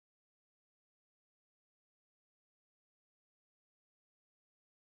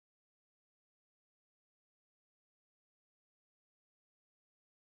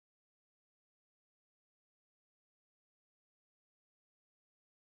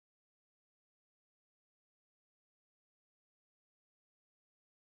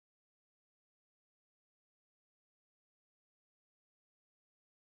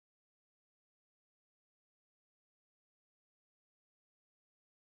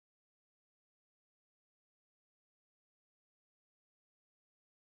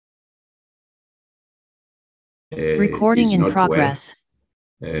Recording is in not progress.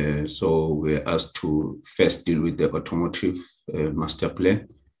 well. So we're asked to first deal with the automotive master plan.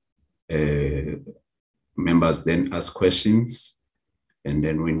 Members then ask questions, and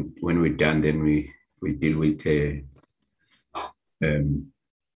then when we're done, then we deal with a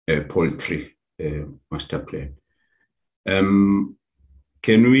poultry master plan.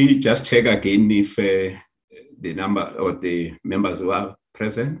 Can we just check again if the number or the members who are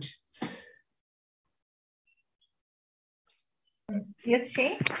present? Yes,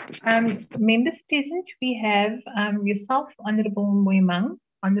 Chair. Members present, we have yourself, Honorable Moimang,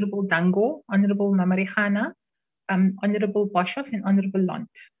 Honorable Dango, Honorable Mamarihana, Honorable Boshoff, and Honorable Lont.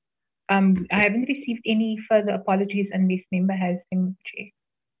 Okay. I haven't received any further apologies unless member has them, Chair.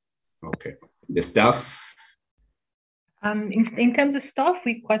 Okay. The staff? In terms of staff,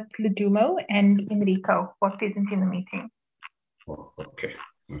 we've got Ludumo and Enrico who are present in the meeting. Oh, okay.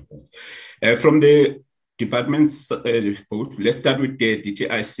 From the department's report, let's start with the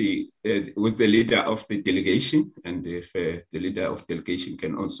DTIC, with the leader of the delegation, and if the leader of delegation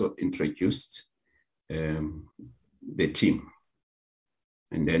can also introduce the team.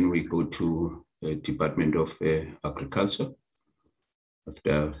 And then we go to the Department of Agriculture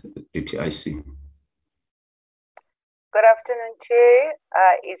after DTIC. Good afternoon, Chair.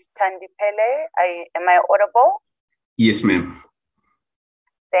 Is Tandi Pele. Am I audible? Yes, ma'am.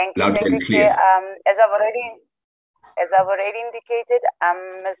 Thank you. Loud Thank and you, clear. Chair. As I've already indicated, I'm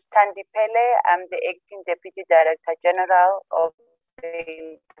Ms. Tandi Pele. I'm the Acting Deputy Director General of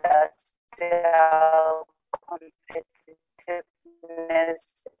the Industrial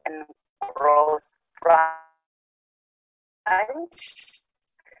Competitiveness and Growth Branch.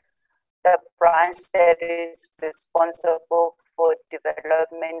 The branch that is responsible for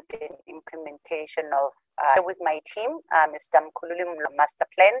development and implementation of, with my team, Mr. Mkhululi Master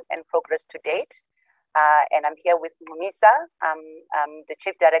Plan and Progress to Date. And I'm here with Mumisa, the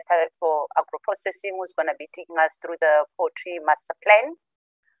Chief Director for Agro-Processing, who's going to be taking us through the Poultry Master Plan,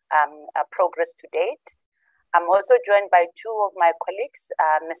 Progress to Date. I'm also joined by two of my colleagues,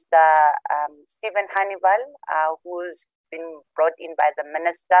 Mr. Stephen Hannibal, who's been brought in by the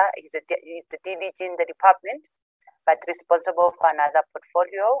minister. He's the DDG in the department, but responsible for another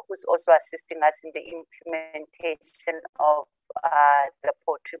portfolio, who's also assisting us in the implementation of the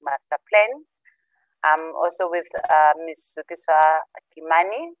Poultry Master Plan. I'm also with Ms. Sukiswa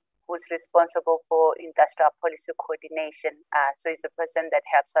Kimani, who's responsible for industrial policy coordination. So he's the person that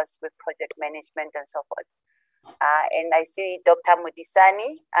helps us with project management and so forth. And I see Dr.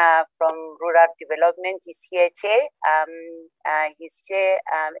 Mudisani from Rural Development. He's here, Chair. He's Chair,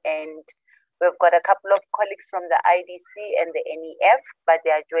 and we've got a couple of colleagues from the IDC and the NEF, but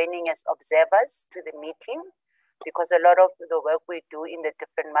they are joining as observers to the meeting because a lot of the work we do in the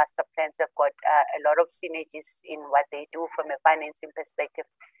different master plans have got a lot of synergies in what they do from a financing perspective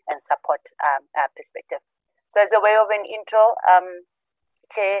and support perspective. So as a way of an intro,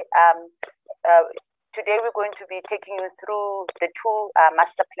 Chair, today we're going to be taking you through the two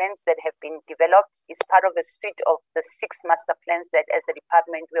master plans that have been developed. It's part of a suite of the 6 master plans that as a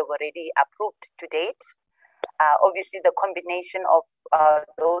department we have already approved to date. Obviously the combination of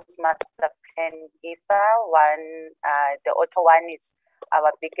those master plan IFA, the auto one is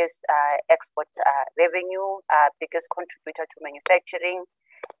our biggest export revenue, biggest contributor to manufacturing,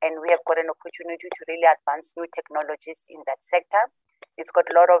 and we have got an opportunity to really advance new technologies in that sector. It's got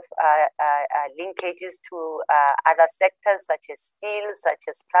a lot of linkages to other sectors such as steel, such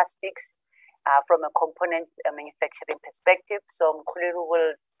as plastics, from a component manufacturing perspective. So Mkhululi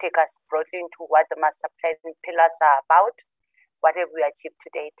will take us broadly into what the master plan pillars are about, what have we achieved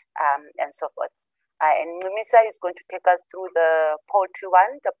to date, and so forth. And Mumisa is going to take us through the Poultry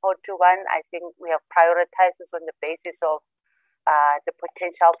one. The Poultry one, I think we have prioritized this on the basis of the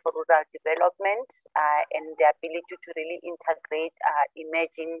potential for rural development and the ability to really integrate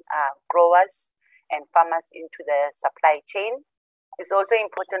emerging growers and farmers into the supply chain. It's also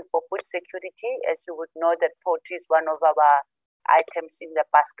important for food security. As you would know, that poultry is one of our items in the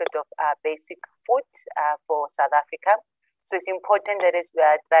basket of basic food for South Africa. So it's important that as we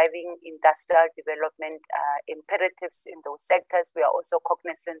are driving industrial development imperatives in those sectors, we are also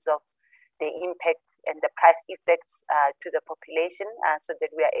cognizant of the impact and the price effects to the population, so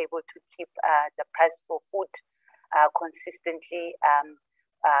that we are able to keep the price for food consistently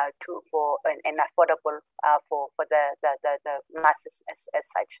and affordable for the masses as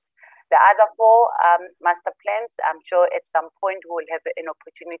such. The other 4 master plans, I'm sure at some point we'll have an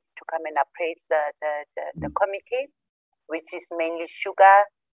opportunity to come and appraise the committee, which is mainly sugar,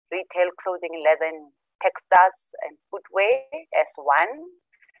 retail, clothing, leather, and textiles, and footwear as one.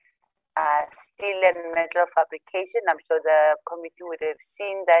 steel and metal fabrication. I'm sure the committee would have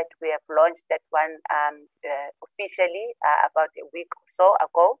seen that we have launched that one officially about a week or so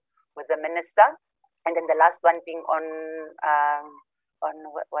ago with the minister. And then the last one being on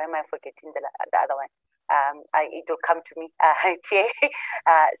why am I forgetting the other one? It will come to me.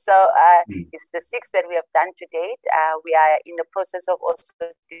 It's the 6 that we have done to date. We are in the process of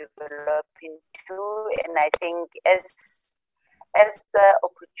also developing 2, and I think as the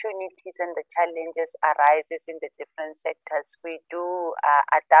opportunities and the challenges arises in the different sectors, we do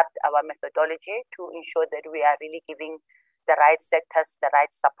adapt our methodology to ensure that we are really giving the right sectors the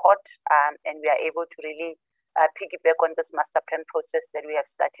right support, and we are able to really piggyback on this master plan process that we have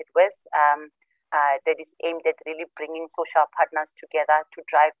started with, that is aimed at really bringing social partners together to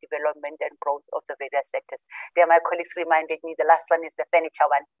drive development and growth of the various sectors. There, my colleagues reminded me the last one is the furniture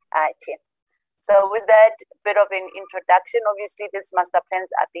one, Chair. So with that bit of an introduction, obviously these master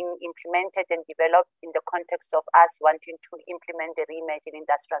plans are being implemented and developed in the context of us wanting to implement the reimagined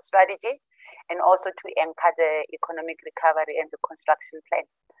industrial strategy and also to anchor the economic recovery and the construction plan.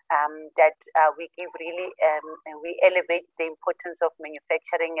 That we give really, we elevate the importance of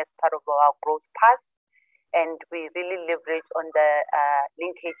manufacturing as part of our growth path, and we really leverage on the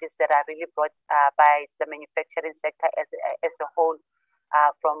linkages that are really brought by the manufacturing sector as a whole,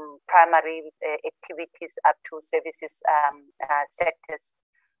 from primary activities up to services sectors.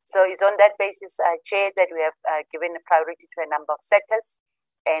 So it's on that basis, Chair, that we have given a priority to a number of sectors,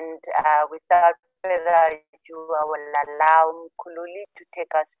 and without further ado, I will allow Kululi to take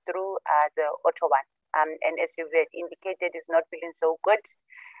us through the auto one. And as you had indicated, is not feeling so good.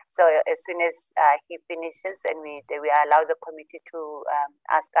 So as soon as he finishes and we allow the committee to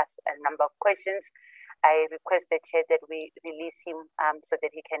ask us a number of questions, I request the Chair that we release him so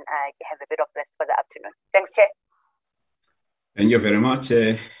that he can have a bit of rest for the afternoon. Thanks, Chair. Thank you very much,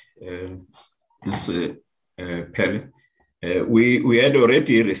 Ms. Pele. We had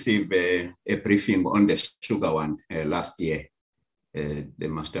already received a briefing on the sugar one last year, the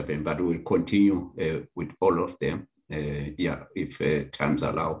master plan, but we'll continue with all of them, if times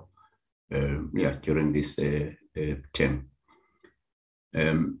allow, during this term.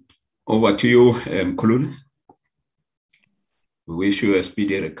 Over to you, Kulul. We wish you a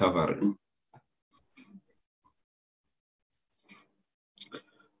speedy recovery.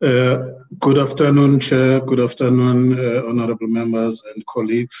 Good afternoon, Chair. Good afternoon, honorable members and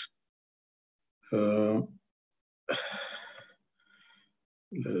colleagues.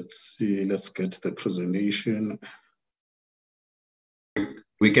 Let's see, let's get the presentation.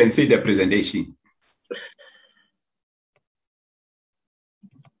 We can see the presentation.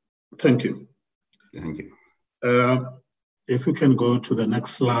 Thank you. Thank you. If we can go to the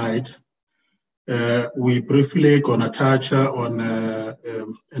next slide. We briefly gonna touch on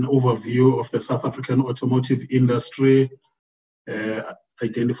an overview of the South African automotive industry,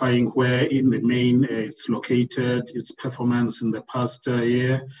 identifying where in the main it's located, its performance in the past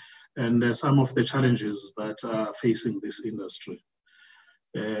year, and some of the challenges that are facing this industry.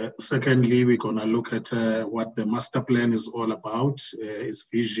 Secondly, we're gonna look at what the master plan is all about, its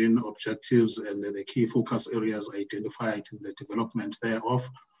vision, objectives, and the key focus areas identified in the development thereof.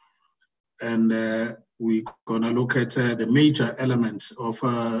 And we're going to look at the major element of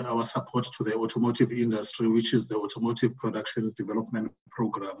our support to the automotive industry, which is the Automotive Production Development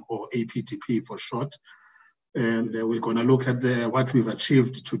Program, or APDP for short. And we're going to look at what we've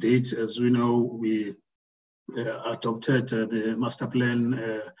achieved to date. As we know, we adopted the master plan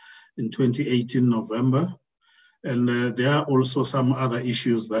in 2018 November. And there are also some other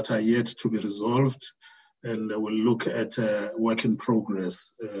issues that are yet to be resolved. And we'll look at work in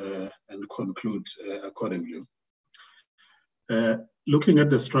progress and conclude accordingly. Looking at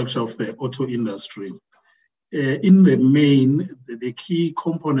the structure of the auto industry, in the main, the key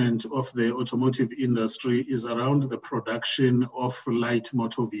component of the automotive industry is around the production of light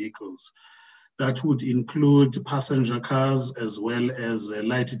motor vehicles. That would include passenger cars as well as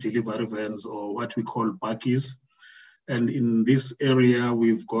light delivery vans, or what we call bakkies. And in this area,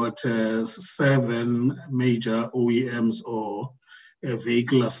 we've got 7 major OEMs, or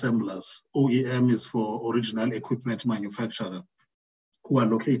vehicle assemblers. OEM is for original equipment manufacturer, who are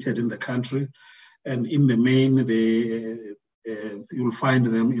located in the country. And in the main, you'll find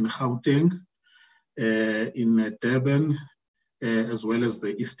them in Gauteng, in Durban, as well as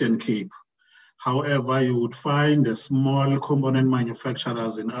the Eastern Cape. However, you would find small component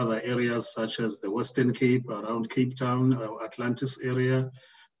manufacturers in other areas, such as the Western Cape, around Cape Town, or Atlantis area.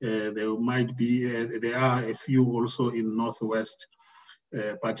 There are a few also in Northwest,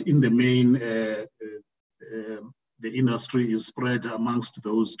 but in the main, the industry is spread amongst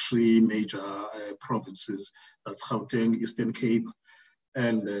those three major provinces. That's Gauteng, Eastern Cape,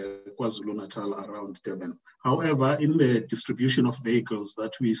 and KwaZulu-Natal around Durban. However, in the distribution of vehicles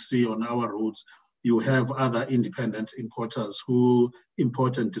that we see on our roads, you have other independent importers who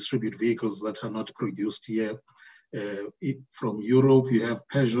import and distribute vehicles that are not produced here. From Europe, you have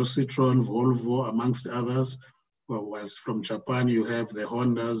Peugeot, Citroën, Volvo, amongst others. Whilst from Japan, you have the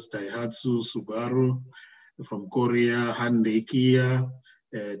Hondas, Daihatsu, Subaru. From Korea, Hyundai, Kia,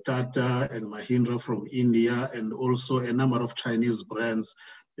 Tata, and Mahindra from India, and also a number of Chinese brands,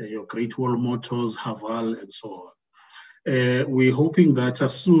 your Great Wall Motors, Haval, and so on. We're hoping that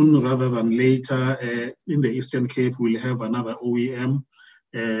soon rather than later in the Eastern Cape, we'll have another OEM,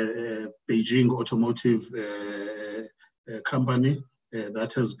 Beijing Automotive company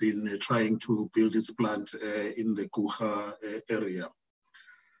that has been trying to build its plant in the Guha area.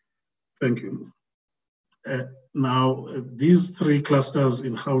 Thank you. Now, these three clusters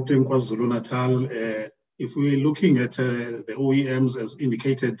in Gauteng, KwaZulu-Natal, if we're looking at the OEMs as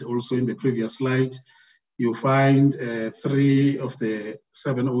indicated also in the previous slide, you find 3 of the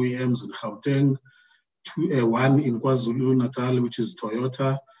 7 OEMs in Gauteng, 1 in KwaZulu-Natal, which is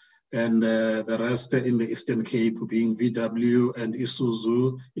Toyota, and the rest in the Eastern Cape being VW and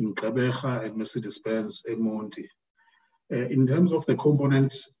Isuzu in Gqeberha and Mercedes-Benz in Monti. In terms of the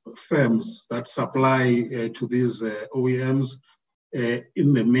component firms that supply to these OEMs,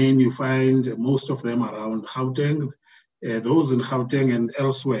 in the main you find most of them around Gauteng. Those in Gauteng and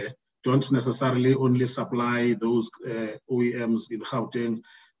elsewhere don't necessarily only supply those OEMs in Gauteng.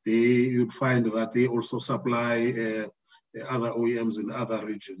 You'd find that they also supply other OEMs in other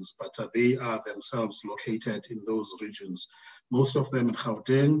regions, but they are themselves located in those regions. Most of them in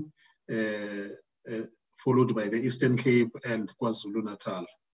Gauteng, followed by the Eastern Cape and KwaZulu-Natal.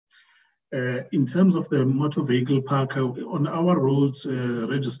 In terms of the motor vehicle park, on our roads,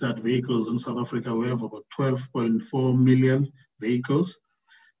 registered vehicles in South Africa, we have about 12.4 million vehicles,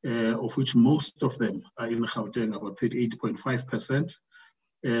 of which most of them are in Gauteng, about 38.5%.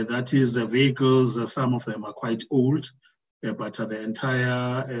 That is vehicles, some of them are quite old, but the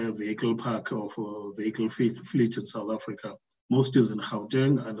entire vehicle park of vehicle fleet in South Africa, most is in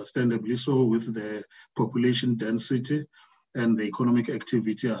Gauteng, understandably so, with the population density and the economic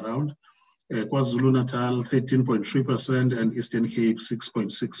activity around. KwaZulu-Natal, 13.3%, and Eastern Cape,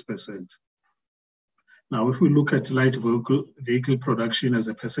 6.6%. Now, if we look at light vehicle production as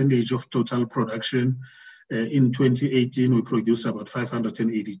a percentage of total production, in 2018, we produced about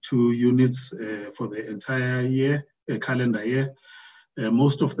 582 units for the entire year, calendar year.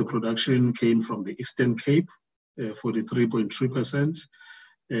 Most of the production came from the Eastern Cape, 43.3%,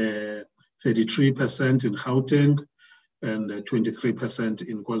 33% in Gauteng, and 23%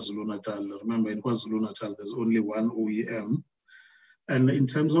 in KwaZulu-Natal. Remember, in KwaZulu-Natal, there's only one OEM. And in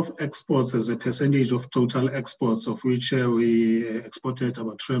terms of exports, as a percentage of total exports, of which we exported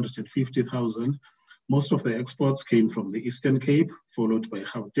about 350,000, most of the exports came from the Eastern Cape, followed by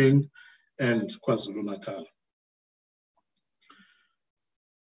Gauteng and KwaZulu-Natal.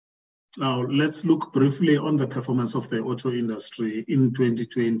 Now, let's look briefly on the performance of the auto industry in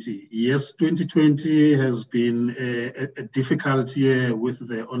 2020. Yes, 2020 has been a difficult year with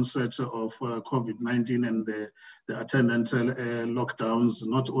the onset of COVID-19 and the attendant lockdowns,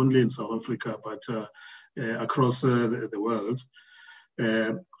 not only in South Africa, but across the world.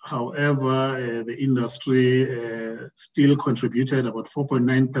 However, the industry still contributed about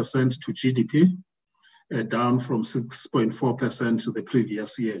 4.9% to GDP, down from 6.4% to the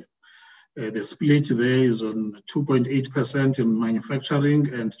previous year. The split there is on 2.8% in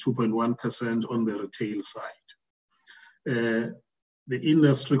manufacturing and 2.1% on the retail side. The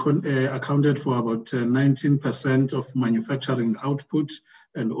industry accounted for about 19% of manufacturing output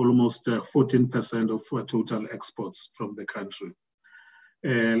and almost 14% of total exports from the country.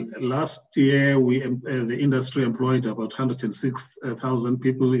 Last year, the industry employed about 106,000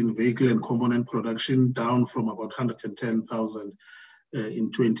 people in vehicle and component production, down from about 110,000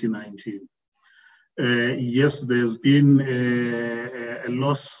 in 2019. Yes, there's been a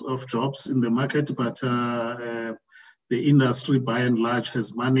loss of jobs in the market, but the industry by and large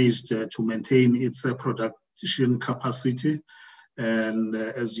has managed to maintain its production capacity. And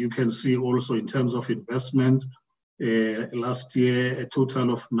as you can see also in terms of investment, last year a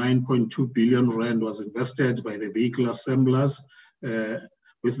total of 9.2 billion rand was invested by the vehicle assemblers,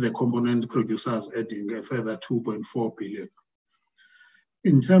 with the component producers adding a further 2.4 billion.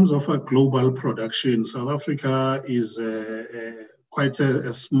 In terms of global production, South Africa is quite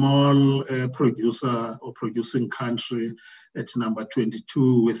a small producer or producing country at number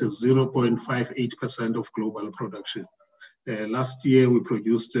 22 with a 0.58% of global production. Last year, we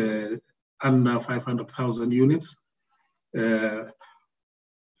produced under 500,000 units.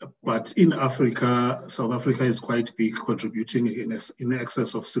 But in Africa, South Africa is quite big, contributing in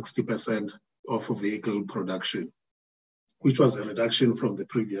excess of 60% of vehicle production, which was a reduction from the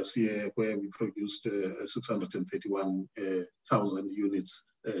previous year where we produced 631,000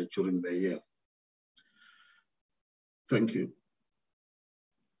 units during the year. Thank you.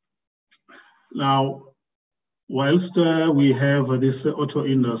 Now, whilst we have this auto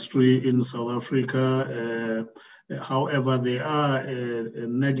industry in South Africa, however, there are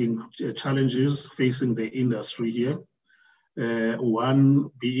nagging challenges facing the industry here. One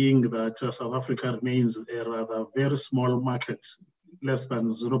being that South Africa remains a rather very small market, less than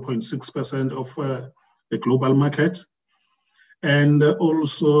 0.6% of the global market. And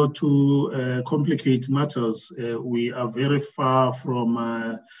also to complicate matters, we are very far from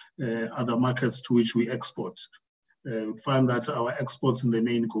other markets to which we export. We find that our exports in the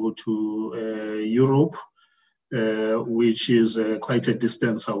main go to Europe, which is quite a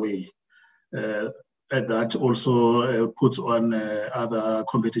distance away. And that also puts on other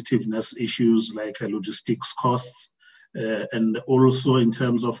competitiveness issues like logistics costs, and also in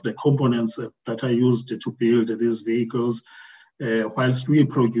terms of the components that are used to build these vehicles. Whilst we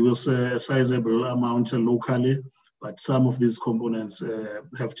produce a sizable amount locally, but some of these components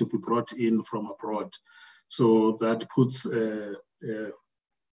have to be brought in from abroad. So that puts the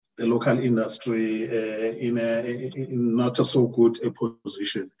local industry in not so good a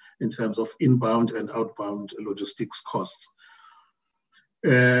position in terms of inbound and outbound logistics costs.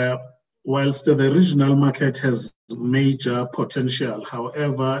 Whilst the regional market has major potential,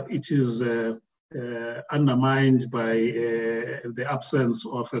 however, it is undermined by the absence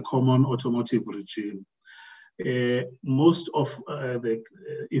of a common automotive regime. Most of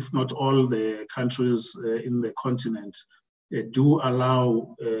if not all the countries in the continent do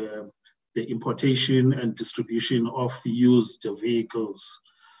allow the importation and distribution of used vehicles.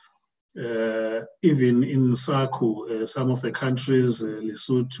 Even in SACU, some of the countries,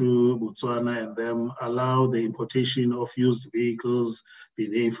 Lesotho, Botswana, and them allow the importation of used vehicles, be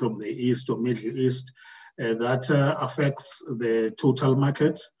they from the East or Middle East. That affects the total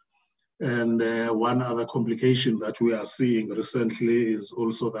market. And one other complication that we are seeing recently is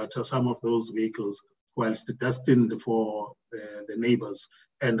also that some of those vehicles, whilst destined for the neighbors,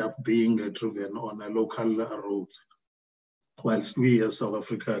 end up being driven on a local road, whilst we as South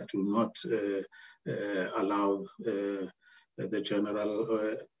Africa do not allow the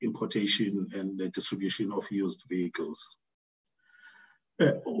general importation and the distribution of used vehicles.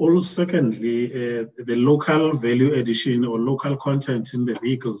 Also, secondly, the local value addition or local content in the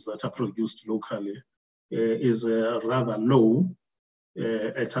vehicles that are produced locally is rather low,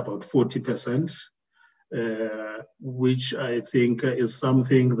 at about 40%. Which I think is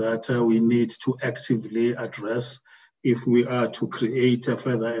something that we need to actively address if we are to create a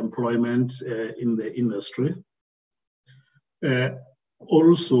further employment in the industry.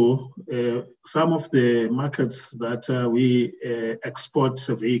 Also, some of the markets that we export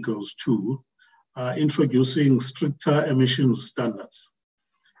vehicles to are introducing stricter emissions standards.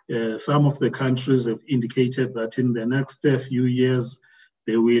 Some of the countries have indicated that in the next few years,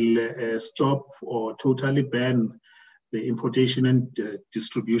 they will stop or totally ban the importation and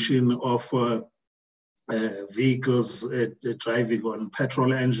distribution of vehicles driving on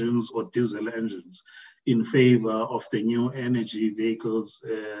petrol engines or diesel engines in favor of the new energy vehicles,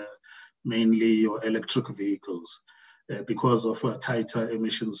 mainly your electric vehicles, because of tighter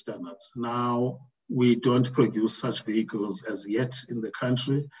emission standards. Now, we don't produce such vehicles as yet in the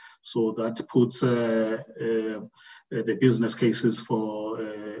country, so that puts the business cases for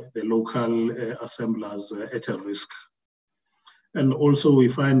the local assemblers at a risk. And also we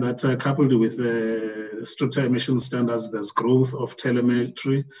find that coupled with stricter emission standards, there's growth of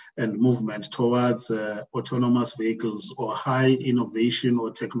telemetry and movement towards autonomous vehicles or high innovation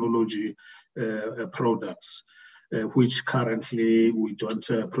or technology products, which currently we don't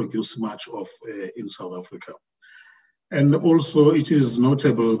produce much of in South Africa. And also it is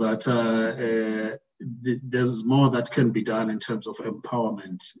notable that there's more that can be done in terms of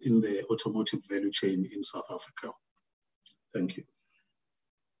empowerment in the automotive value chain in South Africa. Thank you.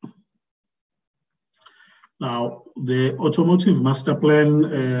 Now, the Automotive Master Plan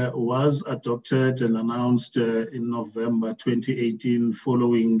was adopted and announced in November 2018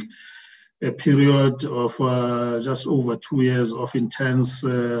 following a period of just over 2 years of intense,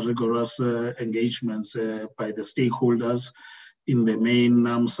 rigorous engagements by the stakeholders, In the main,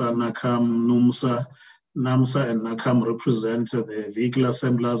 NAMSA, NACAM, NUMSA. NAMSA and NACAM represent the vehicle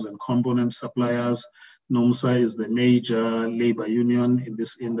assemblers and component suppliers. NUMSA is the major labor union in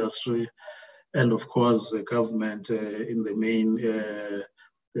this industry. And of course, the government in the main,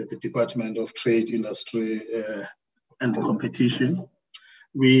 the Department of Trade, Industry and Competition.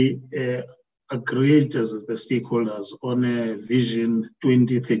 We agreed as the stakeholders on a Vision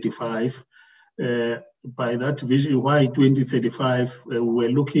 2035. By that vision, why 2035? We're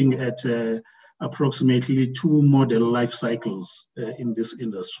looking at approximately 2 model life cycles in this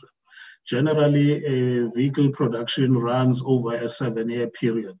industry. Generally, vehicle production runs over a 7-year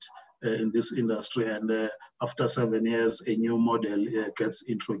period in this industry, and after 7 years, a new model gets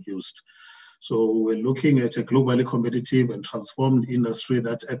introduced. So we're looking at a globally competitive and transformed industry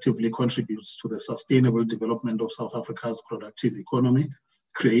that actively contributes to the sustainable development of South Africa's productive economy,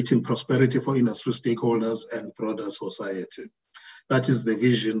 creating prosperity for industry stakeholders and broader society. That is the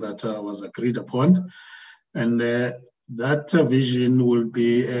vision that was agreed upon. And that vision will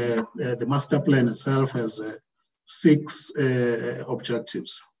be, the master plan itself has 6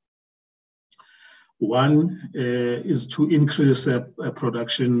 objectives. One is to increase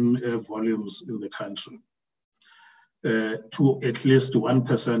production volumes in the country to at least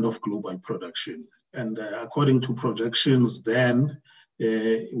 1% of global production. And according to projections then,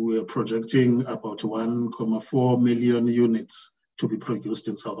 we're projecting about 1.4 million units to be produced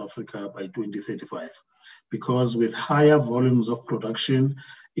in South Africa by 2035. Because with higher volumes of production,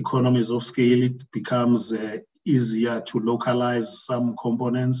 economies of scale, it becomes easier to localize some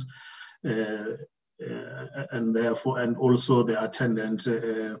components, and therefore, and also the attendant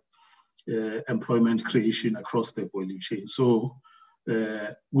employment creation across the value chain. So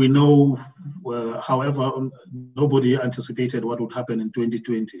we know, however, nobody anticipated what would happen in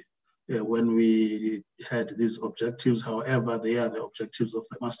 2020 when we had these objectives. However, they are the objectives of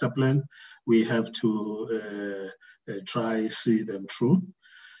the master plan. We have to try see them through.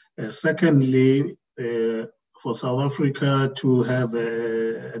 Secondly, for South Africa to have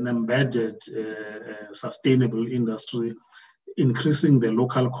an embedded sustainable industry, increasing the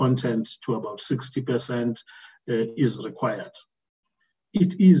local content to about 60% is required.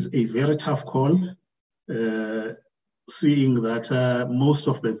 It is a very tough call, seeing that most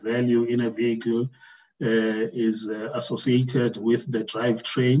of the value in a vehicle is associated with the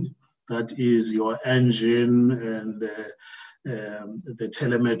drivetrain, that is your engine and the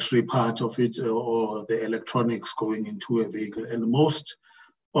telemetry part of it, or the electronics going into a vehicle. And most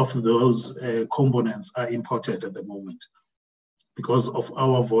of those components are imported at the moment. Because of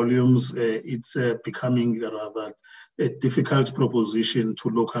our volumes, it's becoming a rather a difficult proposition to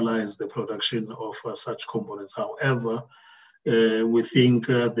localize the production of such components. However, we think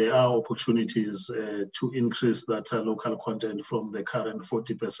there are opportunities to increase that local content from the current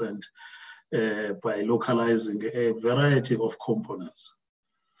 40% by localizing a variety of components.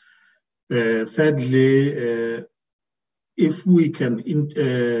 Thirdly, if we can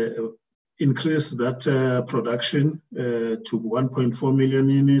increase that production to 1.4 million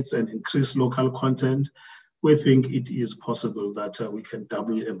units and increase local content, we think it is possible that we can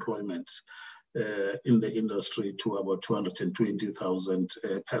double employment in the industry to about 220,000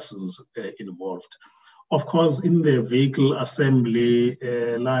 persons involved. Of course, in the vehicle assembly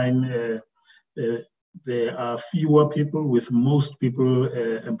line, there are fewer people, with most people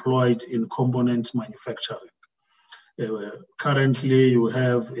employed in component manufacturing. Currently, you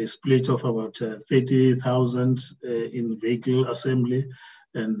have a split of about 30,000 in vehicle assembly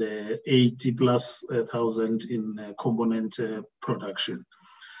and 80,000+ in component production.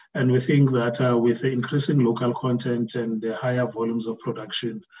 And we think that with the increasing local content and the higher volumes of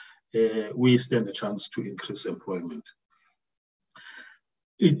production, we stand a chance to increase employment.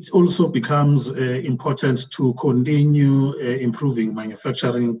 It also becomes important to continue improving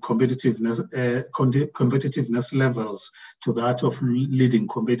manufacturing competitiveness levels to that of leading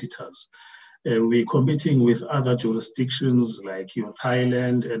competitors. We're competing with other jurisdictions like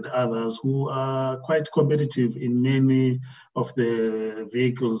Thailand and others who are quite competitive in many of the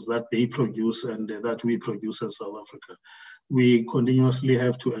vehicles that they produce and that we produce in South Africa. We continuously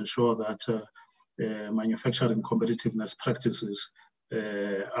have to ensure that manufacturing competitiveness practices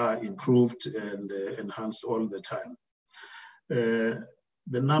are improved and enhanced all the time. The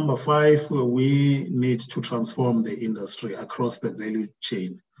number 5, we need to transform the industry across the value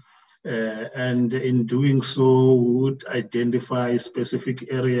chain. And in doing so, we would identify specific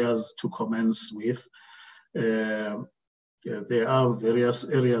areas to commence with. There are various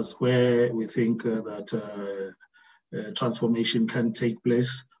areas where we think that transformation can take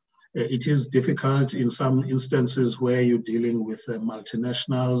place. It is difficult in some instances where you're dealing with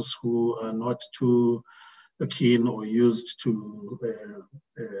multinationals who are not too keen or used to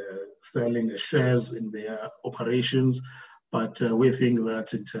selling shares in their operations. But we think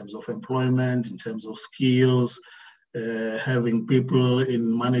that in terms of employment, in terms of skills, having people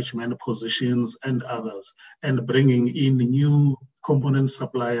in management positions and others, and bringing in new component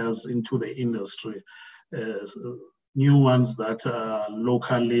suppliers into the industry, new ones that are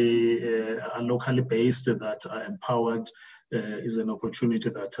locally based, that are empowered, is an opportunity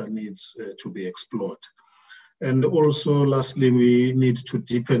that needs to be explored. And also, lastly, we need to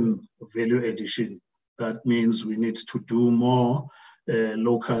deepen value addition. That means we need to do more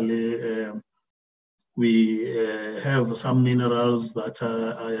locally. We have some minerals that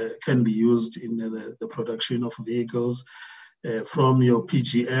can be used in the production of vehicles, from your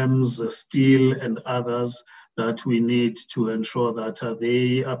PGMs, steel, and others, that we need to ensure that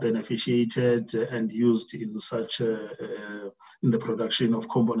they are beneficiated and used in in the production of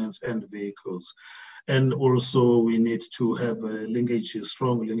components and vehicles. And also we need to have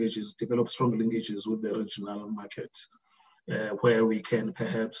strong linkages, develop strong linkages with the regional markets, where we can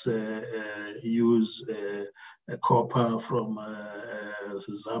perhaps use copper from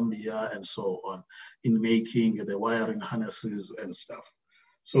Zambia and so on in making the wiring harnesses and stuff.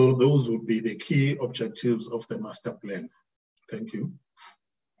 So those would be the key objectives of the master plan. Thank you.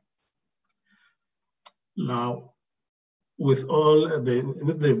 Now, with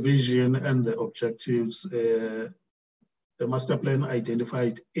the vision and the objectives, the master plan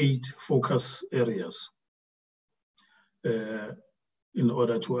identified 8 focus areas in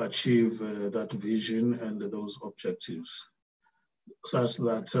order to achieve that vision and those objectives, such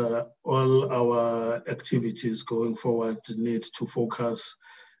that all our activities going forward need to focus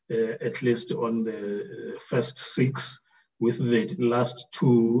at least on the first 6, with the last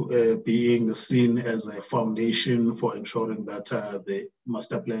 2 being seen as a foundation for ensuring that the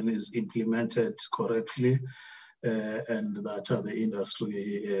master plan is implemented correctly, and that the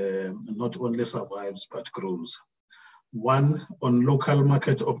industry not only survives but grows. 1, on local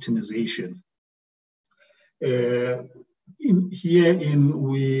market optimization. We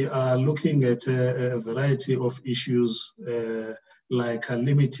are looking at a variety of issues, like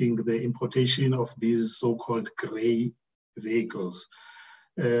limiting the importation of these so-called grey vehicles.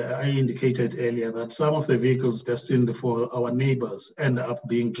 I indicated earlier that some of the vehicles destined for our neighbors end up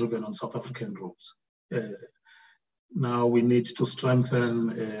being driven on South African roads. Now we need to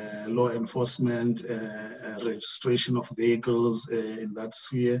strengthen law enforcement, registration of vehicles in that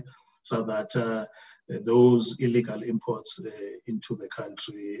sphere, so that those illegal imports into the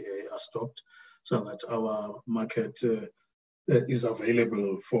country are stopped, so that our market is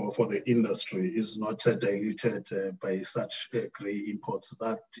available for the industry, is not diluted by such grey imports.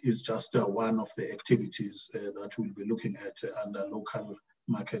 That is just one of the activities that we'll be looking at under local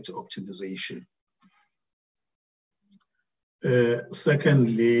market optimization.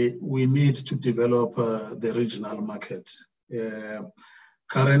 Secondly, we need to develop the regional market.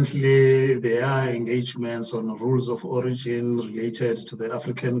 Currently, there are engagements on rules of origin related to the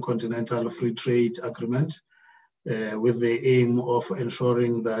African Continental Free Trade Agreement, with the aim of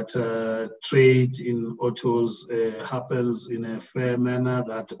ensuring that trade in autos happens in a fair manner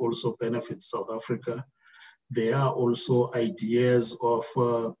that also benefits South Africa. There are also ideas of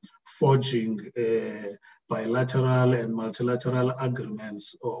forging bilateral and multilateral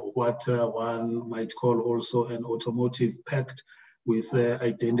agreements, or what one might call also an automotive pact, with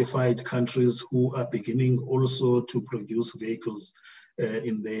identified countries who are beginning also to produce vehicles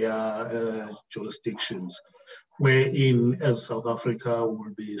in their jurisdictions, wherein, as South Africa,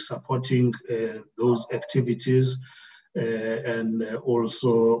 will be supporting those activities, and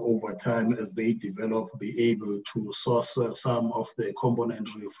also over time, as they develop, be able to source some of the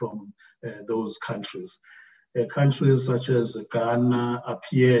componentry from those countries. Countries such as Ghana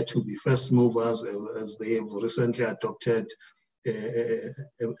appear to be first movers, as they have recently adopted a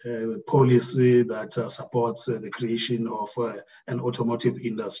policy that supports the creation of an automotive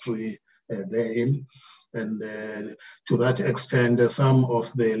industry therein. And to that extent, some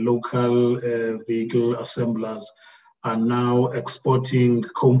of the local vehicle assemblers are now exporting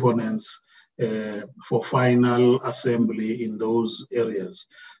components for final assembly in those areas.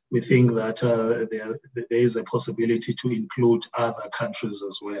 We think that there is a possibility to include other countries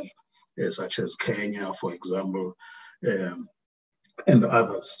as well, such as Kenya, for example, and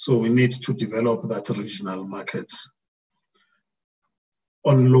others. So we need to develop that regional market.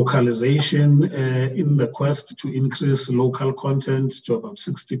 On localization, in the quest to increase local content to about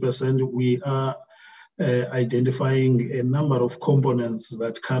 60%, we are identifying a number of components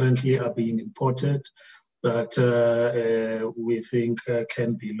that currently are being imported that we think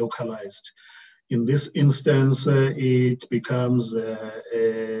can be localized. In this instance, it becomes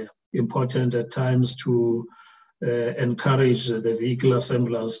important at times to encourage the vehicle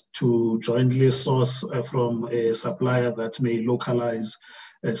assemblers to jointly source from a supplier that may localize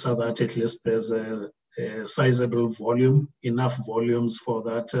so that at least there's a sizable volume, enough volumes for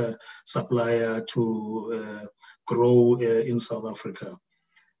that supplier to grow in South Africa.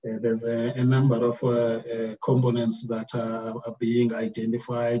 There's a number of components that are being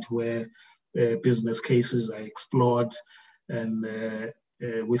identified where business cases are explored, and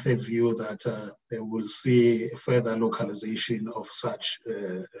with a view that they will see further localization of such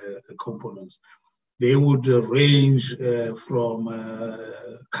components. They would range from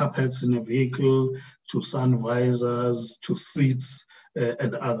carpets in a vehicle to sun visors to seats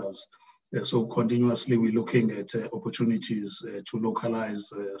and others. So continuously we're looking at opportunities to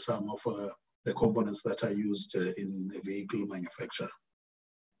localize some of the components that are used in vehicle manufacture.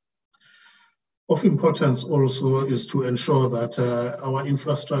 Of importance also is to ensure that our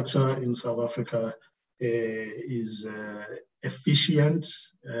infrastructure in South Africa is efficient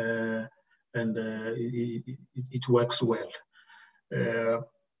and it works well.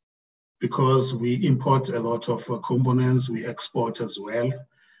 Because we import a lot of components, we export as well.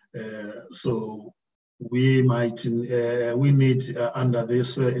 So we need under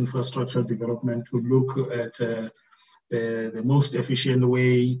this infrastructure development to look at the most efficient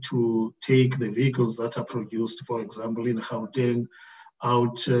way to take the vehicles that are produced, for example, in Gauteng,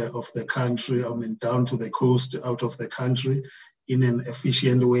 out of the country, down to the coast, out of the country, in an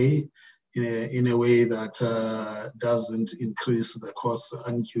efficient way, in a way that doesn't increase the costs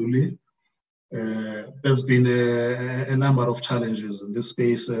unduly. There's been a number of challenges in this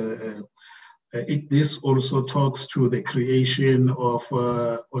space. This also talks to the creation of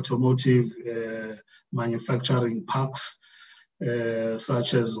automotive manufacturing parks,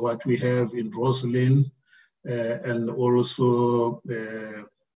 such as what we have in Roslyn, and also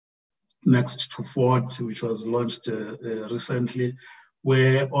next to Ford, which was launched recently,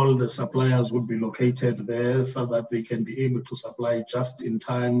 where all the suppliers would be located there so that they can be able to supply just in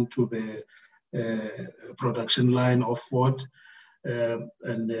time to the production line of Ford.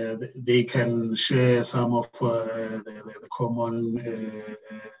 And they can share some of the common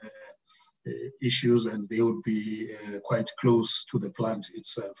issues, and they would be quite close to the plant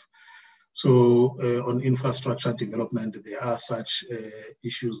itself. So on infrastructure development, there are such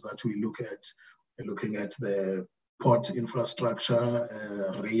issues that we look at, looking at the port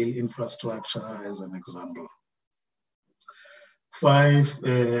infrastructure, rail infrastructure as an example. 5,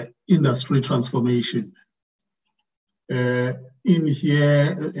 industry transformation. In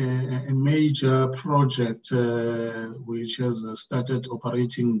here, a major project which has started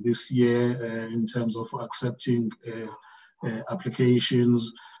operating this year in terms of accepting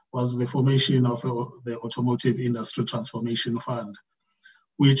applications was the formation of the Automotive Industry Transformation Fund,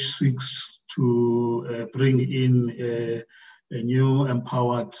 which seeks to bring in new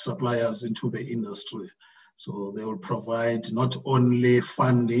empowered suppliers into the industry. So they will provide not only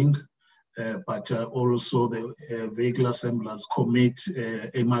funding, but also the vehicle assemblers commit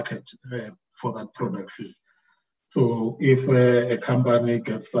a market for that production. So if a company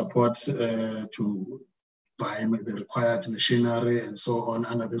gets support to buy the required machinery and so on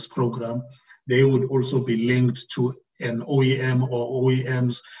under this program, they would also be linked to an OEM or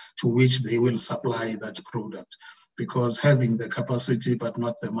OEMs to which they will supply that product. Because having the capacity but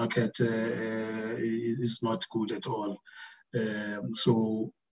not the market is not good at all.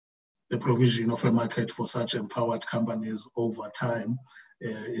 So the provision of a market for such empowered companies over time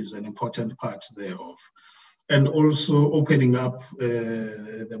is an important part thereof. And also opening up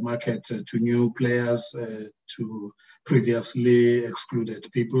the market to new players, to previously excluded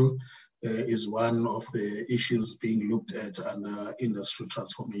people, is one of the issues being looked at under industry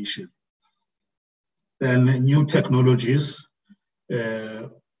transformation. Then new technologies,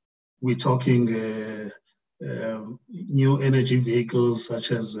 we're talking new energy vehicles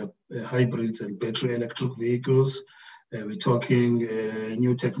such as hybrids and battery electric vehicles. We're talking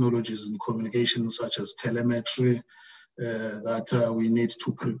new technologies in communication such as telemetry that we need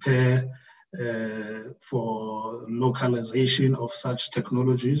to prepare for localization of such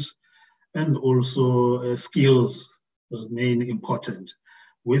technologies, and also skills remain important.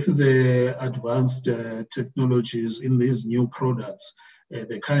 With the advanced technologies in these new products,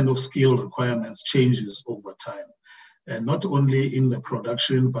 the kind of skill requirements changes over time. And not only in the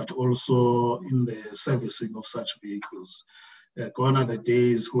production, but also in the servicing of such vehicles. Gone are the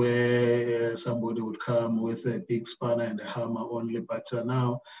days where somebody would come with a big spanner and a hammer only, but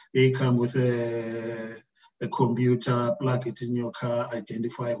now they come with a computer, plug it in your car,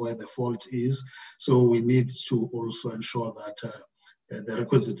 identify where the fault is. So we need to also ensure that the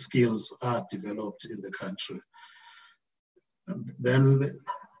requisite skills are developed in the country. And then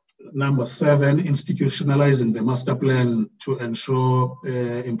number 7, institutionalizing the master plan to ensure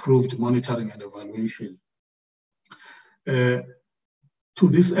improved monitoring and evaluation. To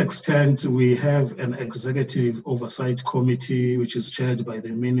this extent, we have an executive oversight committee, which is chaired by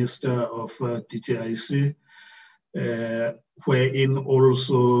the Minister of DTIC, wherein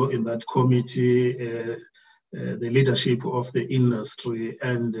also in that committee, the leadership of the industry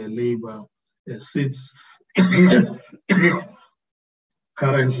and labor sits.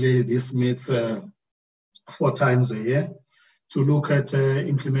 Currently, this meets 4 times a year to look at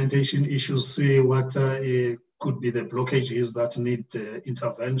implementation issues, see what could be the blockages that need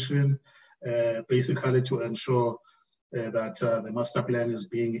intervention, basically to ensure that the master plan is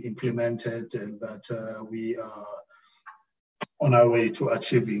being implemented and that we are on our way to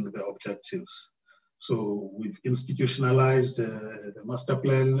achieving the objectives. So we've institutionalized the master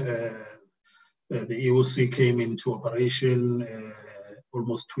plan. The EOC came into operation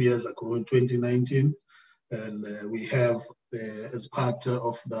almost 2 years ago in 2019. And we have, as part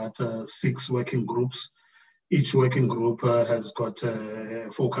of that, 6 working groups. Each working group has got a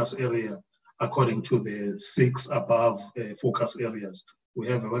focus area according to the 6 above focus areas. We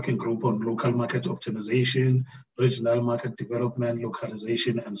have a working group on local market optimization, regional market development,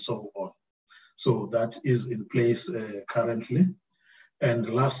 localization, and so on. So that is in place currently. And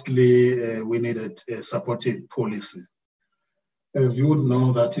lastly, we needed a supportive policy. As you would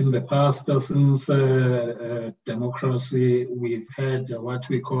know that in the past, since democracy, we've had what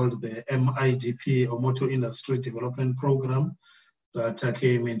we call the MIDP, or Motor Industry Development Program, that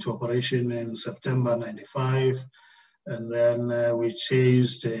came into operation in September '95. And then we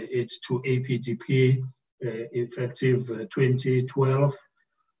changed it to APDP, effective 2012.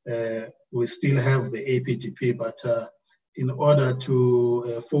 We still have the APDP, but in order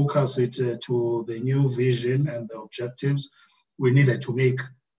to focus it to the new vision and the objectives, we needed to make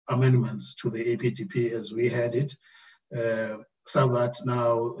amendments to the APDP as we had it, so that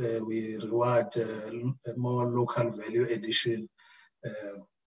now we reward more local value addition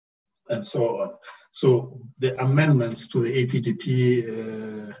and so on. So the amendments to the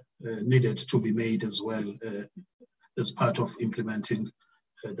APDP needed to be made as well as part of implementing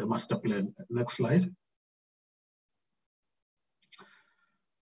the master plan. Next slide.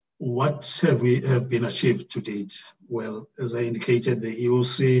 What have been achieved to date? Well, as I indicated, the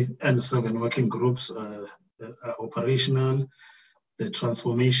EOC and 7 working groups are operational. The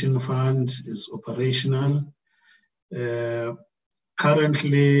Transformation Fund is operational.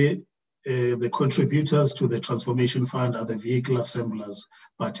 Currently, the contributors to the Transformation Fund are the vehicle assemblers,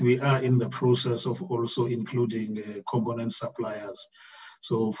 but we are in the process of also including component suppliers.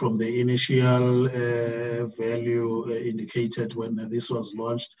 So from the initial value indicated when this was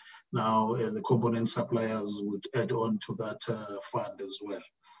launched, now the component suppliers would add on to that fund as well.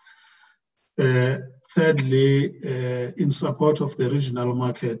 Thirdly, in support of the regional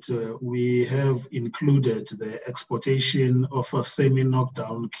market, we have included the exportation of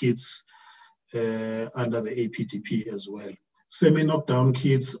semi-knockdown kits under the APDP as well. Semi-knockdown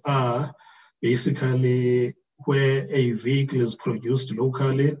kits are basically where a vehicle is produced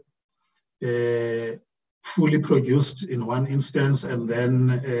locally, fully produced in one instance, and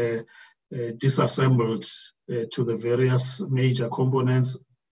then disassembled to the various major components,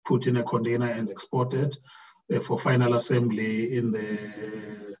 put in a container and exported for final assembly in the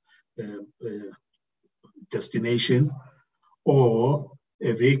destination. Or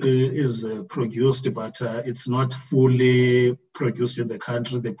a vehicle is produced, but it's not fully produced in the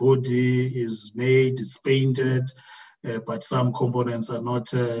country. The body is made, it's painted, but some components are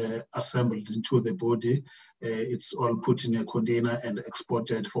not assembled into the body. It's all put in a container and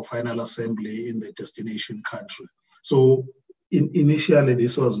exported for final assembly in the destination country. So initially,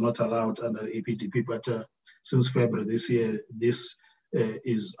 this was not allowed under APDP, but since February this year, this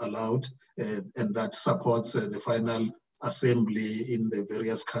is allowed, and that supports the final assembly in the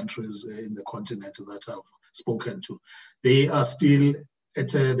various countries in the continent that I've spoken to. They are still at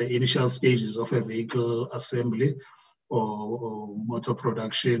the initial stages of a vehicle assembly or motor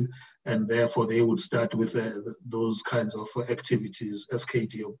production, and therefore they would start with those kinds of activities,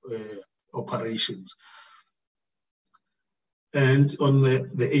 SKD operations. And on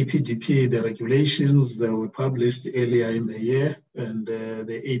the APDP, the regulations that were published earlier in the year, and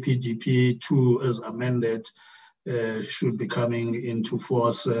the APDP 2 as amended should be coming into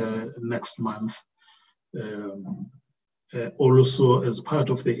force next month. Also, as part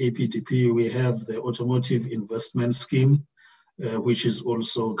of the APDP, we have the Automotive Investment Scheme, which is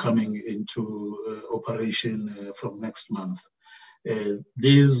also coming into operation from next month.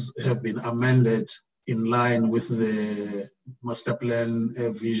 These have been amended in line with the master plan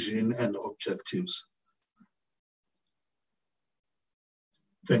vision and objectives.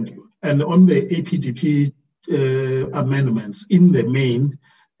 Thank you. And on the APDP amendments, in the main,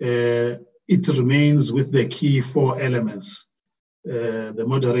 it remains with the key 4 elements. The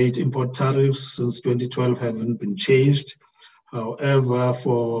moderate import tariffs since 2012 haven't been changed. However,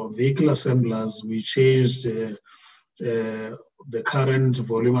 for vehicle assemblers, we changed the current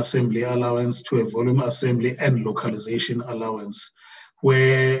volume assembly allowance to a volume assembly and localization allowance,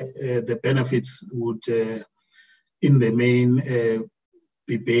 where the benefits would, in the main,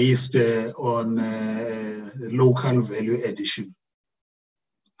 be based on local value addition.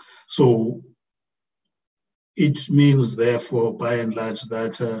 So it means, therefore, by and large,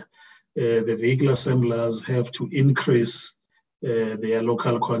 that the vehicle assemblers have to increase their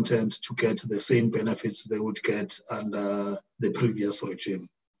local content to get the same benefits they would get under the previous regime.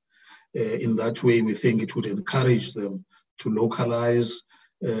 In that way, we think it would encourage them to localize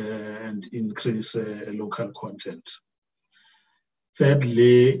and increase local content.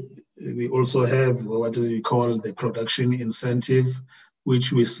 Thirdly, we also have what we call the production incentive,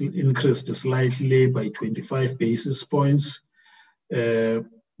 which we increased slightly by 25 basis points,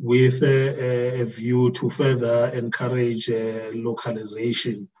 with a view to further encourage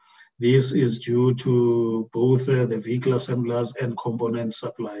localization. This is due to both the vehicle assemblers and component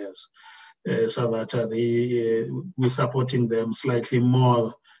suppliers, so that we're supporting them slightly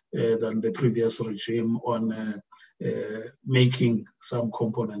more than the previous regime on making some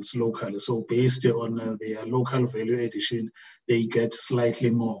components locally. So based on their local value addition, they get slightly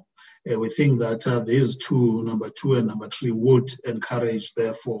more. We think that these two, number 2 and number 3, would encourage,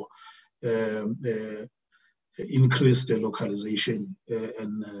 therefore, increased localization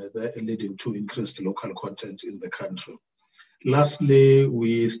and leading to increased local content in the country. Lastly,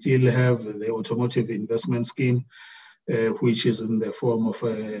 we still have the Automotive Investment Scheme, which is in the form of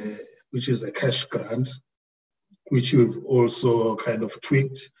which is a cash grant, which we've also kind of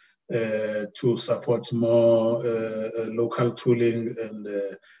tweaked to support more local tooling and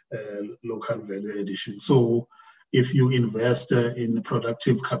local value addition. So if you invest in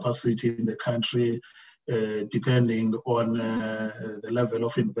productive capacity in the country, depending on the level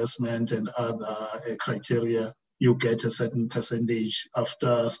of investment and other criteria, you get a certain percentage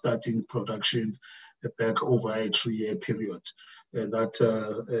after starting production back over a 3-year period.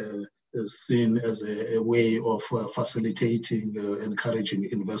 That is seen as a way of facilitating, encouraging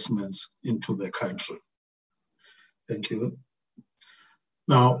investments into the country. Thank you.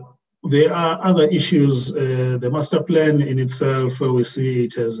 Now, there are other issues. The master plan in itself, we see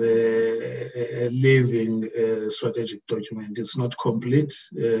it as a living strategic document. It's not complete.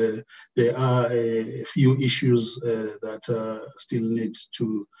 There are a few issues that still need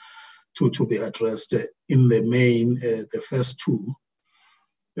to be addressed. In the main, the first 2,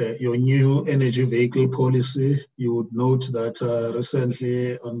 your new energy vehicle policy, you would note that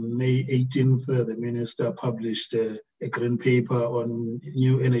recently on May 18th, the minister published a green paper on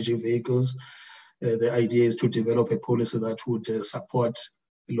new energy vehicles. The idea is to develop a policy that would support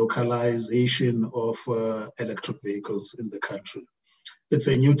localization of electric vehicles in the country. It's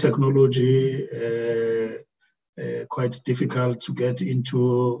a new technology, quite difficult to get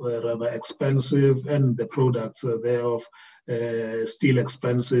into, rather expensive, and the products thereof still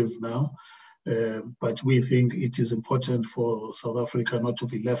expensive now. But we think it is important for South Africa not to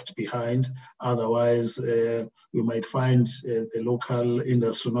be left behind. Otherwise, we might find the local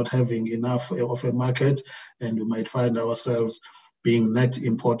industry not having enough of a market, and we might find ourselves being net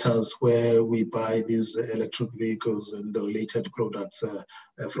importers where we buy these electric vehicles and the related products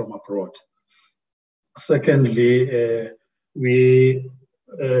from abroad. Secondly, we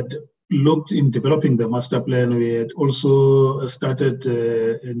looked in developing the master plan. We had also started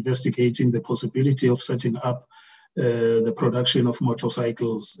investigating the possibility of setting up the production of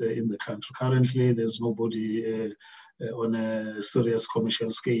motorcycles in the country. Currently, there's nobody on a serious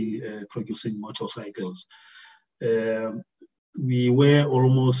commercial scale producing motorcycles. We were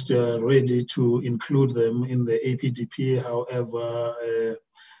almost ready to include them in the APDP. However,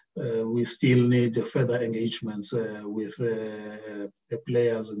 we still need further engagements with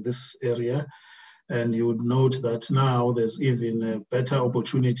players in this area. And you would note that now there's even better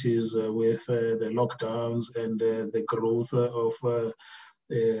opportunities with the lockdowns and the growth of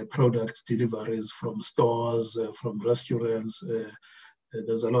product deliveries from stores, from restaurants.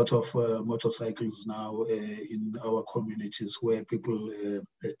 There's a lot of motorcycles now in our communities where people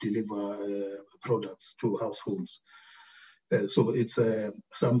deliver products to households. So it's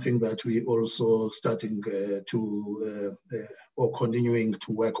something that we also starting to or continuing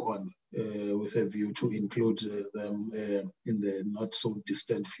to work on with a view to include them in the not so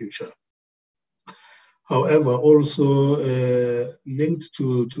distant future. However, also linked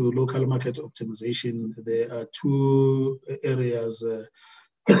to local market optimization, there are two areas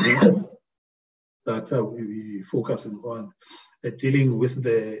that we focusing on dealing with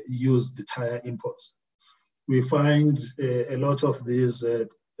the used tire imports. We find a lot of these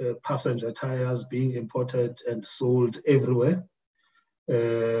passenger tires being imported and sold everywhere.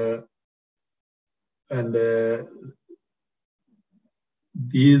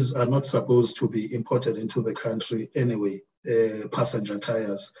 These are not supposed to be imported into the country anyway, passenger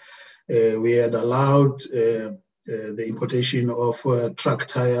tires. We had allowed the importation of truck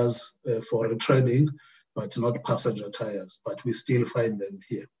tires for trading, but not passenger tires, but we still find them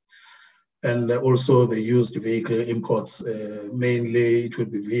here. And also the used vehicle imports, mainly it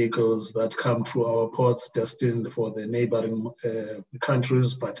would be vehicles that come through our ports destined for the neighboring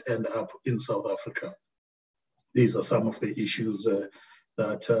countries, but end up in South Africa. These are some of the issues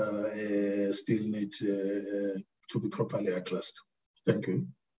that still need to be properly addressed. Thank you.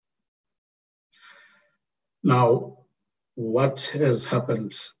 Now, what has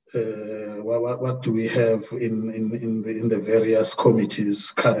happened? What do we have in the various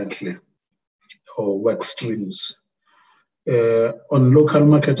committees currently, or work streams? On local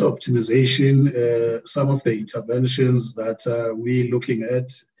market optimization, some of the interventions that we're looking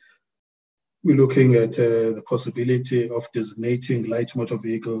at the possibility of designating light motor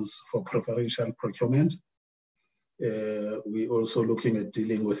vehicles for preferential procurement. We're also looking at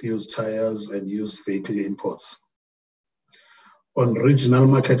dealing with used tires and used vehicle imports. On regional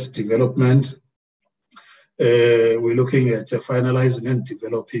market development, we're looking at finalizing and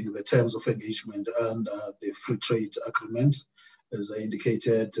developing the terms of engagement under the free trade agreement. As I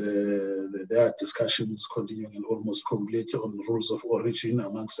indicated, there are discussions continuing and almost complete on rules of origin,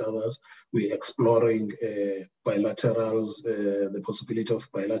 amongst others. We're exploring bilaterals, the possibility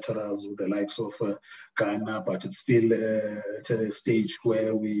of bilaterals with the likes of Ghana, but it's still at a stage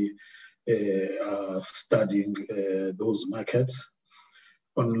where we are studying those markets.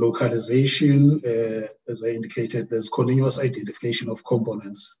 On localization, as I indicated, there's continuous identification of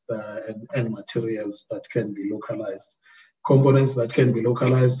components and materials that can be localized. Components that can be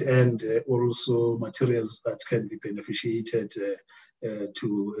localized and also materials that can be beneficiated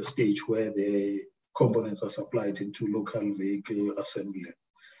to a stage where the components are supplied into local vehicle assembly.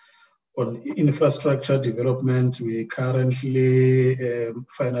 On infrastructure development, we currently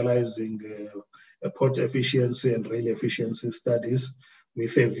finalizing port efficiency and rail efficiency studies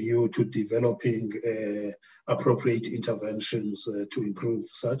with a view to developing appropriate interventions to improve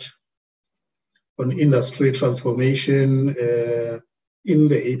such. On industry transformation, in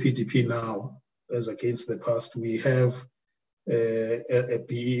the APDP now, as against the past, we have a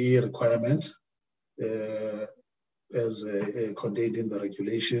BEE requirement as contained in the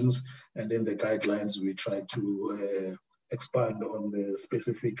regulations, and in the guidelines we try to expand on the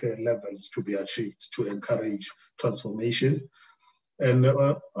specific levels to be achieved to encourage transformation. And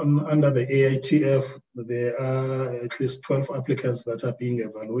under the AITF, there are at least 12 applicants that are being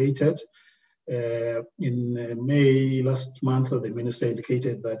evaluated. In May last month, the minister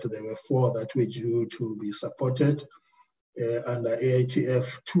indicated that there were 4 that were due to be supported. Under AITF,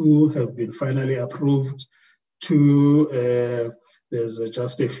 2 have been finally approved. 2, there's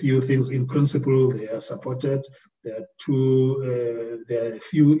just a few things in principle, they are supported. There are a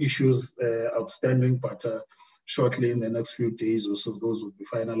few issues outstanding, but shortly in the next few days or so, those will be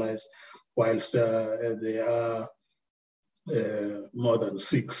finalized, whilst there are more than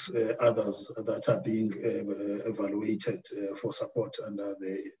 6 others that are being evaluated for support under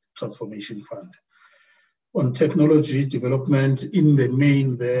the Transformation Fund. On technology development, in the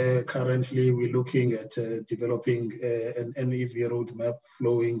main there, currently we're looking at developing an NEV roadmap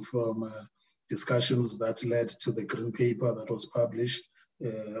flowing from discussions that led to the green paper that was published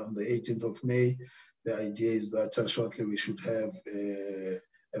on the 18th of May. The idea is that shortly we should have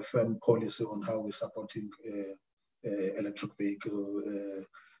a firm policy on how we're supporting electric vehicle,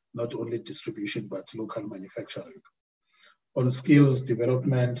 not only distribution, but local manufacturing. On skills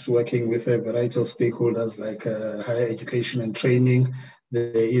development, working with a variety of stakeholders like higher education and training,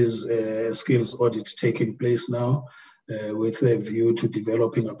 there is a skills audit taking place now with a view to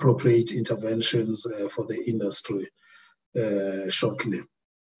developing appropriate interventions for the industry shortly.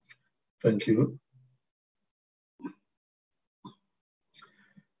 Thank you.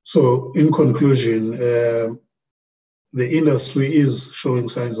 So in conclusion, the industry is showing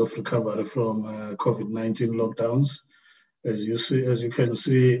signs of recovery from COVID-19 lockdowns. As you can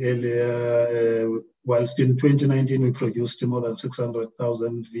see earlier, whilst in 2019 we produced more than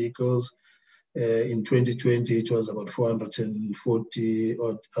 600,000 vehicles, in 2020 it was about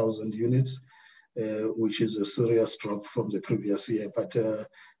 440,000 units, which is a serious drop from the previous year. But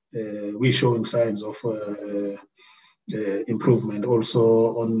we're showing signs of improvement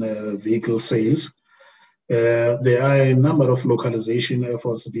also on vehicle sales. There are a number of localization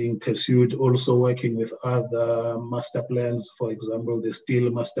efforts being pursued, also working with other master plans. For example, the steel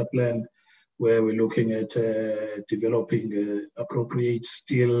master plan, where we're looking at developing appropriate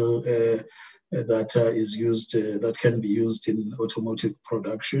steel that is used, that can be used in automotive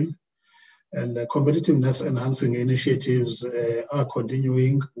production. And competitiveness enhancing initiatives are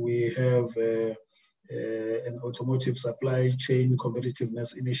continuing. We have an automotive supply chain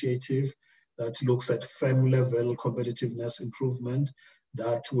competitiveness initiative that looks at firm level competitiveness improvement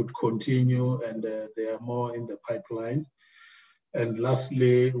that would continue, and there are more in the pipeline. And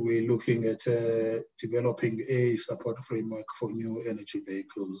lastly, we're looking at developing a support framework for new energy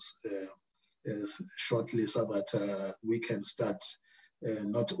vehicles shortly, so that we can start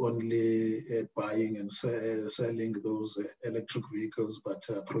not only buying and selling those electric vehicles, but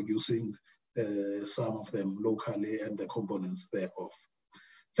producing some of them locally and the components thereof.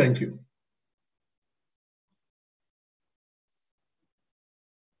 Thank you.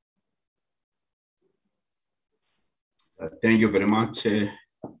 Thank you very much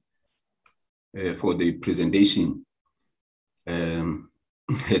for the presentation.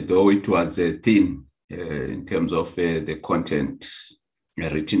 Though it was thin in terms of the content,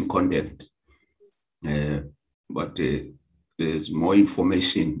 written content, but there's more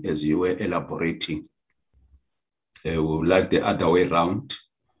information as you were elaborating. We would like the other way around,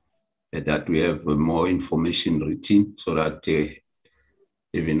 that we have more information written, so that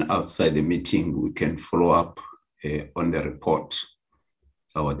even outside the meeting, we can follow up on the report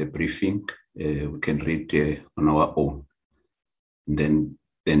or the briefing. We can read on our own. Then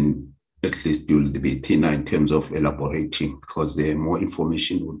at least you will be thinner in terms of elaborating, because more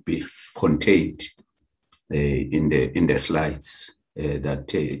information would be contained in the slides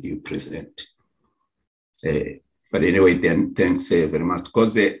that you present. But anyway, then thanks very much,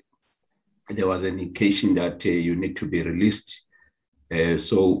 because there was an indication that you need to be released.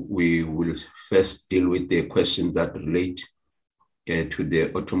 So we will first deal with the questions that relate to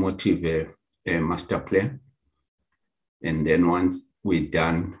the automotive master plan. And then once we're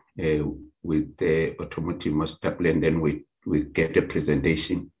done with the automotive master plan, then we get a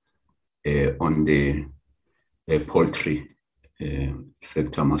presentation on the poultry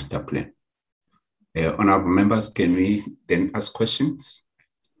sector master plan. Honorable members, can we then ask questions?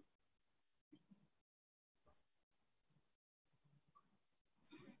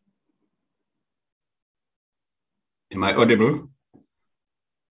 Am I audible?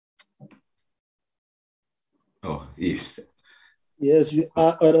 Oh, yes. Yes, you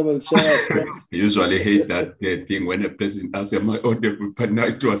are audible, Chair. I usually hate that thing when a person asks, am I audible? But now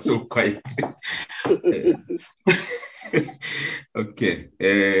it was so quiet. Okay,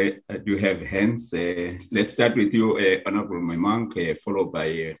 I do have hands. Let's start with you, Honorable Memang, followed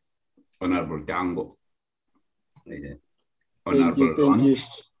by Honorable Dango. Honorable Thank you.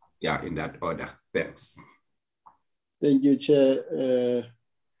 Yeah, in that order. Thanks. Thank you, Chair.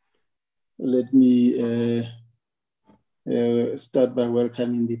 Let me start by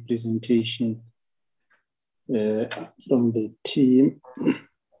welcoming the presentation from the team.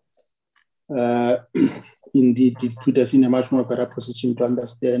 Indeed, it put us in a much more better position to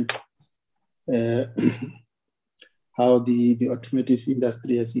understand how the automotive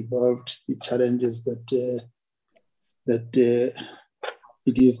industry has evolved, the challenges that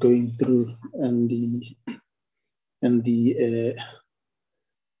it is going through, and the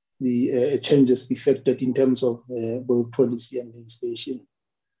changes effected in terms of both policy and legislation,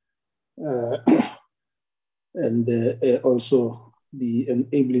 and also the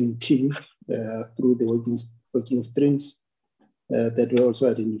enabling team through the working streams that were also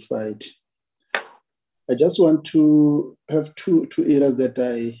identified. I just want to have two areas that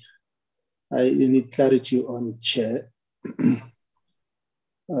I need clarity on, Chair.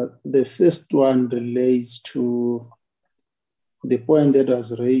 The first one relates to the point that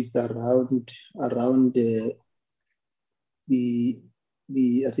was raised around the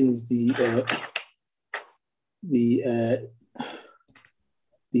I think it's the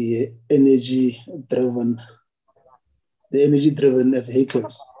energy driven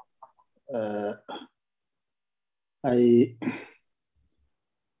vehicles.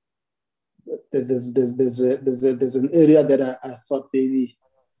 there's an area that I thought maybe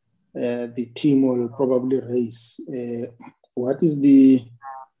the team will probably raise. What is the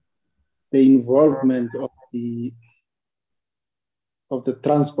involvement of the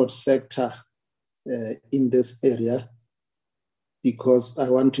transport sector in this area? Because I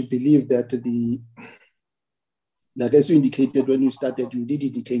want to believe that like as you indicated when you started, you did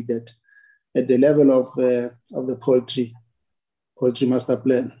indicate that at the level of the poultry master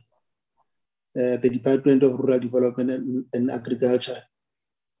plan, the Department of Rural Development and Agriculture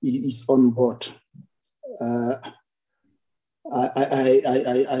is on board.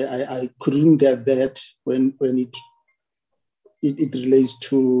 I couldn't get that when it relates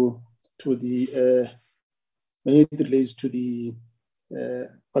to the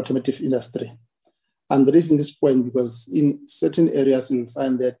automotive industry. I'm raising this point because in certain areas you'll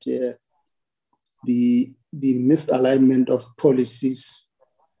find that the misalignment of policies,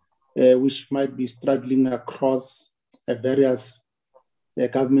 which might be struggling across various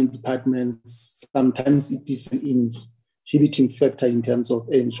government departments, sometimes it is an inhibiting factor in terms of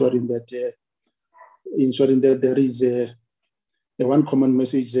ensuring that there is a one common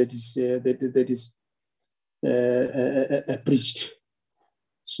message that is preached.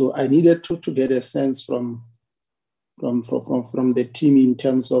 So I needed to get a sense from the team in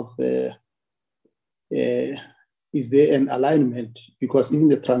terms of is there an alignment? Because even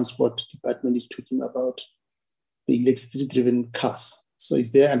the transport department is talking about the electricity-driven cars. So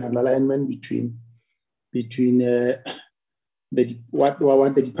is there an alignment between what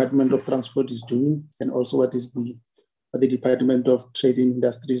the Department of Transport is doing and also what the Department of Trade and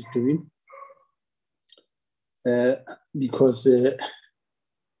Industry is doing? Because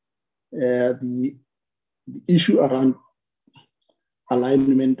the issue around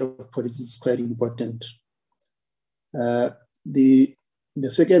alignment of policies is quite important. The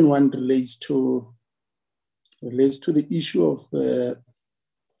second one relates to the issue of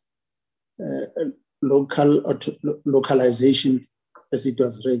localization, as it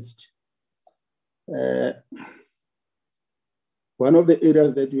was raised. One of the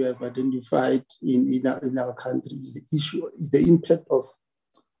areas that we have identified in our country is the impact of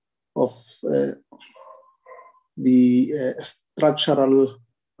the structural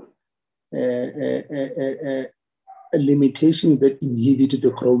limitations that inhibit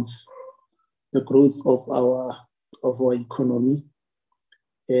the growth of our economy.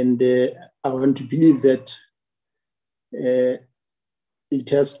 And I want to believe that it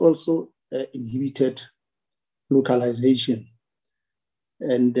has also inhibited localization.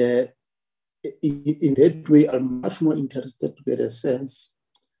 And in that way, I'm much more interested to get a sense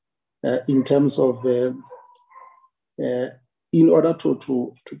in terms of in order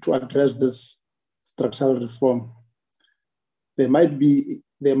to address this structural reform, there might be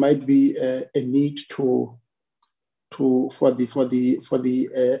a need for the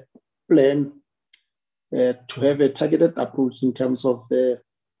plan to have a targeted approach in terms of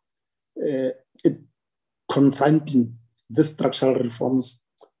confronting the structural reforms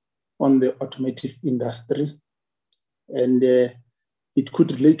on the automotive industry. And it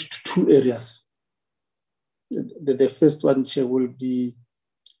could relate to two areas. The first one will be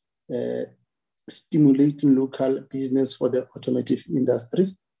stimulating local business for the automotive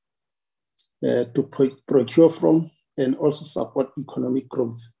industry to procure from and also support economic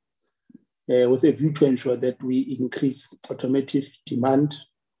growth with a view to ensure that we increase automotive demand.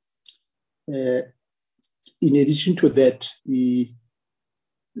 In addition to that,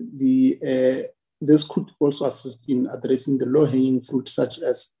 this could also assist in addressing the low-hanging fruit, such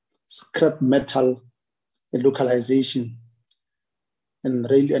as scrap metal localization and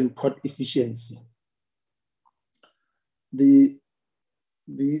rail and port efficiency. This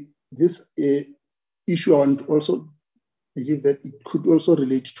issue, I want to also believe that it could also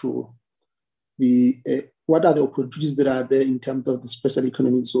relate to what are the opportunities that are there in terms of the special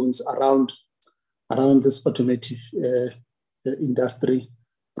economic zones around this automotive industry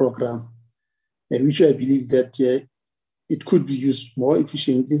program, which I believe that it could be used more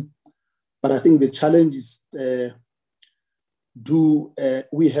efficiently. But I think the challenge is,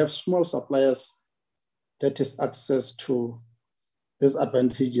 we have small suppliers that has access to these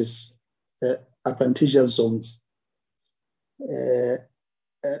advantageous zones,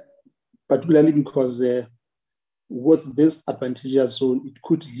 particularly because with this advantageous zone, it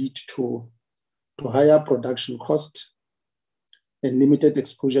could lead to higher production cost and limited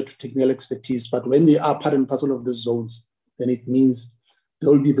exposure to technical expertise. But when they are part and parcel of the zones, then it means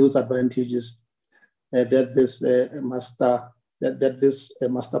there will be those advantages that this master that this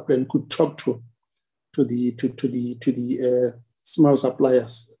master plan could talk to the small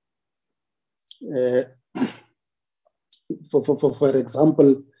suppliers. For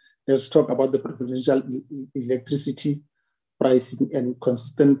example, let's talk about the preferential electricity pricing and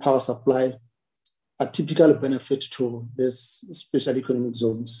consistent power supply, a typical benefit to these special economic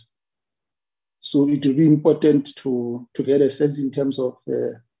zones. So it will be important to get a sense in terms of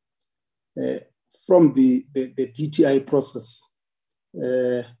from the DTI process,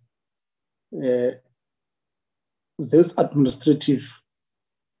 this administrative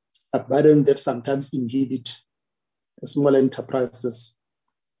burden that sometimes inhibit small enterprises.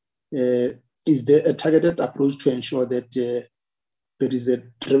 Is there a targeted approach to ensure that there is a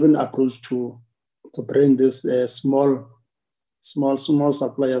driven approach to bring this small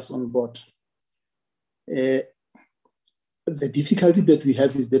suppliers on board? The difficulty that we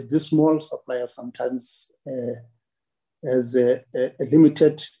have is that this small supplier sometimes has a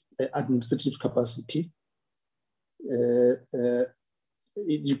limited administrative capacity.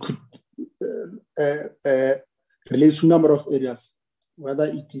 You could relate to a number of areas, whether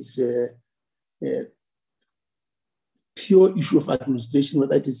it is a pure issue of administration,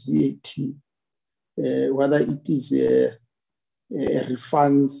 whether it is VAT, whether it is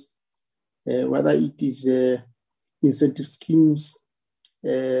refunds, whether it is incentive schemes.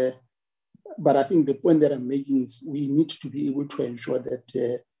 But I think the point that I'm making is we need to be able to ensure that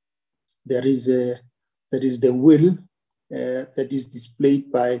there is the will that is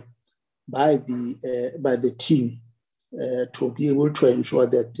displayed by the team to be able to ensure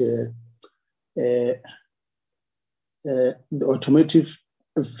that the automotive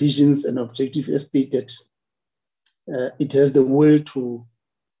visions and objective as stated, it has the will to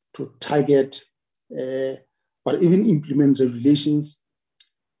target or even implement regulations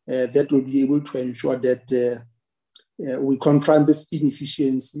that will be able to ensure that we confront this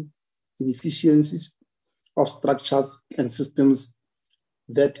inefficiencies of structures and systems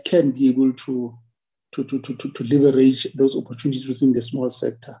that can be able to leverage those opportunities within the small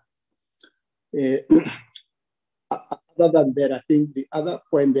sector. Other than that, I think the other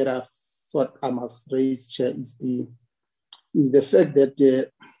point that I thought I must raise, Chair, is the fact that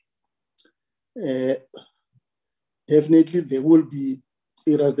definitely there will be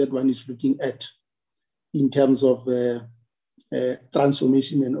areas that one is looking at in terms of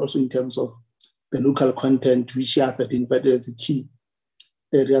transformation and also in terms of the local content, which I have identified as the key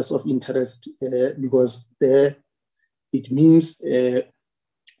areas of interest, because there it means we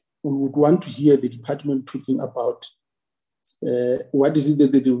would want to hear the department talking about what is it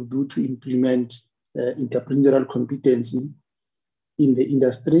that they will do to implement entrepreneurial competency in the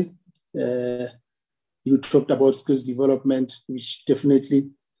industry. You talked about skills development, which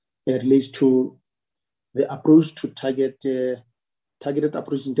definitely relates to the approach to targeted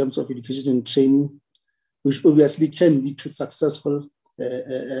approach in terms of education and training, which obviously can lead to successful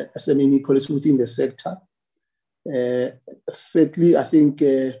SME policy within the sector. Thirdly, I think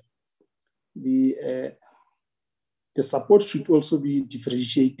the support should also be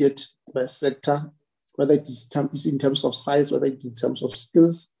differentiated by sector, whether it is in terms of size, whether it is in terms of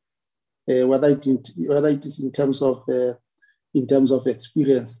skills, whether it is in terms of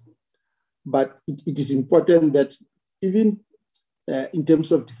experience. But it is important that even in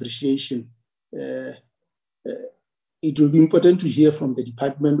terms of differentiation, it will be important to hear from the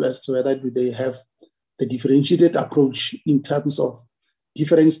department as to whether they have the differentiated approach in terms of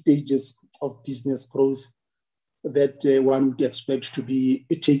different stages of business growth that one would expect to be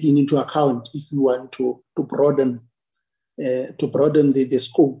taken into account if you want to broaden the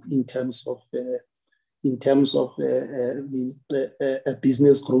scope in terms of the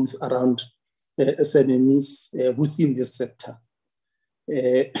business growth around SMEs within this sector.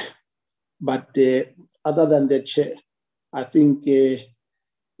 But other than that, Chair, I think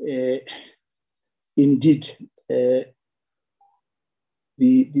indeed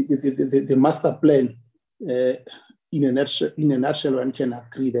the master plan, in a nutshell, one can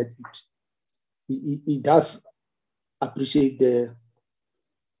agree that it does appreciate the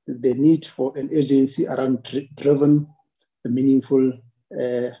need for an agency around driven, meaningful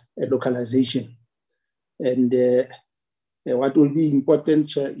localization. And what will be important,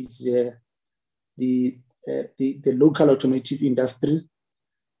 Chair, is the local automotive industry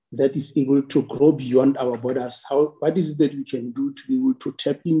that is able to grow beyond our borders. What is it that we can do to be able to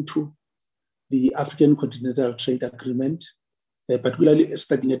tap into the African Continental Trade Agreement, particularly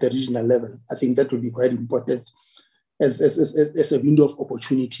starting at the regional level? I think that will be quite important as a window of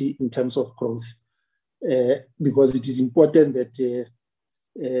opportunity in terms of growth, because it is important that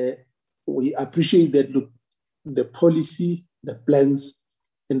we appreciate that, look, the policy the plans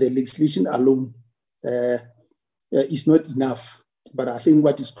and the legislation alone is not enough. But I think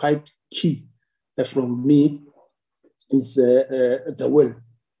what is quite key from me is the will,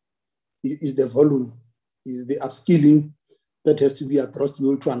 is the volume, is the upskilling that has to be across the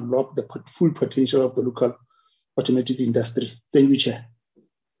world to unlock the full potential of the local automotive industry. Thank you, Chair.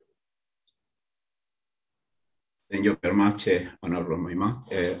 Thank you very much, Honorable Moima.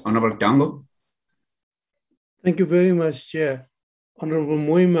 Honorable Dango. Thank you very much, Chair. Honorable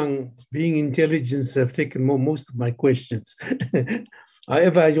Moimang, being intelligence, have taken most of my questions.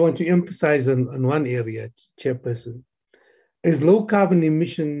 However, I want to emphasize on one area, Chairperson, is low carbon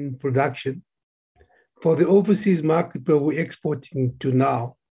emission production for the overseas market where we're exporting to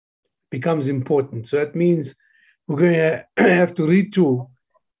now becomes important. So that means we're going to have to retool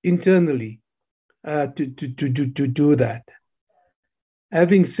internally to do that.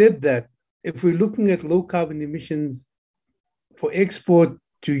 Having said that, if we're looking at low carbon emissions for export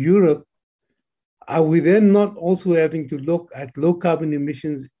to Europe, are we then not also having to look at low carbon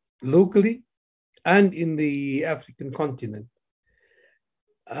emissions locally and in the African continent?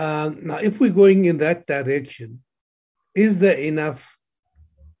 Now, if we're going in that direction, is there enough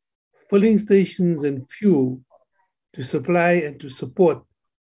filling stations and fuel to supply and to support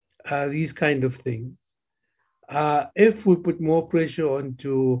these kind of things? If we put more pressure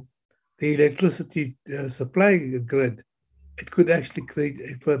onto the electricity supply grid, it could actually create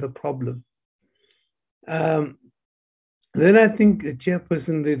a further problem. Then I think,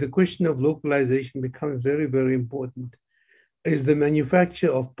 Chairperson, the question of localization becomes very, very important. Is the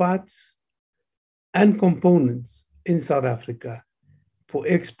manufacture of parts and components in South Africa for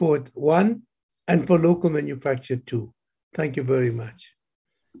export, one, and for local manufacture, two. Thank you very much.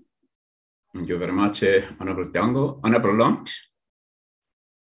 Thank you very much, Honorable Dango. Honorable Lont.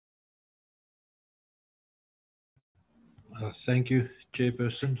 Thank you,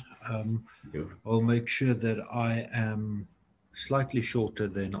 Chairperson. I'll make sure that I am slightly shorter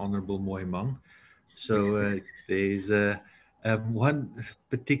than Honorable Moimang. So there's one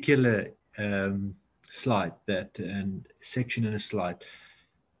particular slide and section in a slide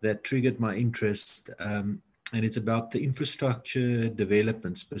that triggered my interest, and it's about the infrastructure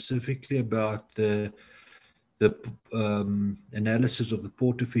development, specifically about the analysis of the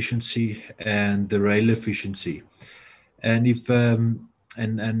port efficiency and the rail efficiency. And if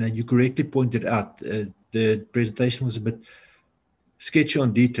and you correctly pointed out, the presentation was a bit sketchy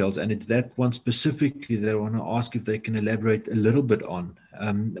on details, and it's that one specifically that I want to ask if they can elaborate a little bit on.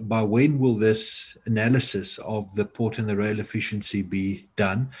 By when will this analysis of the port and the rail efficiency be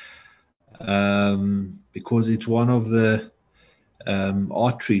done? Because it's one of the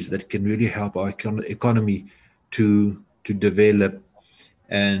arteries that can really help our economy to develop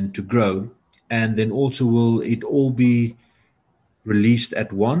and to grow. And then also, will it all be released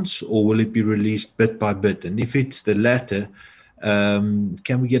at once, or will it be released bit by bit? And if it's the latter,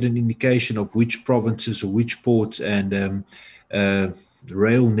 can we get an indication of which provinces or which ports and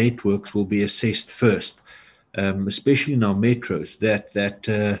rail networks will be assessed first, especially in our metros?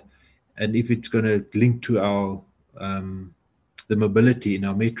 And if it's going to link to our the mobility in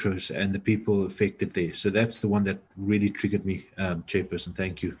our metros and the people affected there. So that's the one that really triggered me, Chairperson.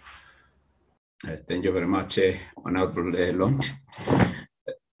 Thank you. Thank you very much, Honorable Lont.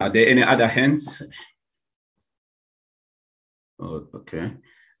 Are there any other hands? Oh, okay.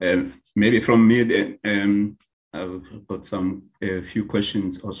 Maybe from me, then, I've got a few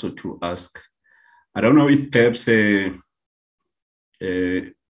questions also to ask. I don't know if perhaps the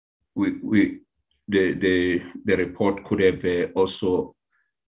report could have also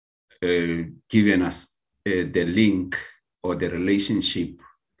given us the link or the relationship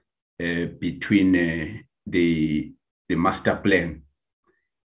between the master plan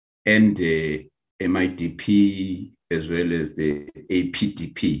and the MIDP as well as the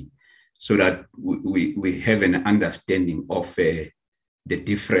APDP, so that we have an understanding of the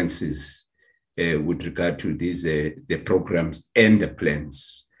differences with regard to these the programs and the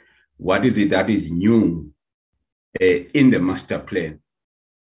plans. What is it that is new in the master plan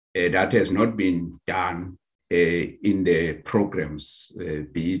that has not been done in the programs,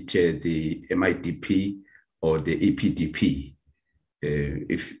 be it the MIDP or the APDP?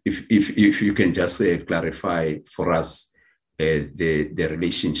 If you can just clarify for us the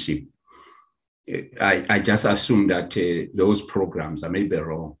relationship. I just assume that those programs, I may be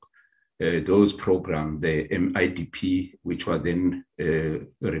wrong, those programs, the MIDP, which was then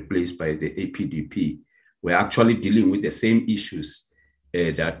replaced by the APDP, were actually dealing with the same issues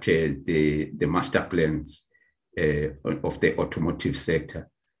that the master plans of the automotive sector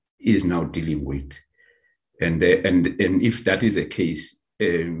is now dealing with. And if that is the case,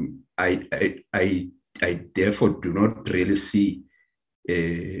 I therefore do not really see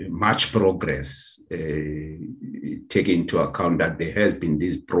much progress, taking into account that there has been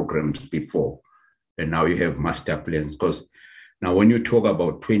these programs before, and now you have master plans. Because now when you talk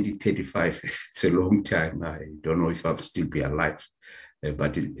about 2035, it's a long time. I don't know if I'll still be alive,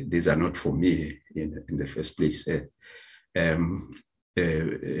 but these are not for me in the first place.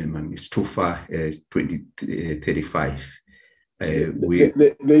 It's too far, 2035.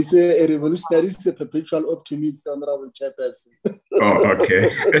 They say a revolutionary is a perpetual optimist, Honorable Chairperson. Oh,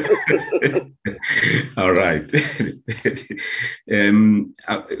 okay. All right.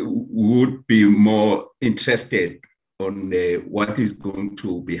 I would be more interested on what is going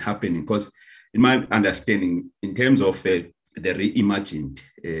to be happening, because in my understanding, in terms of the reimagined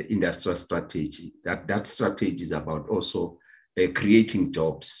industrial strategy, that strategy is about also creating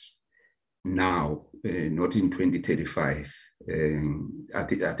jobs now, not in 2035. I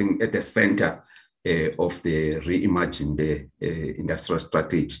think at the center of the reimagined industrial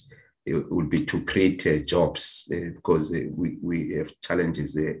strategy will be to create jobs, because we have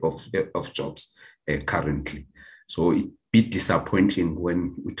challenges of jobs currently. So it's a bit disappointing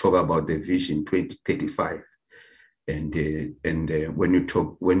when we talk about the vision 2035, and when you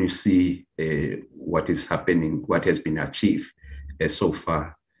see what is happening, what has been achieved so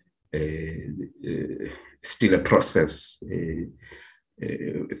far. Still a process.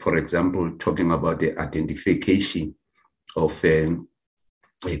 For example, talking about the identification of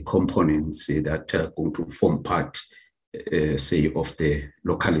components that are going to form part, say, of the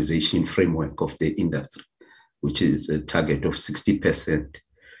localization framework of the industry, which is a target of 60%.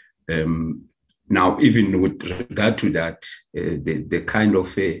 Now, even with regard to that, the kind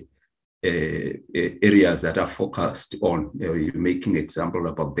of areas that are focused on, you're making example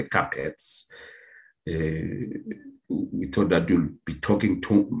about the carpets. We thought that you'll be talking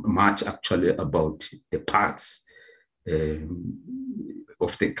too much actually about the parts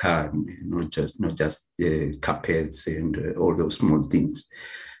of the car, not just carpets and all those small things.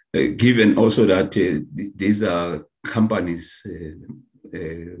 Given also that these are companies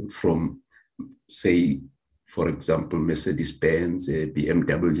from, say, for example, Mercedes-Benz,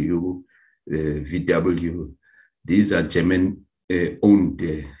 BMW, VW, these are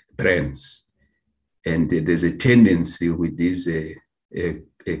German-owned brands. And there's a tendency with these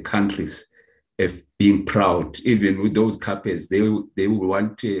countries of being proud, even with those carpets, they will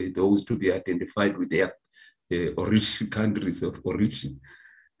want those to be identified with their origin, countries of origin.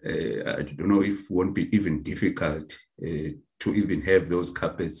 I don't know if it won't be even difficult to even have those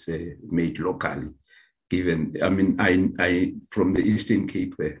carpets made locally. Given, I mean, I from the Eastern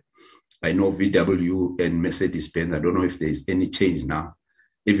Cape, I know VW and Mercedes-Benz. I don't know if there's any change now,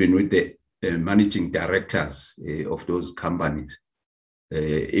 even with the managing directors of those companies.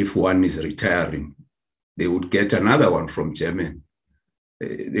 If one is retiring, they would get another one from Germany.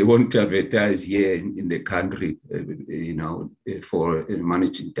 They won't advertise here in the country, for a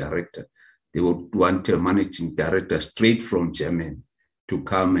managing director. They would want a managing director straight from Germany to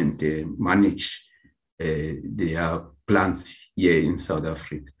come and manage their plants here in South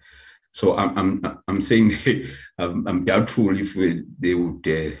Africa. So I'm saying I'm doubtful if they would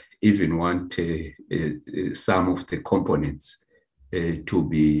even want some of the components to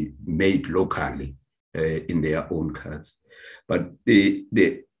be made locally in their own cars. But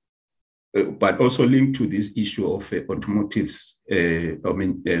but also linked to this issue of automotives,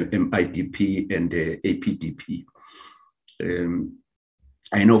 MIDP and APDP.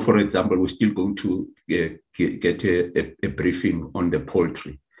 I know, for example, we're still going to get a briefing on the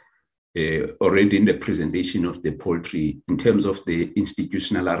poultry. Already in the presentation of the poultry, in terms of the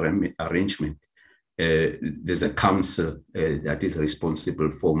institutional arrangement, there's a council that is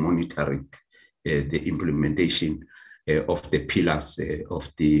responsible for monitoring the implementation of the pillars of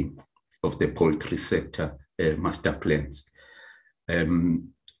the poultry sector master plans. And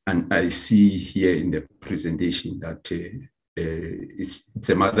I see here in the presentation that it's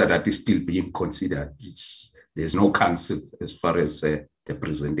a matter that is still being considered. There's no council as far as the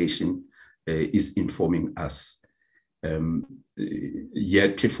presentation is informing us.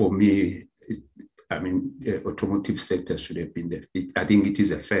 Yet for me, the automotive sector should have been there. I think it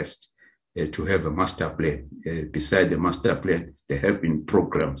is a first to have a master plan. Beside the master plan, there have been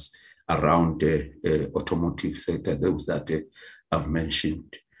programs around the automotive sector, those that I've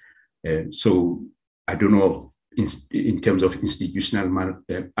mentioned. So I don't know, in terms of institutional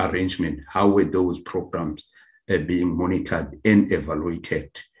arrangement, how were those programs being monitored and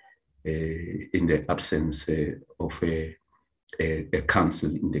evaluated in the absence of a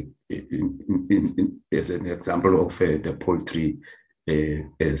council as an example of the poultry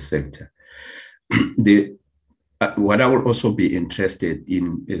sector. What I would also be interested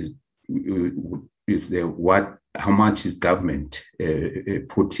in is how much is government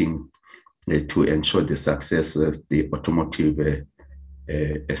putting to ensure the success of the automotive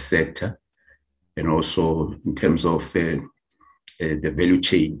sector, and also in terms of the value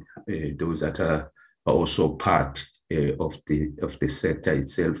chain, those that are also part of the sector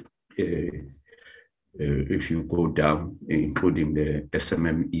itself. If you go down, including the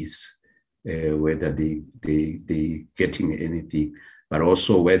SMMEs, whether they getting anything, but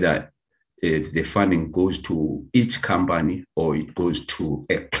also whether the funding goes to each company or it goes to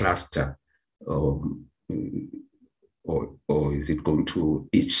a cluster, or is it going to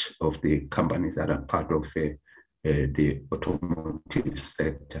each of the companies that are part of the automotive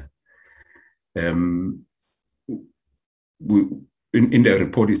sector? In the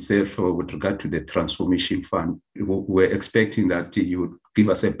report itself, with regard to the transformation fund, we're expecting that you would give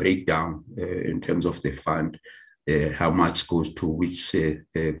us a breakdown in terms of the fund, how much goes to which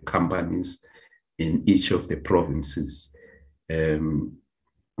companies in each of the provinces.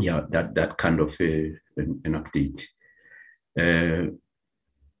 Yeah, that kind of an update.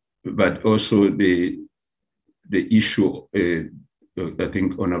 But also the issue, I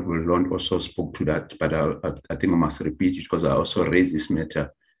think Honorable Lund also spoke to that, but I think I must repeat it because I also raised this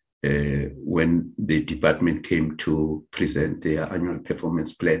matter when the department came to present their annual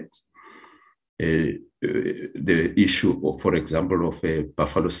performance plans. The issue, for example, of a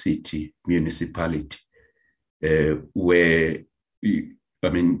Buffalo City municipality, where, I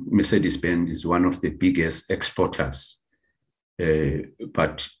mean, Mercedes-Benz is one of the biggest exporters,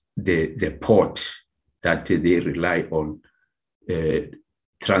 but the port that they rely on,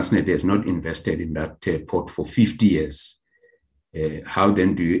 Transnet has not invested in that port for 50 years. How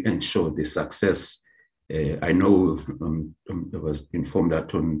then do you ensure the success? I know I was informed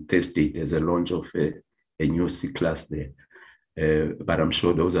that on Thursday there's a launch of a new C-Class there, but I'm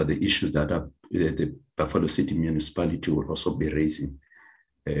sure those are the issues that the Buffalo City municipality will also be raising.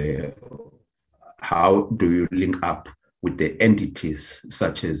 How do you link up with the entities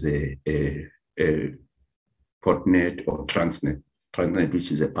such as Portnet or Transnet,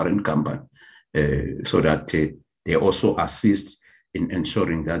 which is a parent company, so that they also assist in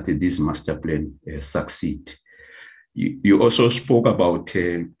ensuring that this master plan succeed. You also spoke about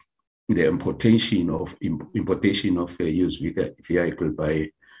the importation of used vehicle by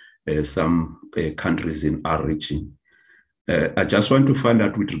some countries in our region. I just want to find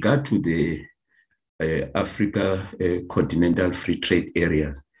out with regard to the Africa Continental Free Trade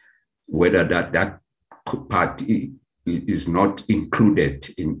Area, whether that part is not included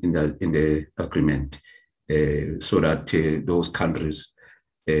in the agreement, so that those countries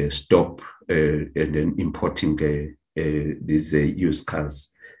stop and then importing these used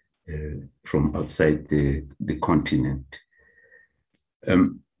cars from outside the continent.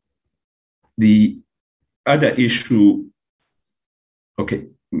 The other issue, okay,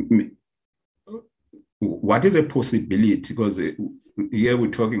 what is a possibility? Because here we're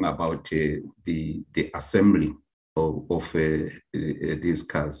talking about the assembly of these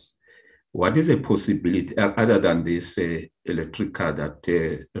cars. What is a possibility other than this electric car that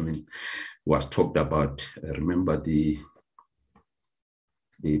was talked about? I remember the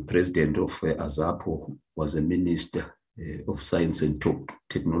president of AZAPO was a minister of science and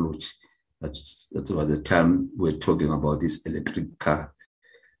technology. That was the time we're talking about this electric car.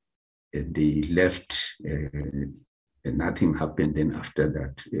 And they left, and nothing happened. Then after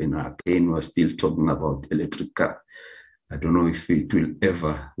that, again, we're still talking about electric car. I don't know if it will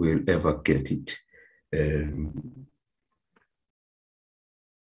ever get it.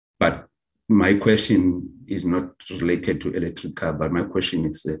 But my question is not related to electric car, but my question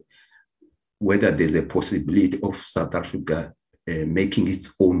is whether there's a possibility of South Africa making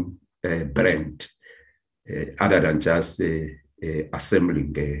its own brand, other than just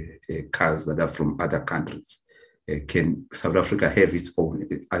assembling cars that are from other countries. Can South Africa have its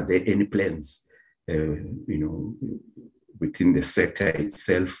own? Are there any plans, within the sector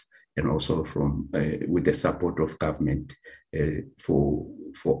itself, and also from with the support of government, for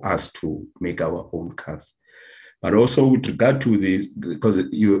us to make our own cars? But also with regard to this, because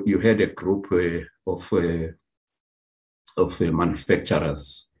you had a group of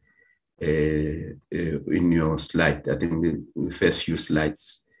manufacturers in your slide, I think the first few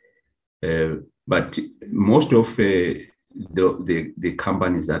slides. But most of the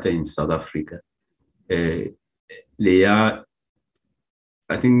companies that are in South Africa, they are,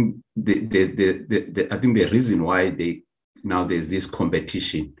 I think the reason why they now there's this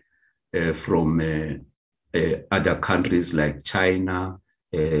competition from other countries like China,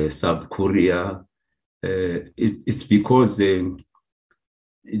 South Korea. It's because they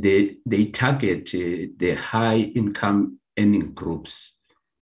target the high income earning groups,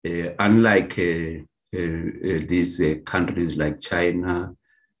 unlike these countries like China,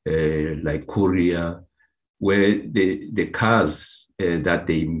 like Korea, where the cars that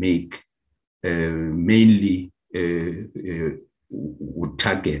they make mainly would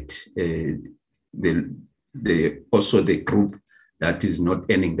target also the group that is not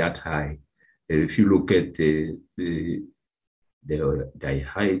earning that high. If you look at the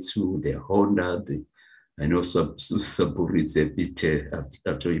Daihatsu, the Honda, I know Subaru is a bit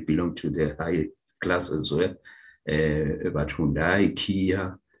actually belong to the high class as well, but Hyundai,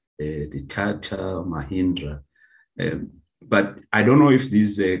 Kia, the Tata, Mahindra. But I don't know if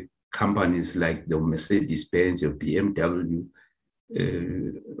these companies like the Mercedes-Benz or BMW,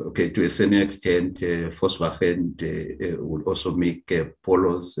 okay, to a certain extent, Volkswagen would also make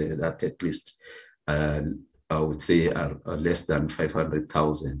Polos that at least I would say are less than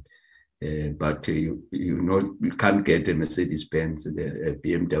 500,000. But you can't get a Mercedes-Benz, a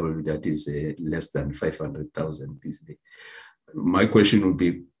BMW that is less than 500,000 these days. My question would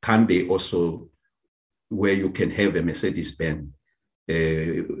be, can they also, where you can have a Mercedes-Benz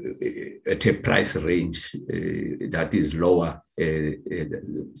at a price range that is lower,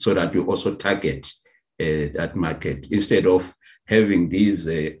 so that you also target that market instead of having these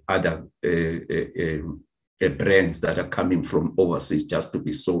other brands that are coming from overseas just to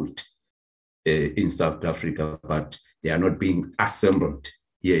be sold in South Africa, but they are not being assembled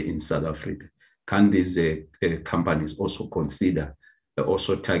here in South Africa. Can these companies also consider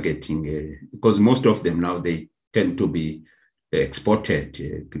also targeting, because most of them now, they tend to be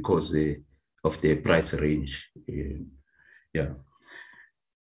exported because of the price range. Yeah.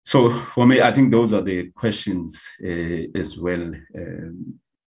 So for me, I think those are the questions as well.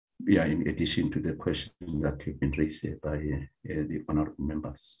 Yeah, in addition to the questions that have been raised by the honorable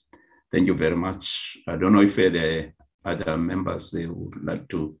members. Thank you very much. I don't know if the other members they would like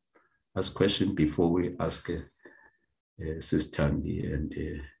to ask questions before we ask Sister Tandy and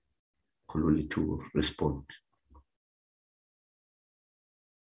Khululi to respond.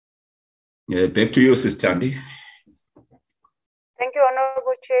 Back to you, Sister Tandy. Thank you,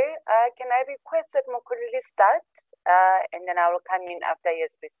 Honorable Chair. Can I request that Khululi start, and then I will come in after he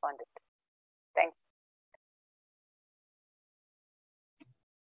has responded. Thanks.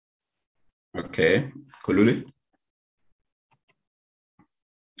 Okay, Khululi.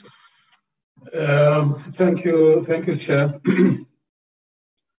 Thank you, Chair.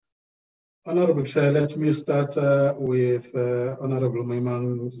 Honorable Chair, let me start with Honorable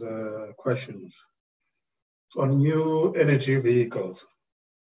Moimang's questions. On new energy vehicles.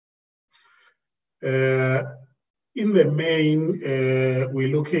 In the main,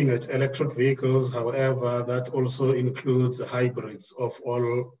 we're looking at electric vehicles. However, that also includes hybrids of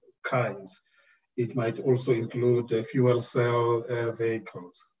all kinds. It might also include fuel cell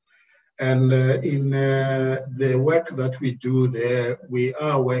vehicles. And in the work that we do there, we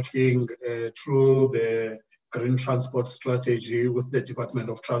are working through the green transport strategy with the Department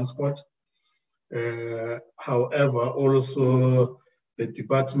of Transport. However, also the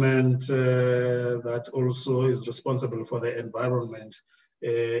department that also is responsible for the environment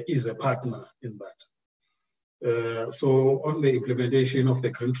is a partner in that. So on the implementation of the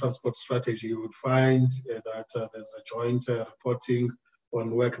green transport strategy, you would find that there's a joint reporting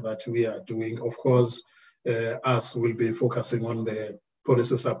on work that we are doing. Of course, us will be focusing on the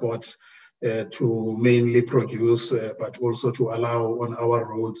policy support to mainly produce, but also to allow on our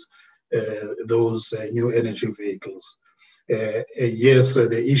roads those new energy vehicles. Yes,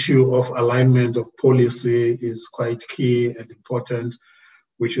 the issue of alignment of policy is quite key and important,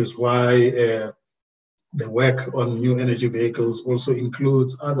 which is why the work on new energy vehicles also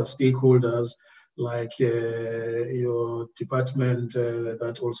includes other stakeholders like your department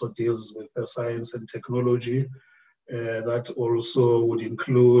that also deals with science and technology. That also would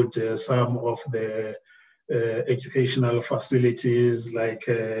include some of the educational facilities like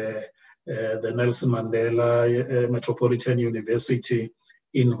the Nelson Mandela Metropolitan University,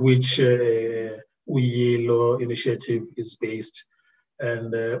 in which Uyilo initiative is based.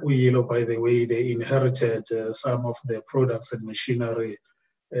 And Uyilo, by the way, they inherited some of the products and machinery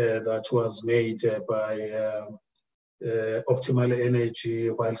that was made by Optimal Energy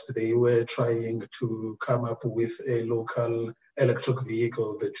whilst they were trying to come up with a local electric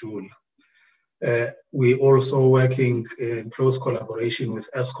vehicle, the Joule. We also working in close collaboration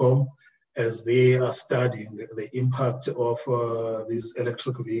with ESCOM as they are studying the impact of these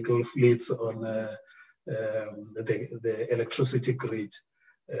electric vehicle fleets on the electricity grid,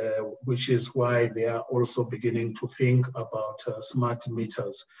 which is why they are also beginning to think about smart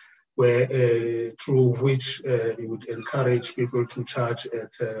meters, where through which it would encourage people to charge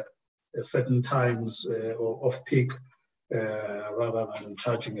at certain times or off-peak rather than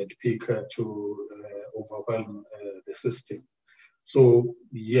charging at peak to overwhelm the system. So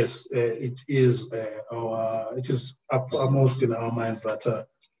yes, it is uppermost in our minds that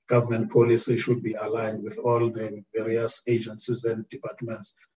government policy should be aligned with all the various agencies and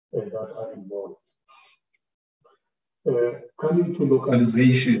departments that are involved. Coming to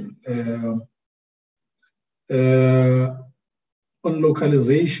localization. On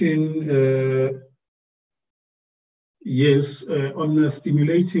localization, yes, on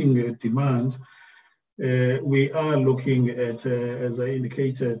stimulating demand, we are looking at, as I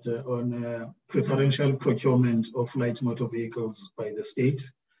indicated, on preferential procurement of light motor vehicles by the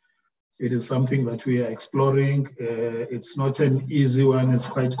state. It is something that we are exploring. It's not an easy one, it's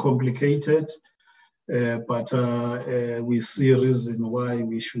quite complicated, but we see a reason why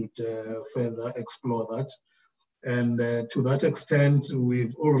we should further explore that. And to that extent,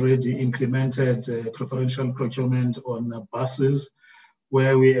 we've already implemented preferential procurement on buses,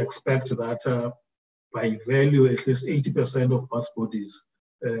 where we expect that by value, at least 80% of bus bodies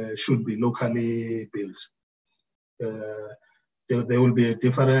should be locally built. There will be a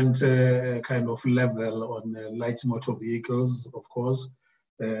different kind of level on light motor vehicles, of course.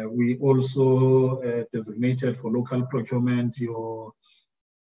 We also designated for local procurement your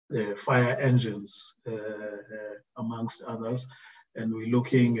fire engines, amongst others. And we're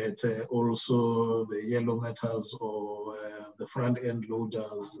looking at also the yellow metals or the front end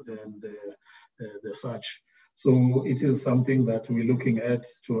loaders and the such. So it is something that we're looking at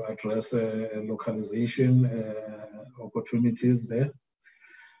to address localization opportunities there.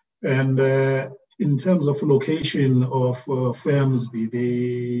 And in terms of location of firms, be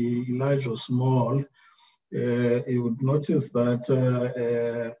they large or small, you would notice that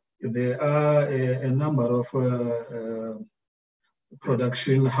there are a number of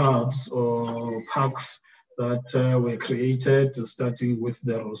production hubs or parks that were created, starting with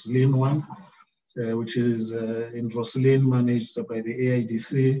the Roslyn one, which is in Roslyn, managed by the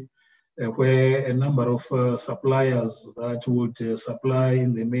AIDC, where a number of suppliers that would supply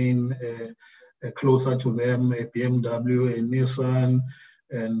in the main closer to them, a BMW, a Nissan,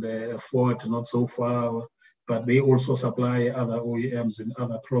 and a Ford not so far, but they also supply other OEMs in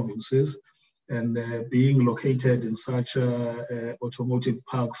other provinces. And being located in such automotive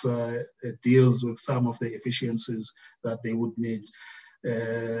parks deals with some of the efficiencies that they would need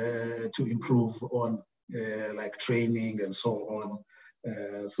to improve on, like training and so on.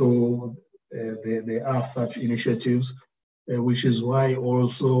 So there are such initiatives, which is why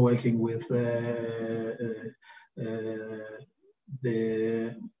also working with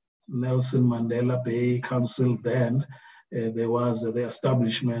the Nelson Mandela Bay Council then, there was the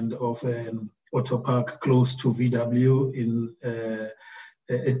establishment of an auto park close to VW in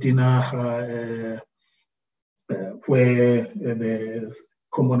Edinaha, where the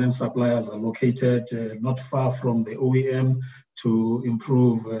component suppliers are located not far from the OEM to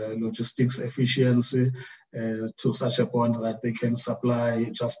improve logistics efficiency to such a point that they can supply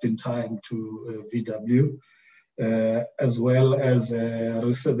just in time to VW. As well as the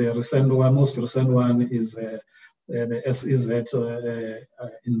recent one, most recent one is the SEZ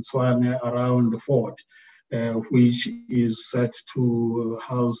in Tswane around Ford, which is set to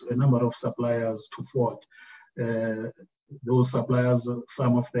house a number of suppliers to Ford. Those suppliers,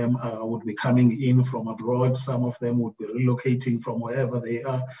 some of them would be coming in from abroad, some of them would be relocating from wherever they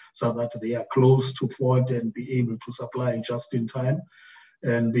are so that they are close to Ford and be able to supply just in time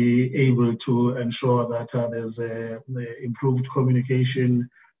and be able to ensure that there's improved communication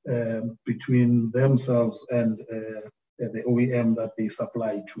between themselves and the OEM that they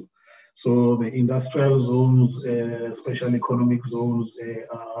supply to. So the industrial zones, special economic zones,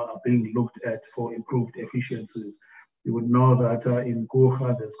 are being looked at for improved efficiencies. You would know that in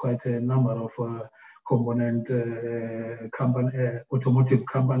Goha, there's quite a number of component automotive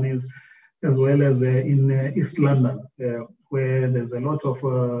companies, as well as in East London, where there's a lot of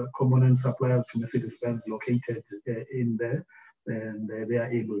component suppliers to Mercedes-Benz located in there, and they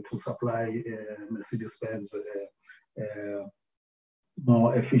are able to supply Mercedes-Benz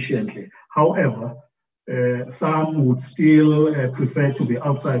more efficiently. However, some would still prefer to be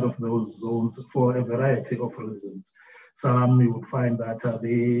outside of those zones for a variety of reasons. Some you would find that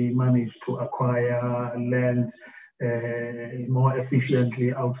they manage to acquire land more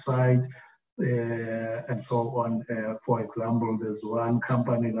efficiently outside, and so on. For example, there's one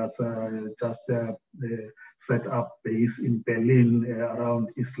company that's just set up base in Berlin around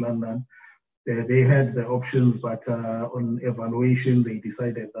East London. They had the options, but on evaluation, they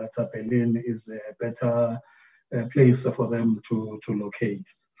decided that Berlin is a better place for them to locate.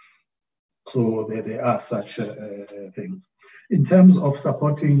 So there are such things. In terms of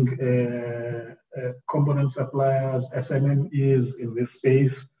supporting component suppliers, SMMEs in this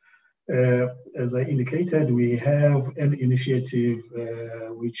space, as I indicated, we have an initiative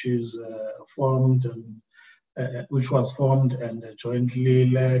which is which was formed and jointly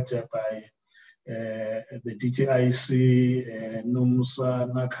led by the DTIC,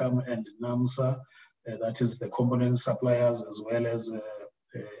 NUMSA, NACAM, and NAMSA. That is the component suppliers as well as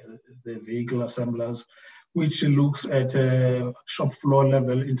the vehicle assemblers, which looks at shop floor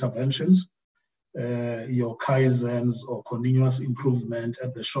level interventions, your Kaizens or continuous improvement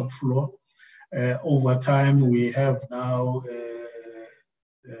at the shop floor. Over time, we have now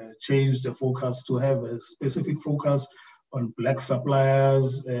changed the focus to have a specific focus on black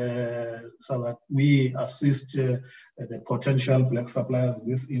suppliers, so that we assist the potential black suppliers in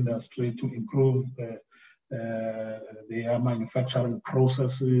this industry to improve their manufacturing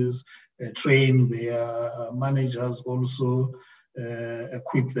processes, train their managers also,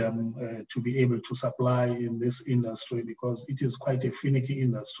 equip them to be able to supply in this industry, because it is quite a finicky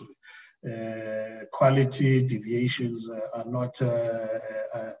industry. Quality deviations are not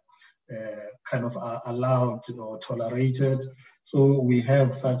kind of allowed or tolerated. So we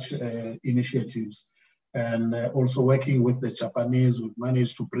have such initiatives. And also working with the Japanese, we've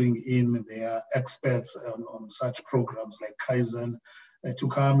managed to bring in their experts on such programs like Kaizen to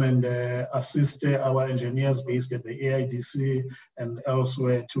come and assist our engineers based at the AIDC and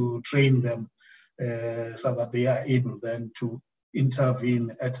elsewhere to train them so that they are able then to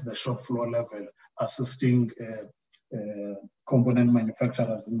intervene at the shop floor level, assisting component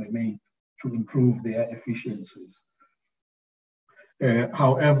manufacturers in the main to improve their efficiencies.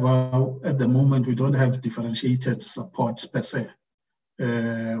 However, at the moment, we don't have differentiated support per se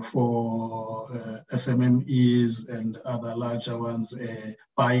for SMMEs and other larger ones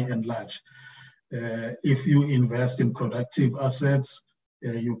by and large. If you invest in productive assets,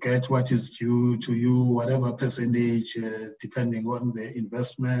 you get what is due to you, whatever percentage, depending on the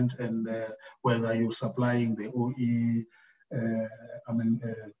investment and whether you're supplying the OE,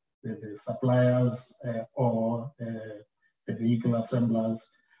 the suppliers or the vehicle assemblers.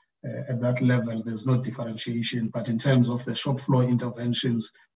 At that level, there's no differentiation. But in terms of the shop floor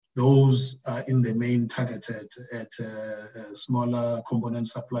interventions, those are in the main targeted at smaller component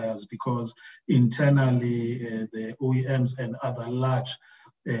suppliers, because internally the OEMs and other large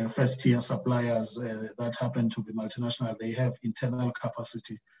first-tier suppliers that happen to be multinational, they have internal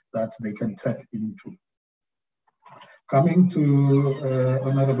capacity that they can tap into. Coming to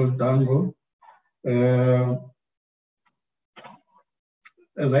Honorable Dango,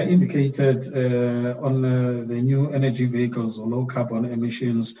 as I indicated on the new energy vehicles or low carbon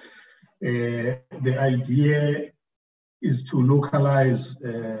emissions, the idea is to localize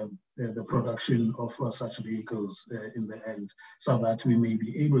the production of such vehicles in the end, so that we may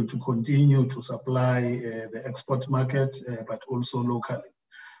be able to continue to supply the export market, but also locally.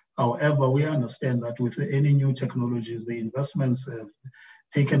 However, we understand that with any new technologies, the investments have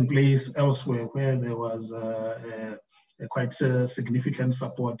taken place elsewhere where there was quite significant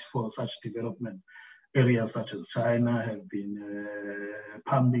support for such development. Areas such as China have been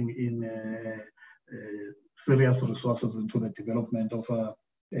pumping in serious resources into the development of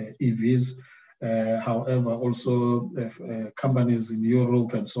EVs. However, also companies in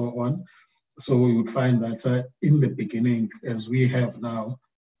Europe and so on. So we would find that in the beginning, as we have now,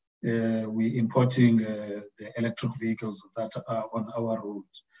 we're importing the electric vehicles that are on our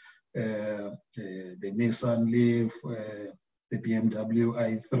roads. The Nissan Leaf, the BMW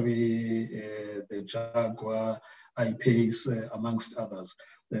i3, the Jaguar I-Pace, amongst others.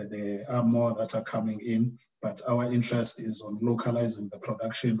 There are more that are coming in, but our interest is on localizing the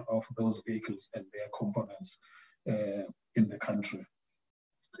production of those vehicles and their components in the country.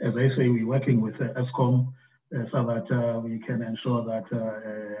 As I say, we're working with ESCOM so that we can ensure that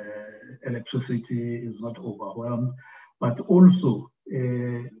electricity is not overwhelmed, but also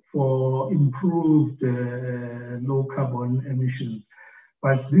for improved low carbon emissions.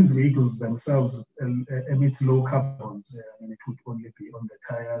 But these vehicles themselves emit low carbon, and it would only be on the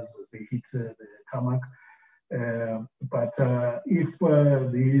tires as they hit the tarmac. But if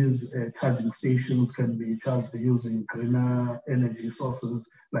these charging stations can be charged using greener energy sources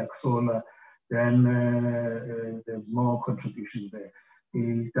like solar, then there's more contribution there.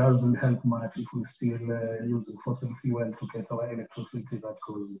 It doesn't help much if we're still using fossil fuel to get our electricity that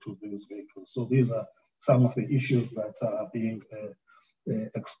goes into these vehicles. So these are some of the issues that are being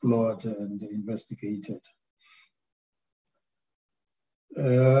explored and investigated.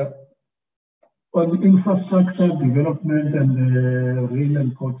 On infrastructure development and the rail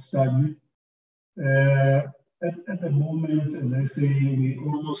and port study, at the moment, as I say, we're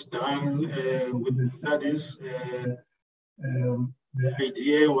almost done with the studies. The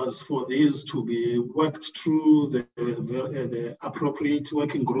idea was for these to be worked through the appropriate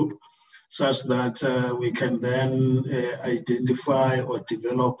working group, such that we can then identify or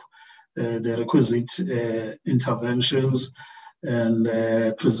develop the requisite interventions and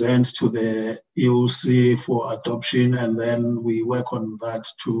present to the EOC for adoption, and then we work on that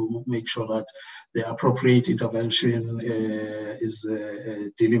to make sure that the appropriate intervention is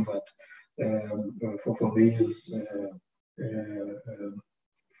delivered for these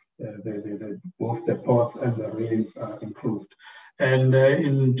both the ports and the rails are improved. And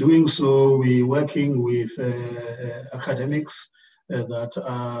in doing so, we're working with academics that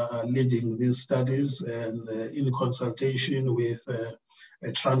are leading these studies, and in consultation with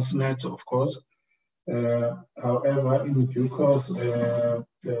Transnet, of course. However, in due course, we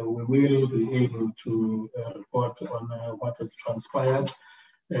will be able to report on what has transpired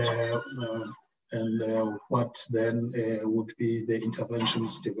and what then would be the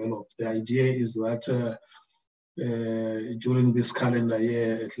interventions developed. The idea is that during this calendar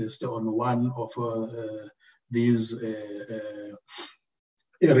year, at least on one of these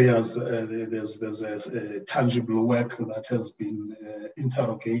areas, there's a tangible work that has been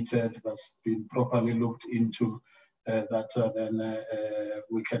interrogated, that's been properly looked into, that then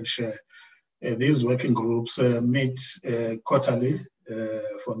we can share. These working groups meet quarterly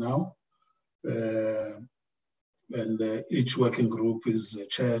for now. And each working group is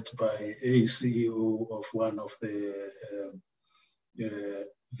chaired by a CEO of one of the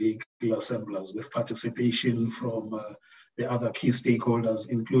vehicle assemblers, with participation from the other key stakeholders,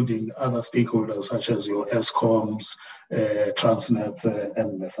 including other stakeholders such as your ESCOMs, Transnet,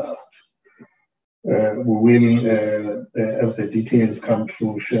 and MESA. We will, as the details come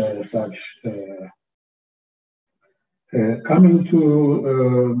through, share such. Coming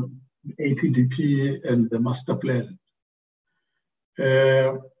to APDP and the master plan.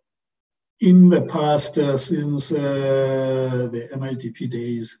 In the past, since the MIDP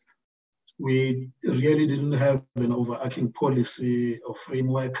days, we really didn't have an overarching policy or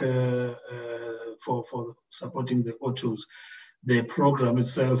framework for supporting the autos. The program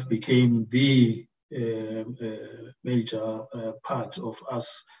itself became the major part of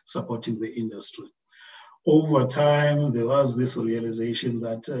us supporting the industry. Over time, there was this realization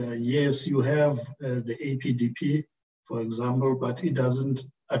that, yes, you have the APDP, for example, but it doesn't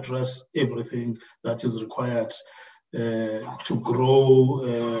address everything that is required to grow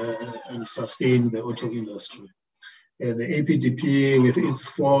and sustain the auto industry. The APDP, with its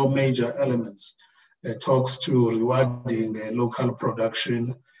 4 major elements, talks to rewarding local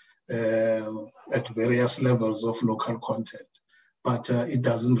production at various levels of local content. But it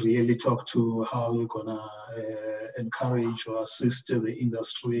doesn't really talk to how you're gonna encourage or assist the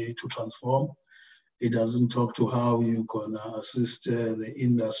industry to transform. It doesn't talk to how you're gonna assist the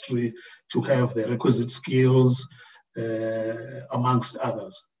industry to have the requisite skills, amongst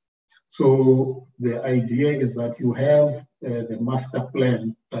others. So the idea is that you have the master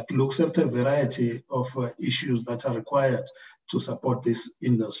plan that looks at a variety of issues that are required to support this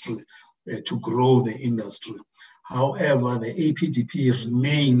industry, to grow the industry. However, the APDP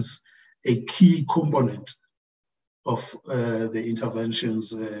remains a key component of the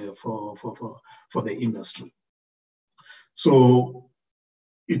interventions for the industry. So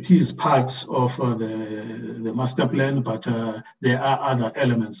it is part of the master plan, but there are other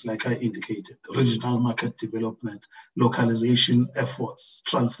elements, like I indicated: regional market development, localization efforts,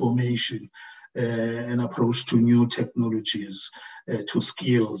 transformation, an approach to new technologies, to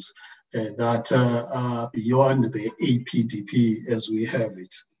skills, that are beyond the APDP as we have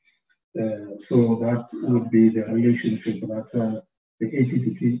it. So that would be the relationship that the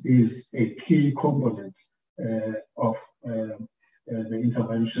APDP is a key component of the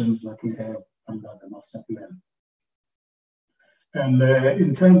interventions that we have under the master plan. And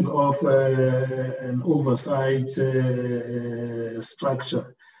in terms of an oversight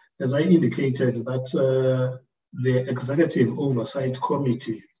structure, as I indicated, that the Executive Oversight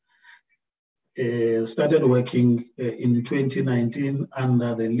Committee started working in 2019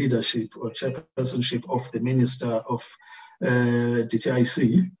 under the leadership or chairpersonship of the Minister of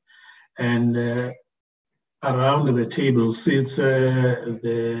DTIC. And around the table sits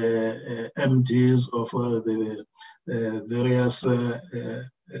the MDs of the various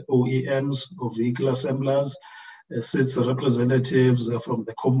OEMs or vehicle assemblers, sits representatives from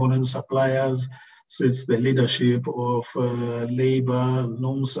the component suppliers, sits the leadership of labor,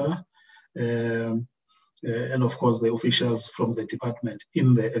 NOMSA, and of course the officials from the department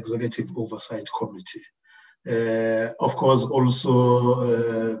in the Executive Oversight Committee. Of course, also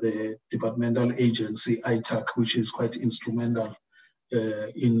the departmental agency, ITAC, which is quite instrumental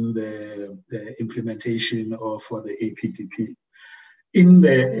in the implementation of the APDP. In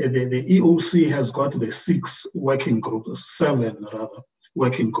the EOC has got the 7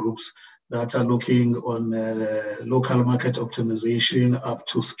 working groups that are looking on local market optimization up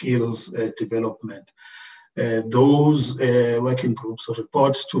to skills development. Those working groups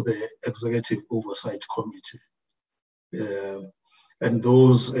report to the Executive Oversight Committee. And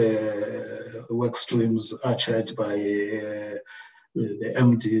those work streams are chaired by the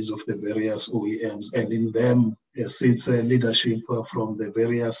MDs of the various OEMs, and in them sits leadership from the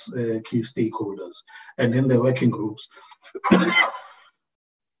various key stakeholders. And in the working groups,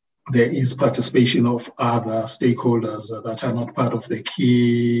 there is participation of other stakeholders that are not part of the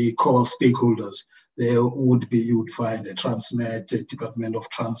key core stakeholders. There would be, you would find a Transnet, a Department of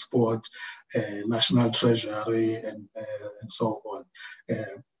Transport, National Treasury, and so on,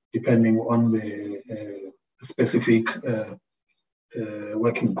 depending on the specific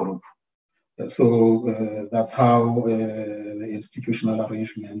working group. So that's how the institutional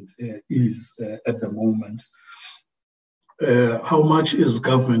arrangement is at the moment. How much is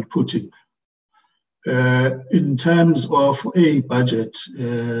government putting? In terms of a budget,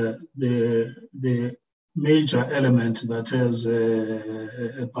 the major element that has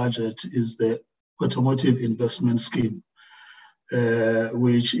a budget is the Automotive Investment Scheme,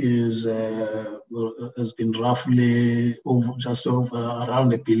 which is has been roughly just over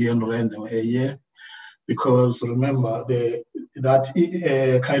around R1 billion a year. Because remember,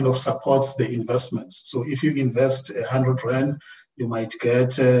 that kind of supports the investments. So if you invest R100, you might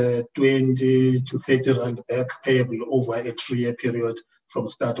get 20 to 30 Rand back payable over a 3-year period from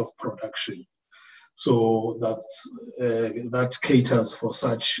start of production. So that caters for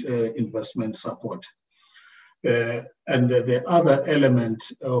such investment support. And the other element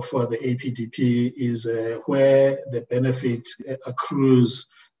for the APDP is where the benefit accrues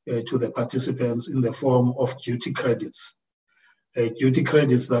to the participants in the form of duty credits. Duty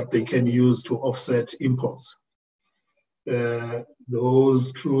credits that they can use to offset imports.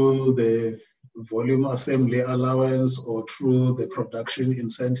 Those through the volume assembly allowance or through the production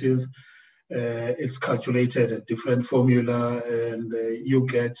incentive. It's calculated a different formula, and you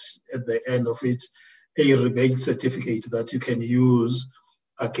get at the end of it a rebate certificate that you can use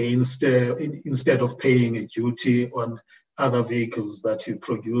against instead of paying a duty on other vehicles that you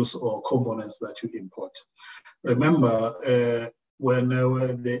produce or components that you import. Remember, when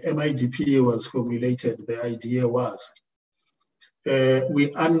the MIDP was formulated, the idea was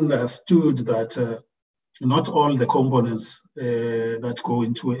we understood that not all the components that go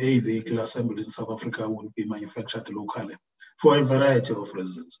into a vehicle assembled in South Africa will be manufactured locally for a variety of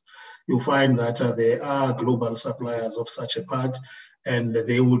reasons. You find that there are global suppliers of such a part, and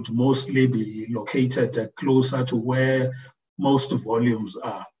they would mostly be located closer to where most volumes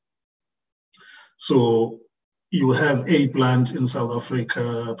are. So you have a plant in South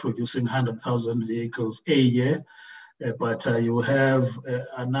Africa producing 100,000 vehicles a year, but you have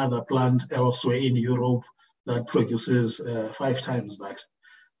another plant elsewhere in Europe that produces 5 times that.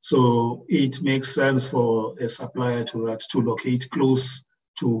 So it makes sense for a supplier to locate close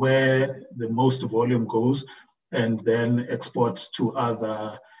to where the most volume goes and then export to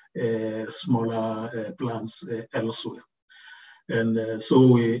other smaller plants elsewhere. And so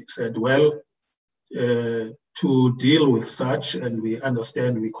we said, well, to deal with such, and we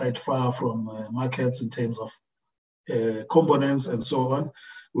understand we're quite far from markets in terms of components and so on,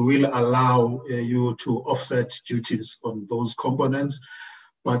 we will allow you to offset duties on those components.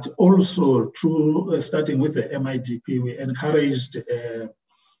 But also through starting with the MIDP, we encouraged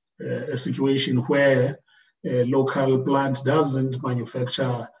a situation where a local plant doesn't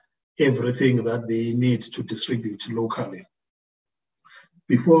manufacture everything that they need to distribute locally.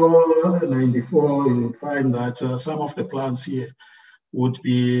 Before 94, you would find that some of the plants here would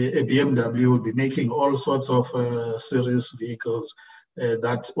be, a BMW would be making all sorts of series vehicles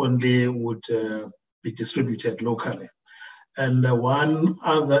that only would be distributed locally. And one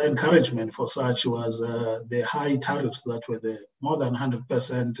other encouragement for such was the high tariffs that were there, more than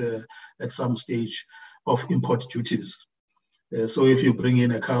 100% at some stage of import duties. So if you bring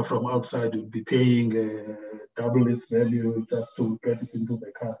in a car from outside, you'd be paying double its value just to get it into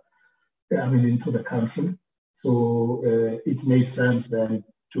the car, into the country. So it makes sense then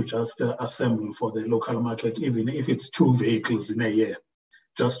to just assemble for the local market, even if it's 2 vehicles in a year,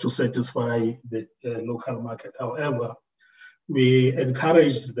 just to satisfy the local market. However, we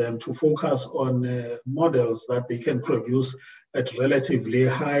encouraged them to focus on models that they can produce at relatively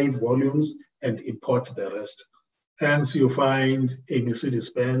high volumes and import the rest. Hence, you find a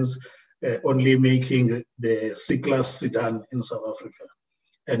Mercedes-Benz only making the C-Class sedan in South Africa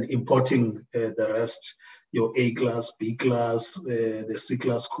and importing the rest, your A-Class, B-Class, the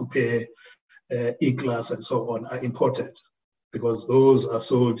C-Class Coupe, E-Class, and so on are imported because those are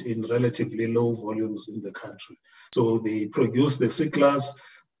sold in relatively low volumes in the country. So they produce the C-Class,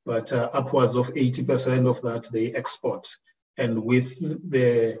 but upwards of 80% of that they export. And with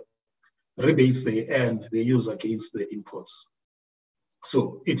the rebates they earn, they use against the imports.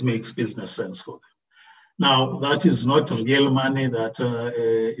 So it makes business sense for them. Now, that is not real money that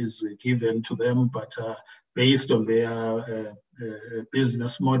is given to them, but based on their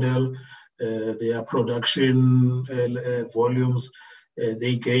business model, their production volumes,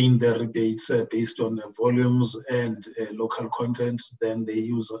 they gain the rebates based on the volumes and local content, then they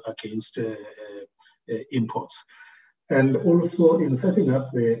use against imports. And also in setting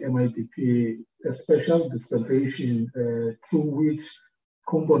up the MIDP, a special dispensation through which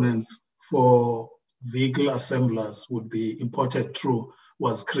components for vehicle assemblers would be imported through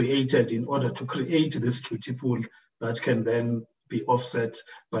was created in order to create this duty pool that can then be offset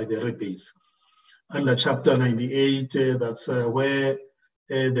by the rebates. Under Chapter 98, that's where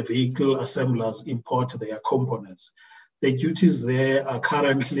the vehicle assemblers import their components. The duties there are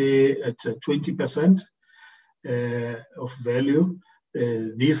currently at 20%. Of value.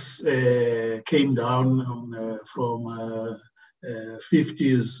 This came down from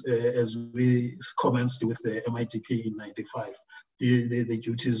 50s as we commenced with the MIDP in 95. The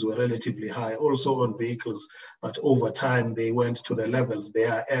duties were relatively high also on vehicles, but over time they went to the levels they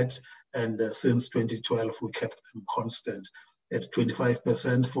are at, and since 2012 we kept them constant at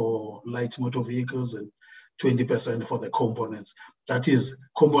 25% for light motor vehicles and 20% for the components. That is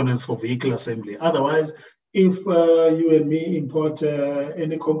components for vehicle assembly. Otherwise, if you and me import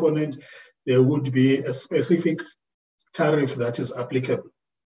any component, there would be a specific tariff that is applicable.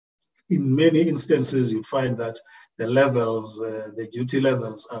 In many instances, you find that the levels, the duty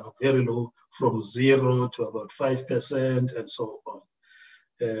levels are very low, from 0 to about 5% and so on.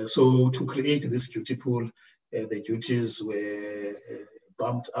 So to create this duty pool, the duties were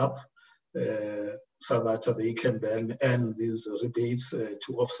bumped up so that they can then earn these rebates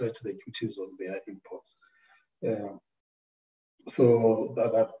to offset the duties on their imports. So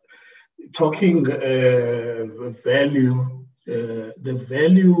talking value, the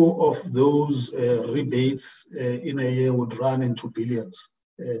value of those rebates in a year would run into billions,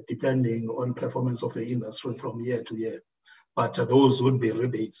 depending on performance of the industry from year to year. But those would be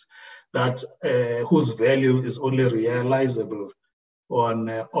rebates that whose value is only realizable on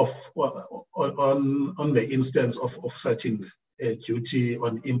the instance of offsetting duty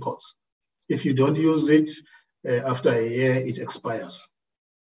on imports. If you don't use it, after a year, it expires.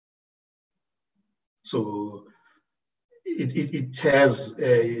 So it has,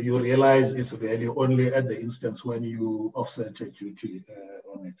 you realize its value only at the instance when you offset a duty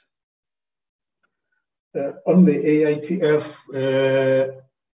on it. On the AITF,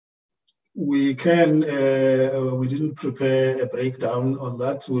 we didn't prepare a breakdown on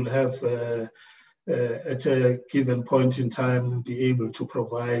that. We'll have, at a given point in time, be able to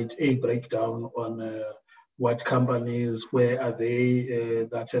provide a breakdown on what companies, where are they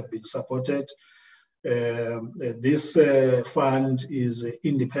that have been supported. This fund is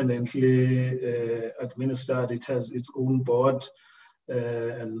independently administered. It has its own board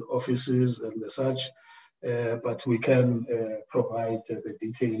and offices and such, but we can provide the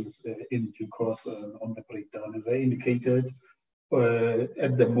details in due course on the breakdown. As I indicated,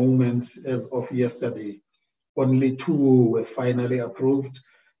 at the moment, as of yesterday, only 2 were finally approved.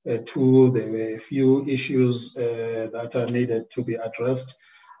 2, there were a few issues that are needed to be addressed,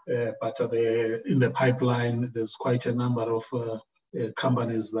 but in the pipeline, there's quite a number of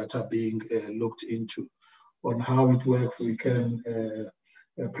companies that are being looked into. On how it works, we can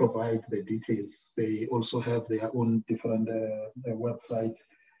provide the details. They also have their own different websites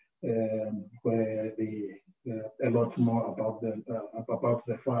where a lot more about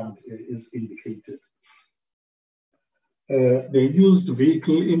the fund is indicated. The used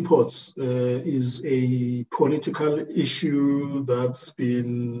vehicle imports is a political issue that's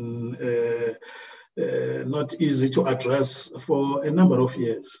been not easy to address for a number of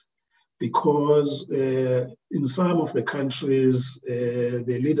years, because in some of the countries,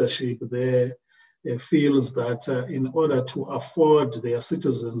 the leadership there feels that in order to afford their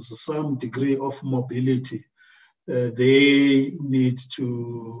citizens some degree of mobility, they need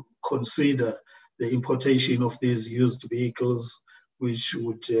to consider the importation of these used vehicles, which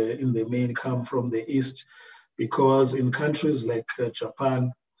would in the main come from the East, because in countries like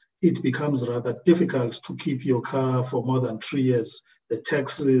Japan, it becomes rather difficult to keep your car for more than 3 years. The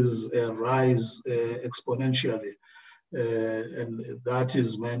taxes rise exponentially, and that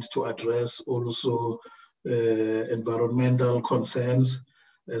is meant to address also environmental concerns.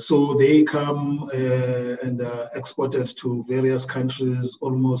 So they come and are exported to various countries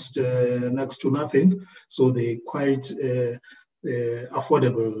almost next to nothing. So they're quite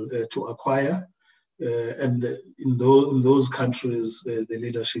affordable to acquire. And in those countries, the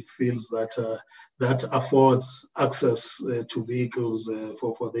leadership feels that that affords access to vehicles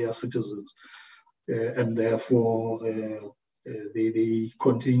for their citizens. And therefore, they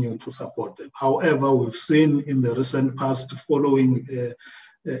continue to support them. However, we've seen in the recent past, following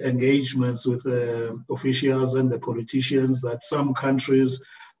engagements with officials and the politicians, that some countries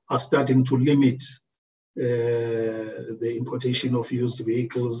are starting to limit the importation of used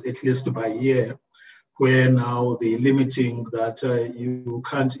vehicles, at least by year, where now they're limiting that you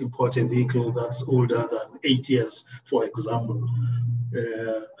can't import a vehicle that's older than 8 years, for example.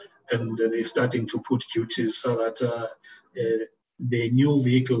 And they're starting to put duties so that the new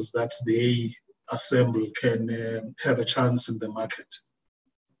vehicles that they assemble can have a chance in the market.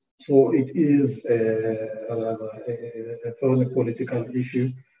 So it is a thorny political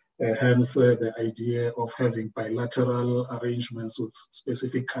issue, hence the idea of having bilateral arrangements with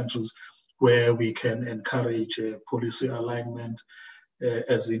specific countries where we can encourage policy alignment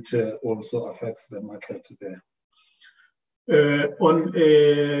as it also affects the market there. On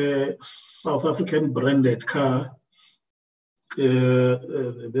a South African branded car,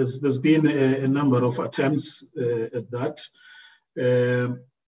 there's been a number of attempts at that.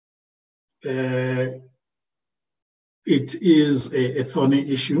 It is a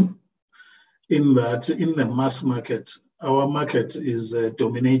thorny issue in that in the mass market, our market is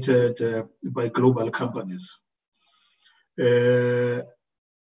dominated by global companies.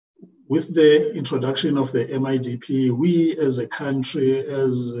 With the introduction of the MIDP, we as a country,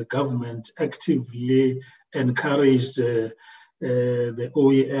 as a government, actively encouraged the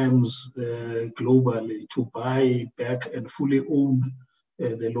OEMs globally to buy back and fully own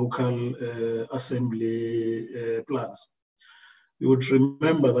the local assembly plants. You would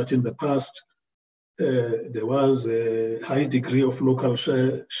remember that in the past, there was a high degree of local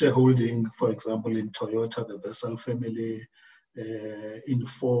shareholding, for example, in Toyota, the Vessel family, in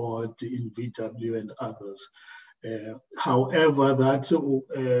Ford, in VW, and others. However, that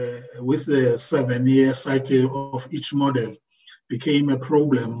with the 7-year cycle of each model became a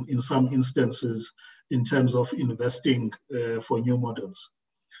problem in some instances in terms of investing for new models.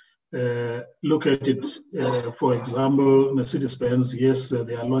 Look at it, for example, Mercedes-Benz, yes,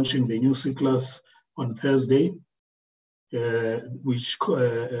 they are launching the new C-Class on Thursday, which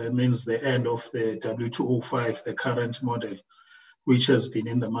means the end of the W205, the current model, which has been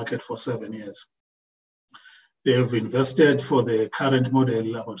in the market for 7 years. They have invested for the current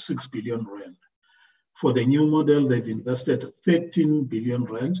model about 6 billion rand. For the new model, they've invested 13 billion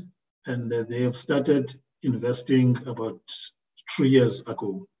rand, and they have started investing about 3 years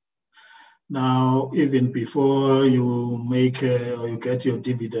ago. Now, even before you make or you get your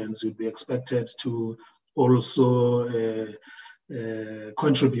dividends, you'll be expected to also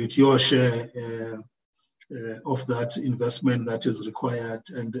contribute your share of that investment that is required.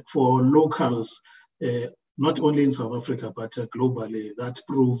 And for locals, not only in South Africa, but globally, that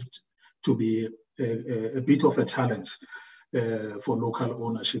proved to be a bit of a challenge for local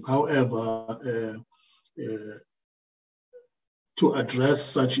ownership. However, to address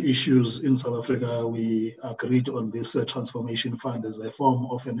such issues in South Africa, we agreed on this transformation fund as a form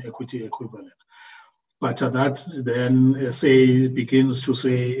of an equity equivalent. But that then begins to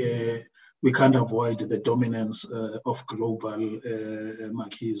say we can't avoid the dominance of global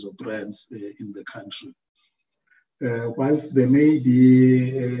marques or brands in the country. Whilst there may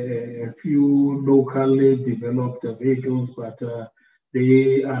be a few locally developed vehicles, but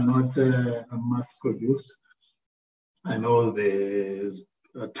they are not mass-produced. I know there's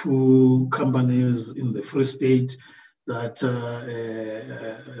 2 companies in the Free State that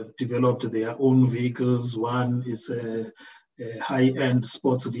have developed their own vehicles. One is a high-end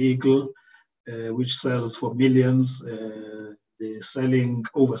sports vehicle, which sells for millions. They're selling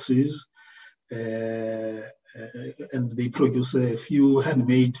overseas. and they produce a few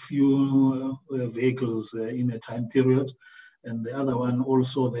handmade vehicles in a time period. And the other one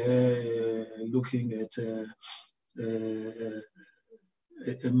also they're looking at a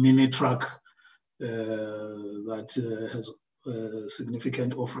mini truck that has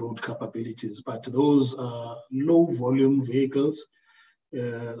significant off-road capabilities, but those are low volume vehicles.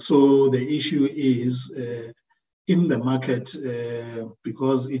 So the issue is in the market,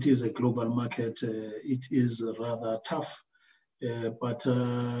 because it is a global market, it is rather tough, but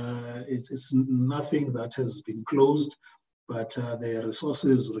it's nothing that has been closed, but the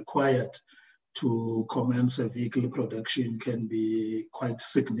resources required to commence a vehicle production can be quite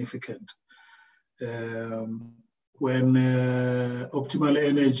significant. When Optimal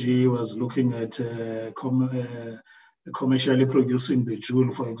Energy was looking at commercially producing the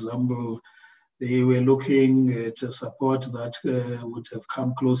Joule, for example, they were looking at a support that would have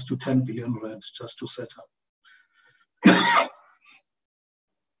come close to 10 billion rand just to set up.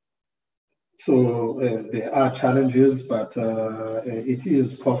 So there are challenges, but it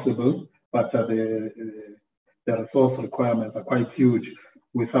is possible, but the resource requirements are quite huge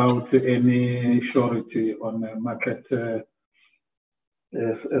without any surety on market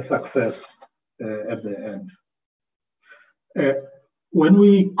success at the end. When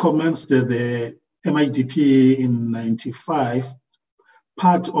we commenced the MIDP in '95,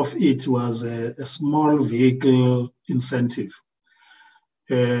 part of it was a small vehicle incentive,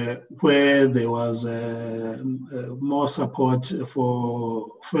 where there was more support for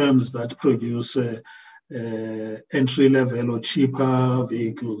firms that produce entry-level or cheaper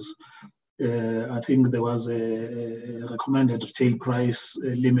vehicles. I think there was a recommended retail price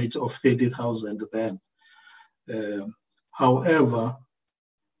limit of 30,000 then. However,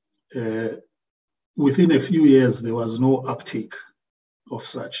 within a few years, there was no uptake of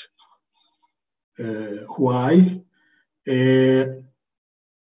such. Why?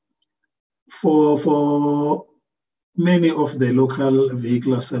 For many of the local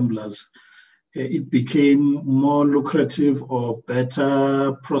vehicle assemblers, it became more lucrative or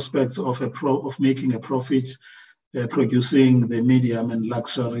better prospects of making a profit producing the medium and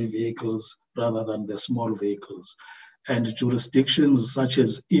luxury vehicles rather than the small vehicles. And jurisdictions such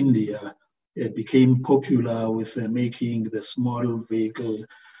as India became popular with making the small vehicle,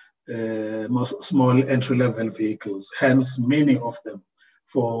 small entry-level vehicles. Hence, many of them,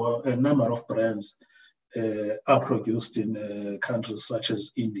 for a number of brands, are produced in countries such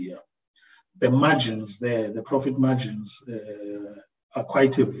as India. The margins there, the profit margins are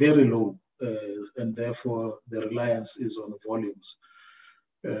quite very low, and therefore the reliance is on volumes.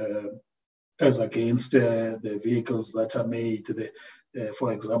 As against the vehicles that are made,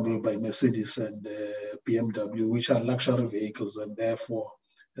 for example, by Mercedes and BMW, which are luxury vehicles, and therefore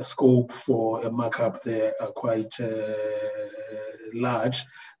the scope for a markup there are quite large,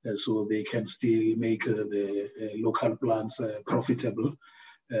 so they can still make the local plants profitable.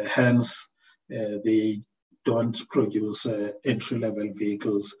 Hence, they don't produce entry-level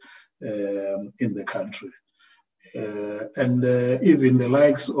vehicles in the country. And even the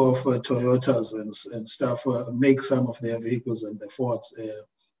likes of Toyotas and stuff make some of their vehicles and the Fords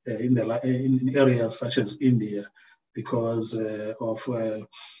in areas such as India because of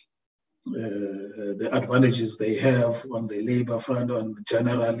the advantages they have on the labor front and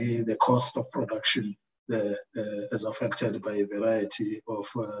generally the cost of production is affected by a variety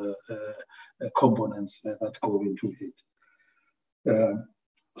of components that go into it.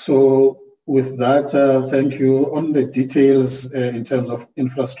 So with that, thank you. On the details in terms of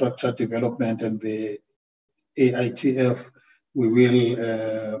infrastructure development and the AITF, we will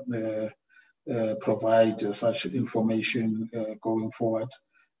provide such information going forward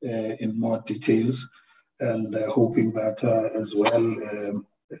in more details, and hoping that as well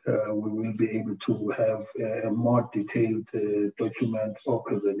we will be able to have a more detailed document or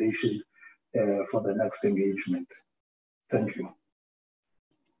presentation for the next engagement. Thank you.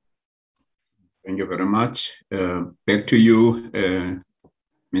 Thank you very much. Back to you,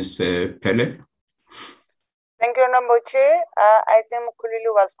 Ms. Pele. Thank you, Honorable Chair. I think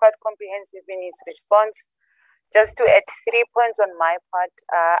Mkhululi was quite comprehensive in his response. Just to add 3 points on my part,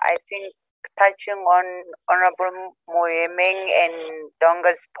 I think touching on Honorable Moyemeng and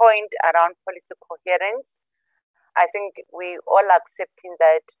Donga's point around policy coherence, I think we all accepting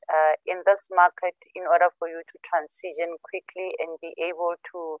that in this market, in order for you to transition quickly and be able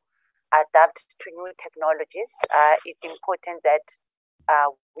to adapt to new technologies, it's important that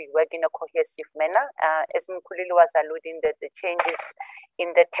we work in a cohesive manner. As Mkhululi was alluding, that the changes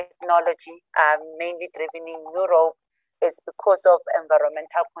in the technology are mainly driven in Europe, is because of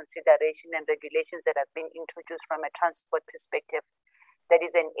environmental consideration and regulations that have been introduced from a transport perspective that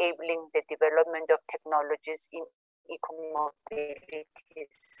is enabling the development of technologies in eco-mobility.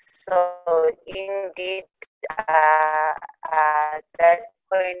 So indeed, that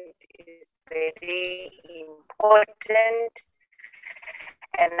point is very important.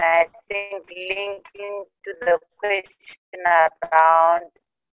 And I think linking to the question around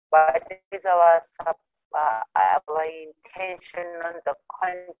what is our intention on the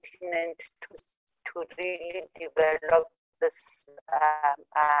continent to really develop this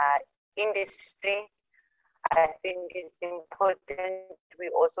industry, I think it's important we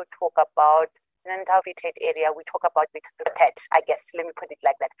also talk about an targeted area. We talk about that, I guess, let me put it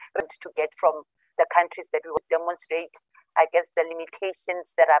like that, to get from the countries that we will demonstrate, I guess, the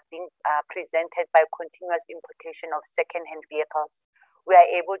limitations that are being presented by continuous importation of second-hand vehicles. We are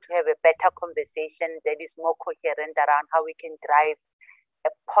able to have a better conversation that is more coherent around how we can drive a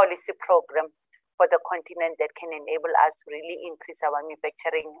policy program for the continent that can enable us to really increase our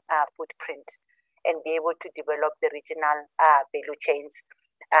manufacturing footprint and be able to develop the regional value chains.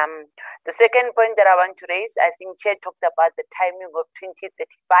 The second point that I want to raise, I think Chair talked about the timing of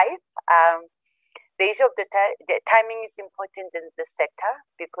 2035. The issue of the timing is important in this sector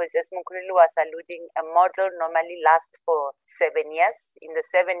because, as Mkhululi was alluding, a model normally lasts for 7 years. In the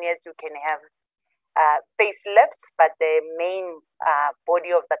 7 years, you can have facelifts, but the main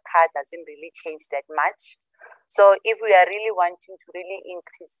body of the car doesn't really change that much. So if we are really wanting to really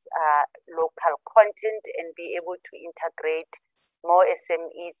increase local content and be able to integrate more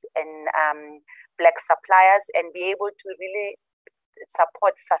SMEs and black suppliers and be able to really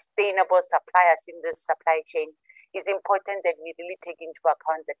support sustainable suppliers in the supply chain, is important that we really take into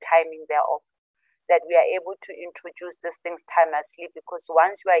account the timing thereof, that we are able to introduce these things timelessly, because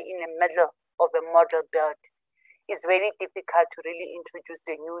once we are in the middle of a model build, it's very difficult to really introduce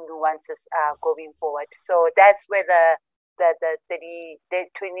the new nuances going forward. So that's where the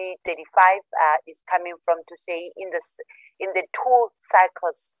 2035 is coming from, to say in the 2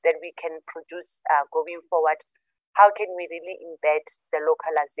 cycles that we can produce going forward, how can we really embed the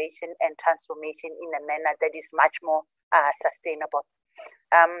localization and transformation in a manner that is much more sustainable?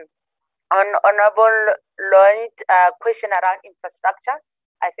 On Honorable Lloyd, question around infrastructure,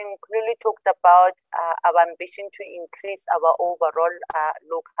 I think clearly talked about our ambition to increase our overall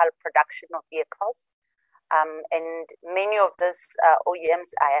local production of vehicles. And many of these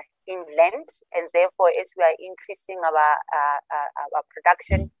OEMs are inland, and therefore, as we are increasing our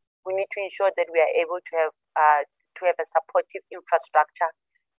production, we need to ensure that we are able to have a supportive infrastructure,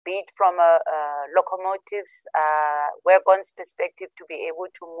 be it from a locomotives, wagons perspective, to be able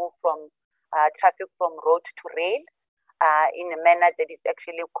to move from traffic from road to rail in a manner that is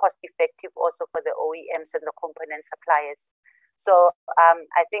actually cost effective also for the OEMs and the component suppliers. So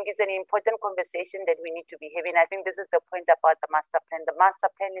I think it's an important conversation that we need to be having. I think this is the point about the master plan. The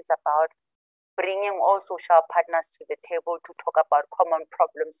master plan is about bringing all social partners to the table to talk about common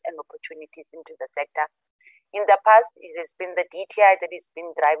problems and opportunities into the sector. In the past, it has been the DTI that has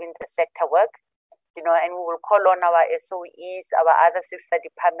been driving the sector work, and we will call on our SOEs, our other sister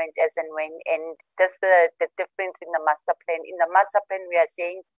department as and when, and that's the difference in the master plan. In the master plan, we are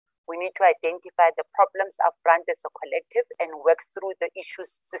saying we need to identify the problems upfront as a collective and work through the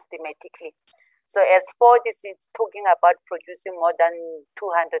issues systematically. So as for this, it's talking about producing more than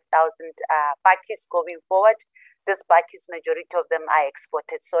 200,000 bakkies going forward. These bakkies, majority of them are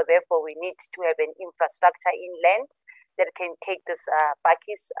exported. So therefore, we need to have an infrastructure inland that can take these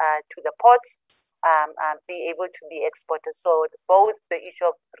bakkies to the ports, be able to be exported. So both the issue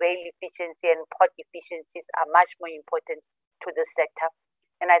of rail efficiency and port efficiencies are much more important to the sector.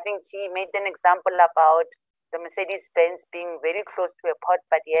 And I think she made an example about the Mercedes-Benz being very close to a port,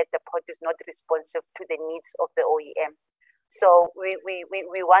 but yet the port is not responsive to the needs of the OEM. So we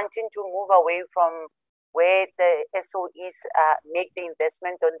wanting to move away from where the SOEs make the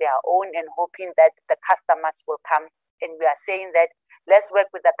investment on their own and hoping that the customers will come. And we are saying that let's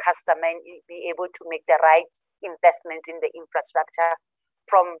work with the customer and be able to make the right investments in the infrastructure,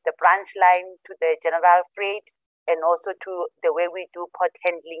 from the branch line to the general freight, and also to the way we do port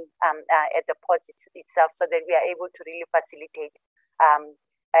handling at the ports itself, so that we are able to really facilitate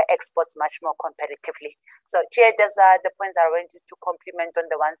exports much more competitively. So, Chair, those are the points I wanted to complement on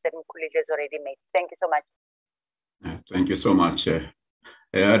the ones that Mkhululi has already made. Thank you so much. Thank you so much.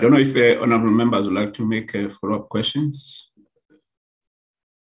 I don't know if honorable members would like to make follow-up questions.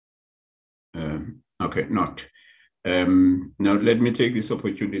 Okay, not. Now, let me take this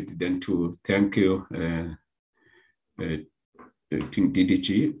opportunity then to thank you,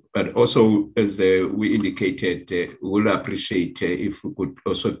 DDG, but also, as we indicated, we'll appreciate if we could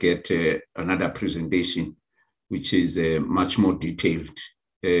also get another presentation, which is much more detailed,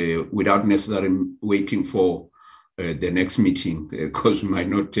 without necessarily waiting for the next meeting, because we might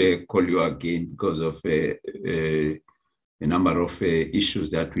not call you again because of a number of issues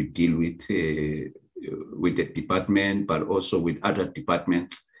that we deal with the department, but also with other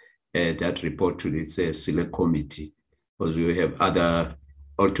departments that report to this select committee. Because we have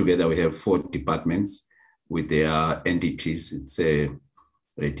altogether we have 4 departments with their entities. It's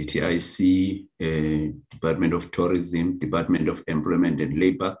DTIC, Department of Tourism, Department of Employment and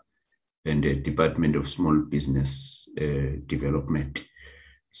Labor, and the Department of Small Business Development.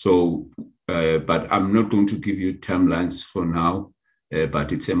 So, but I'm not going to give you timelines for now,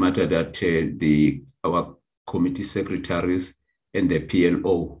 but it's a matter that our committee secretaries and the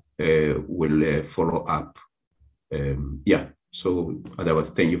PLO will follow up. Yeah, so otherwise,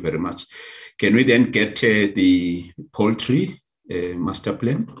 thank you very much. Can we then get the poultry master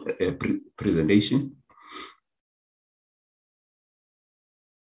plan presentation?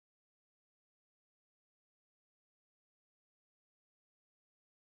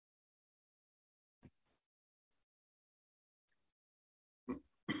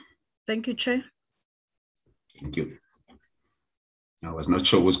 Thank you, Chair. Thank you. I was not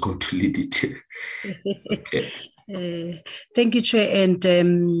sure who was going to lead it. Okay. Thank you, Chair,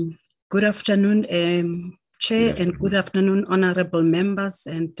 and good afternoon, Chair, and good afternoon, honorable members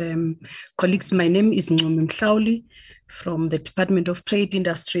and colleagues. My name is Ncumi Mhlauli from the Department of Trade,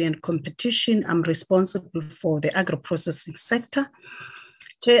 Industry and Competition. I'm responsible for the agro-processing sector.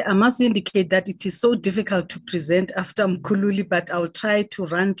 Chair, I must indicate that it is so difficult to present after Mkhululi, but I'll try to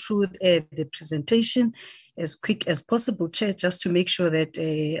run through the presentation as quick as possible, Chair, just to make sure that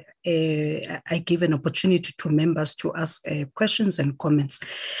I give an opportunity to members to ask questions and comments.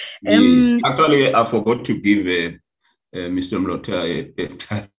 Yes. Actually, I forgot to give Mr. Mlota a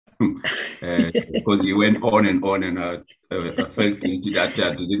time because he went on, and I felt guilty that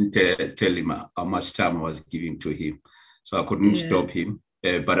I didn't tell him how much time I was giving to him. So I couldn't stop him,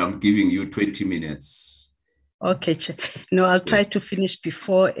 but I'm giving you 20 minutes. Okay, Chair. No, I'll try to finish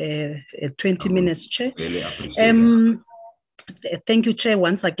before 20 minutes, Chair. Really appreciate that. Thank you, Chair,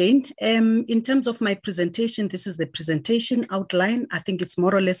 once again. In terms of my presentation, this is the presentation outline. I think it's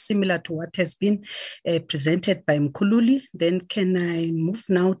more or less similar to what has been presented by Mkhululi. Then can I move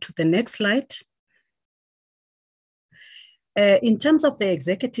now to the next slide? In terms of the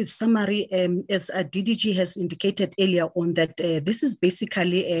executive summary, as DDG has indicated earlier on, that this is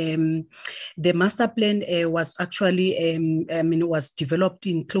basically the master plan was actually was developed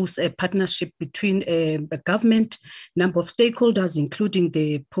in close partnership between the government, number of stakeholders, including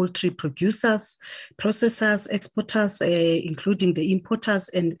the poultry producers, processors, exporters, including the importers,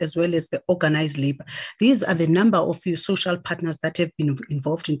 and as well as the organized labor. These are the number of social partners that have been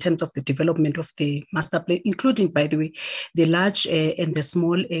involved in terms of the development of the master plan, including, by the way, the large and the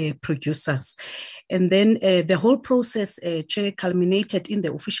small producers. And then the whole process, Chair, culminated in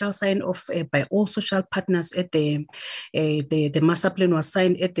the official sign-off by all social partners at the master plan was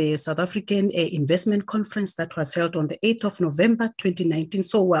signed at the South African Investment Conference that was held on the 8th of November, 2019.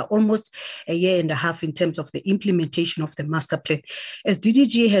 So we're almost a year and a half in terms of the implementation of the master plan. As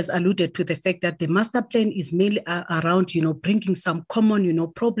DDG has alluded to the fact that the master plan is mainly around, bringing some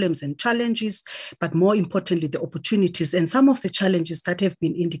common, problems and challenges, but more importantly, the opportunities. And some of the challenges that have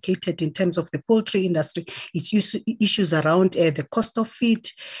been indicated in terms of the poultry industry, it's issues around the cost of feed,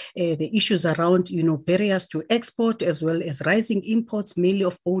 the issues around barriers to export, as well as rising imports, mainly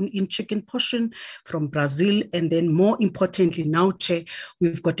of bone-in chicken portion from Brazil, and then more importantly now, Chair,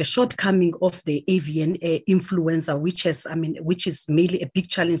 we've got a shortcoming of the avian influenza, which is mainly a big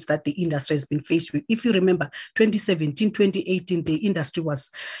challenge that the industry has been faced with. If you remember, 2017, 2018, the industry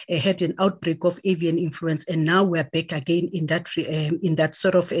had an outbreak of avian influenza, and now we're back again in that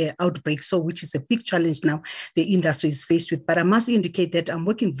sort of outbreak, so which is a big challenge now the industry is faced with. But I must indicate that I'm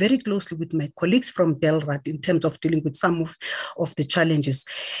working very closely with my colleagues from DELRAD in terms of dealing with some of the challenges.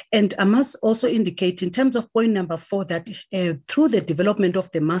 And I must also indicate in terms of point number 4 that through the development of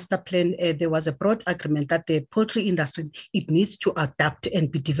the master plan, there was a broad agreement that the poultry industry, it needs to adapt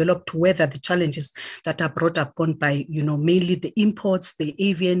and be developed to weather the challenges that are brought upon by, mainly the imports, the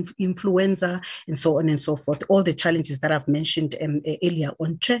avian influenza, and so on and so forth, all the challenges that I've mentioned earlier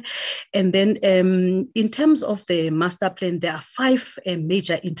on, Chair. And then In terms of the master plan, there are 5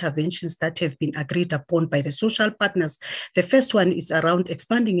 major interventions that have been agreed upon by the social partners. The first one is around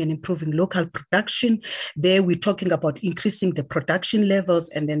expanding and improving local production. There we're talking about increasing the production levels.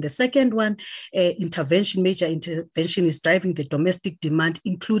 And then the second one, major intervention is driving the domestic demand,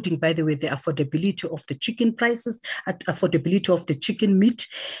 including, by the way, the affordability of the chicken prices, affordability of the chicken meat.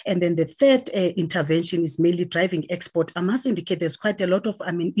 And then the third intervention is mainly driving export. I must indicate there's quite a lot of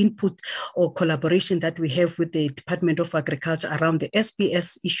input or collaboration that we have with the Department of Agriculture around the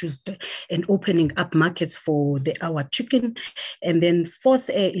SPS issues and opening up markets for our chicken. And then fourth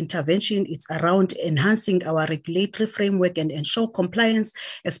intervention is around enhancing our regulatory framework and ensure compliance,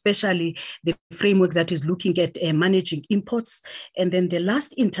 especially the framework that is looking at managing imports. And then the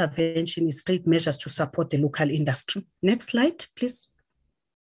last intervention is trade measures to support the local industry. Next slide, please.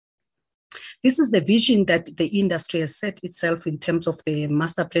 This is the vision that the industry has set itself in terms of the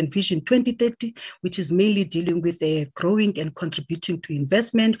Master Plan Vision 2030, which is mainly dealing with growing and contributing to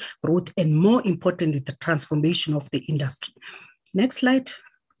investment, growth, and more importantly, the transformation of the industry. Next slide,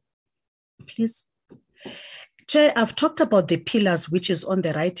 please. Chair, I've talked about the pillars, which is on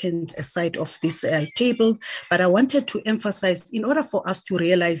the right-hand side of this table, but I wanted to emphasize, in order for us to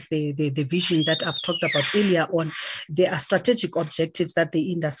realize the vision that I've talked about earlier on, there are strategic objectives that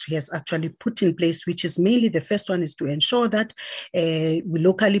the industry has actually put in place, which is mainly, the first one is to ensure that we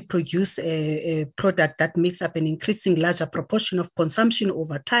locally produce a product that makes up an increasing larger proportion of consumption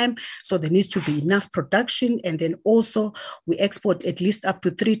over time. So there needs to be enough production, and then also we export at least up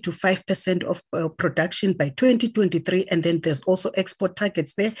to 3 to 5% of production by 2023, and then there's also export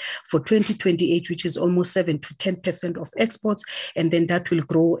targets there for 2028, which is almost 7 to 10% of exports, and then that will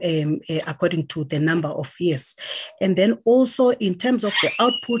grow according to the number of years. And then also in terms of the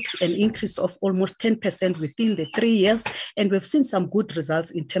output, an increase of almost 10% within the 3 years, and we've seen some good results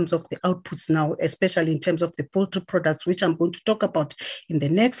in terms of the outputs now, especially in terms of the poultry products, which I'm going to talk about in the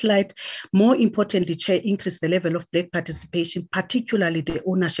next slide. More importantly, Chair, increase the level of Black participation, particularly the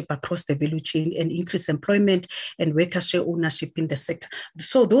ownership across the value chain, and increase employment and worker share ownership in the sector.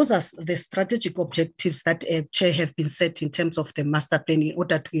 So those are the strategic objectives that Chair have been set in terms of the master plan in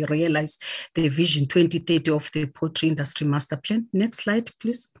order to realize the Vision 2030 of the poultry industry master plan. Next slide,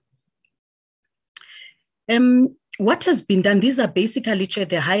 please. What has been done, these are basically, Chair,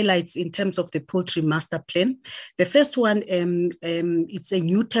 the highlights in terms of the poultry master plan. The first one, it's a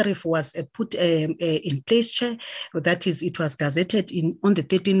new tariff was put in place, Chair. That is, it was gazetted on the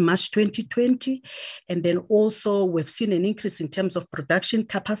 13th March 2020. And then also we've seen an increase in terms of production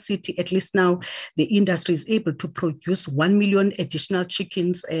capacity. At least now the industry is able to produce 1 million additional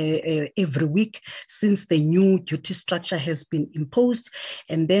chickens every week since the new duty structure has been imposed.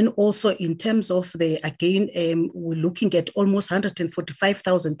 And then also in terms of the, again, we're looking at almost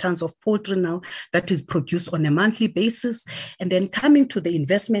 145,000 tons of poultry now that is produced on a monthly basis. And then coming to the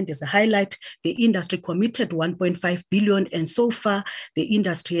investment as a highlight, the industry committed 1.5 billion, and so far the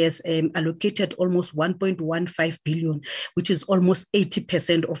industry has allocated almost 1.15 billion, which is almost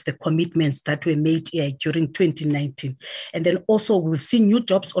 80% of the commitments that were made during 2019. And then also we've seen new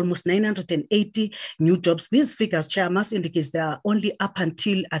jobs, almost 980 new jobs. These figures, Chair, I must indicate they are only up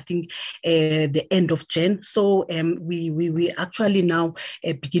until, I think, the end of Jan. So we actually now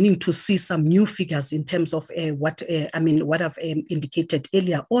beginning to see some new figures in terms of what I've indicated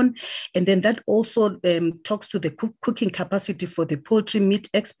earlier on. And then that also talks to the cooking capacity for the poultry meat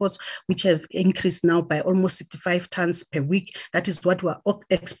exports, which have increased now by almost 65 tons per week. That is what we're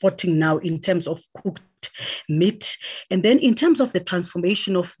exporting now in terms of cooked meat. And then in terms of the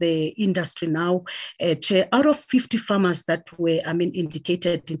transformation of the industry now, Chair, out of 50 farmers that were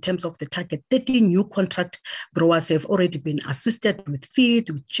indicated in terms of the target, 30 new contract growers have already been assisted with feed,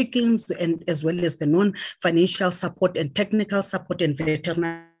 with chickens, and as well as the non-financial support and technical support and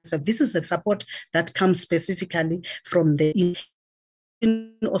veterinary. So this is a support that comes specifically from the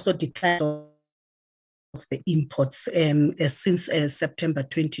also decline of the imports since September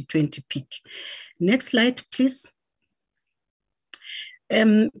 2020 peak. Next slide, please.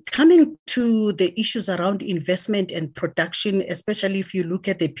 Coming to the issues around investment and production, especially if you look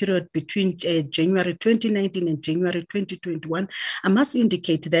at the period between January 2019 and January 2021, I must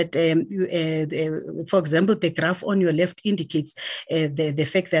indicate that, for example, the graph on your left indicates the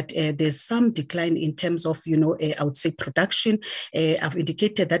fact that there's some decline in terms of, I would say production. I've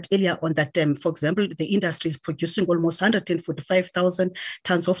indicated that earlier on that, for example, the industry is producing almost 145,000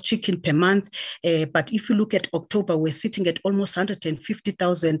 tons of chicken per month. But if you look at October, we're sitting at almost 150,000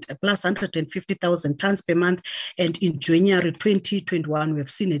 plus 100 150,000 tons per month. And in January 2021, we have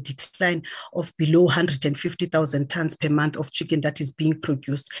seen a decline of below 150,000 tons per month of chicken that is being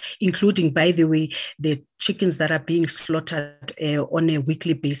produced, including, by the way, the chickens that are being slaughtered on a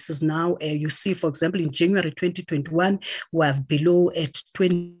weekly basis now. You see, for example, in January 2021, we have below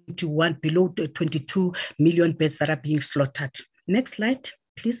 22 million birds that are being slaughtered. Next slide,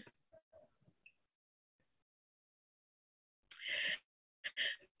 please.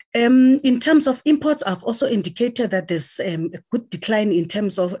 In terms of imports, I've also indicated that there's a good decline in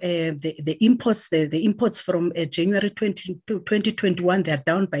terms of the imports. The imports from January 2021, they're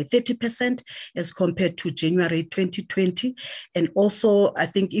down by 30% as compared to January 2020. And also, I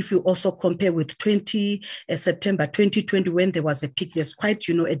think if you also compare with September 2020, when there was a peak, there's quite,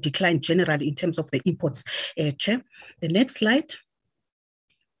 a decline generally in terms of the imports. Chair, the next slide.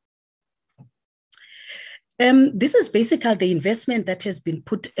 This is basically the investment that has been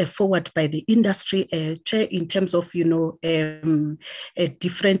put forward by the industry, Chair, in terms of,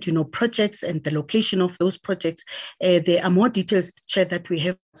 different, projects and the location of those projects. There are more details, Chair, that we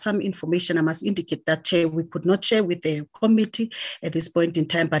have some information. I must indicate that, Chair, we could not share with the committee at this point in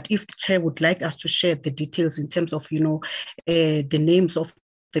time, but if the Chair would like us to share the details in terms of, the names of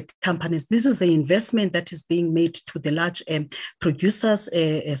the companies. This is the investment that is being made to the large producers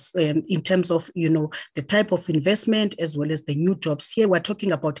in terms of, the type of investment as well as the new jobs. Here we're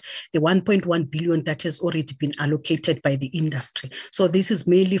talking about the 1.1 billion that has already been allocated by the industry. So this is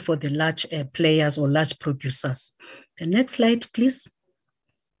mainly for the large players or large producers. The next slide, please.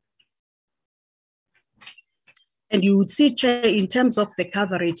 And you would see, Chair, in terms of the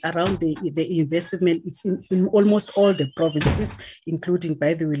coverage around the investment, it's in almost all the provinces, including,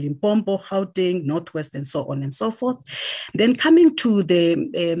 by the way, Limpopo, Gauteng, Northwest, and so on and so forth. Then coming to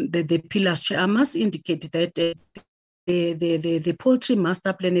the pillars, Chair, I must indicate that the poultry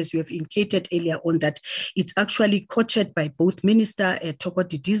master plan, as you have indicated earlier on, that it's actually co-chaired by both Minister Thoko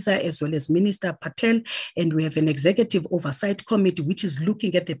Didiza as well as Minister Patel, and we have an executive oversight committee which is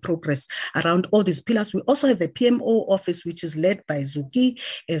looking at the progress around all these pillars. We also have the PMO office, which is led by Zuki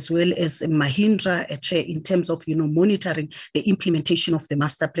as well as Mahindra, Chair, in terms of monitoring the implementation of the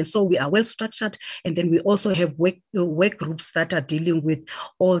master plan. So we are well structured, and then we also have work groups that are dealing with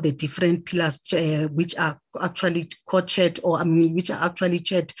all the different pillars, which are actually co-chaired, or which are actually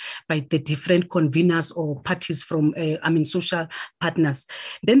chaired by the different conveners or parties from social partners.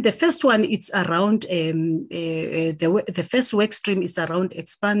 Then the first one, it's around the first work stream is around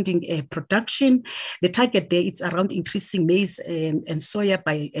expanding production. The target there is around increasing maize and soya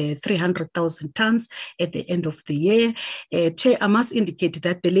by 300,000 tons at the end of the year. Chair, I must indicate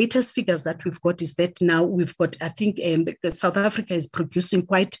that the latest figures that we've got is that now we've got, I think, South Africa is producing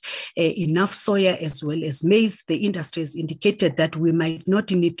quite enough soya as well as maize. The industry has indicated that we might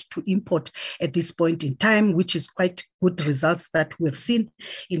not need to import at this point in time, which is quite good results that we've seen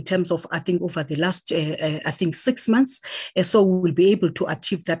in terms of, I think, over the last, 6 months. So we will be able to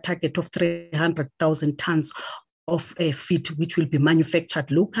achieve that target of 300,000 tons of feed, which will be manufactured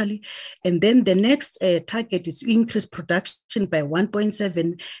locally. And then the next target is to increase production by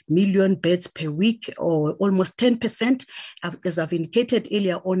 1.7 million birds per week, or almost 10%. As I've indicated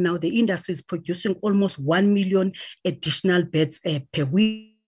earlier on, now the industry is producing almost 1 million additional birds per week.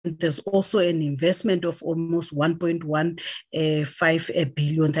 There's also an investment of almost 1.15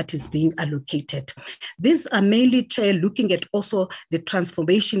 billion that is being allocated. These are mainly, Chair, looking at also the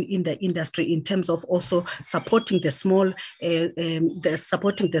transformation in the industry in terms of also supporting the small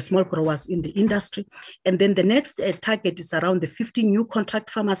growers in the industry. And then the next target is around the 50 new contract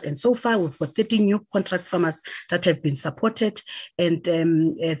farmers. And so far, we've got 30 new contract farmers that have been supported and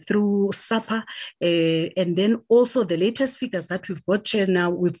through SAPA. And then also the latest figures that we've got, Chair, now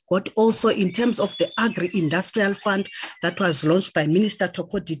we've got also in terms of the agri-industrial fund that was launched by Minister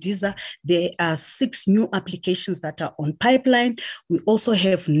Thoko Didiza. There are 6 new applications that are on pipeline. We also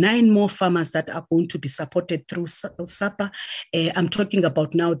have 9 more farmers that are going to be supported through SAPA. I'm talking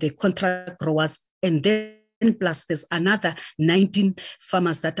about now the contract growers, and then plus there's another 19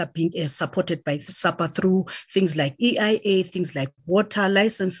 farmers that are being supported by SAPA through things like EIA, things like water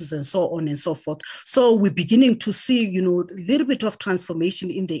licenses, and so on and so forth. So we're beginning to see, a little bit of transformation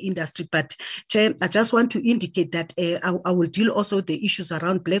in the industry. But Chair, I just want to indicate that I will deal also with the issues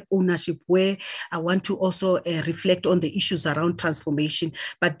around black ownership, where I want to also reflect on the issues around transformation.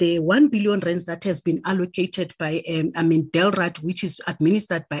 But the 1 billion rands that has been allocated by DELRAT, which is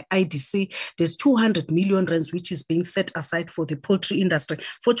administered by IDC, there's 200 million rands, which is being set aside for the poultry industry.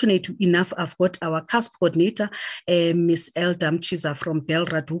 Fortunately enough, I've got our CASP coordinator, Ms. Eldam Chiza from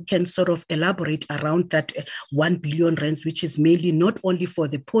Delrad, who can sort of elaborate around that 1 billion rands, which is mainly not only for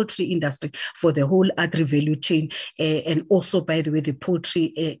the poultry industry, for the whole agri-value chain, and also, by the way, the poultry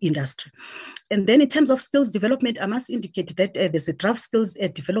industry. And then in terms of skills development, I must indicate that there's a draft skills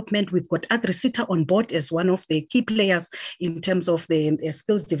development. We've got AgriSita on board as one of the key players in terms of the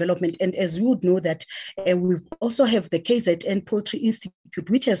skills development. And as you would know that we also have the KZN Poultry Institute,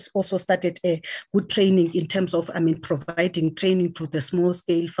 which has also started a good training in terms of, providing training to the small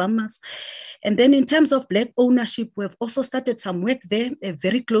scale farmers. And then in terms of Black ownership, we've also started some work there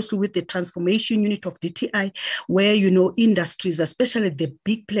very closely with the transformation unit of DTI, where, industries, especially the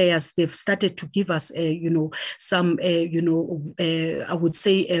big players, they've started to give us, some, I would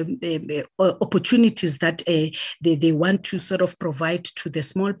say, opportunities that they want to sort of provide to the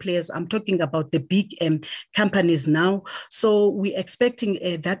small players. I'm talking about the big companies now. So we're expecting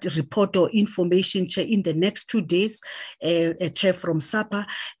that report or information, Chair, in the next 2 days, Chair, from SAPA,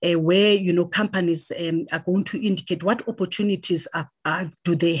 where, companies are going to indicate what opportunities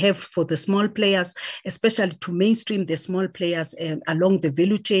do they have for the small players, especially to mainstream the small players along the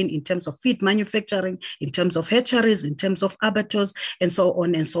value chain in terms of feed manufacturing, in terms of hatcheries, in terms of abattoirs, and so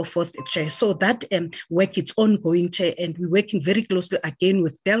on and so forth, Chair. So that work is ongoing, Chair, and we're working very closely again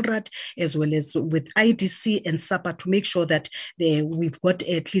with Delrad as well as with IDC and SAPA to make sure that we've got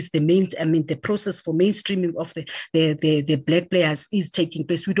at least the process for mainstreaming of the Black players is taking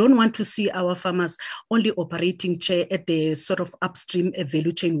place. We don't want to see our farmers only operating, Chair, at the sort of upstream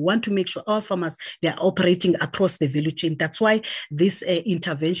value chain. We want to make sure our farmers, they are operating across the value chain. That's why this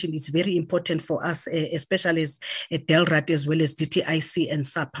intervention is very important for us, especially as Delrad as well as DTIC and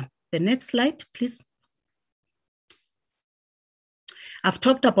SAPA. The next slide, please. I've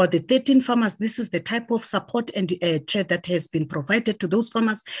talked about the 13 farmers. This is the type of support and Chair that has been provided to those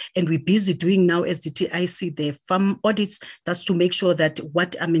farmers. And we're busy doing now as DTIC the farm audits. That's to make sure that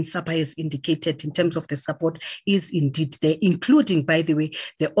what SAPA has indicated in terms of the support is indeed there, including, by the way,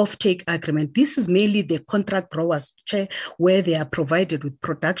 the offtake agreement. This is mainly the contract growers, Chair, where they are provided with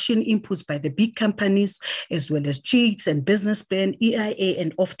production inputs by the big companies, as well as chicks and business plan, EIA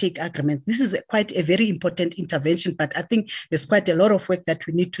and offtake agreement. This is quite a very important intervention, but I think there's quite a lot of work that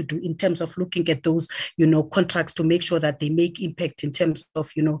we need to do in terms of looking at those, contracts to make sure that they make impact in terms of,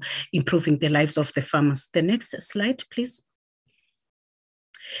 improving the lives of the farmers. The next slide, please.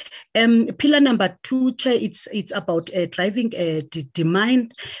 Pillar number 2, Chair, it's about driving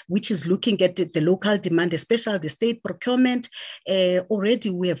demand, which is looking at the local demand, especially the state procurement. Already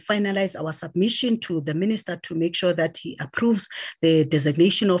we have finalized our submission to the minister to make sure that he approves the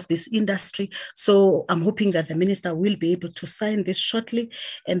designation of this industry. So I'm hoping that the minister will be able to sign this shortly.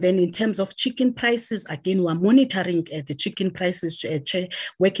 And then in terms of chicken prices, again, we're monitoring the chicken prices, Chair,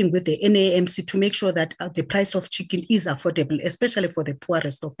 working with the NAMC to make sure that the price of chicken is affordable, especially for the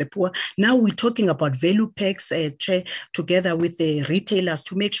poorest of the poor. Now we're talking about value packs, together with the retailers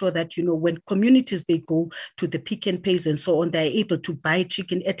to make sure that, when communities, they go to the Pick and Pays and so on, they're able to buy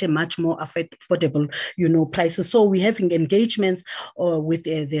chicken at a much more affordable, prices. So we're having engagements with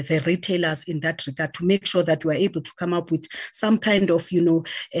the retailers in that regard to make sure that we're able to come up with some kind of,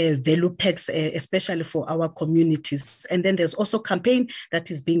 value packs, especially for our communities. And then there's also a campaign that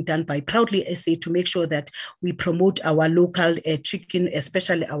is being done by Proudly SA to make sure that we promote our local chicken,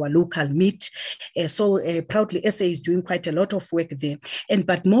 especially our local meat. So Proudly SA is doing quite a lot of work there.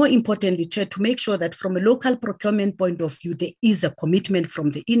 But more importantly, Chair, to make sure that from a local procurement point of view, there is a commitment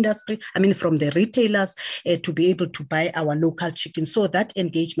from the industry, from the retailers, to be able to buy our local chicken. So that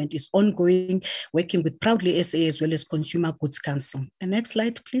engagement is ongoing, working with Proudly SA as well as Consumer Goods Council. The next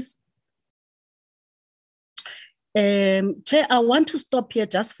slide, please. Chair, I want to stop here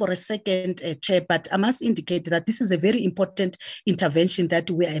just for a second, Chair, but I must indicate that this is a very important intervention that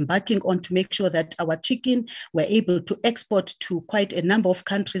we are embarking on to make sure that our chicken we're able to export to quite a number of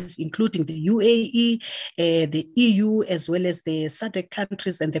countries, including the UAE, the EU, as well as the SADC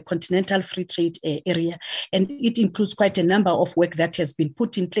countries and the Continental Free Trade Area. And it includes quite a number of work that has been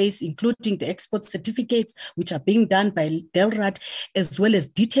put in place, including the export certificates, which are being done by Delrad, as well as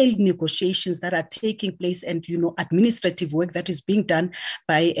detailed negotiations that are taking place and, administrative work that is being done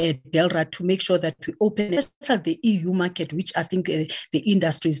by Delrad to make sure that we open especially the EU market, which I think the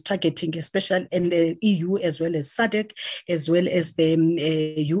industry is targeting, especially in the EU as well as SADC, as well as the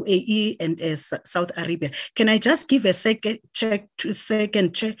UAE and South Arabia. Can I just give a second check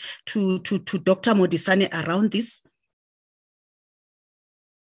to Dr. Modisane around this?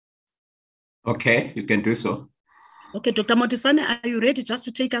 Okay, you can do so. Okay, Dr. Motisane, are you ready just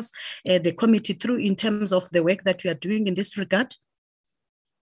to take us the committee through in terms of the work that you are doing in this regard?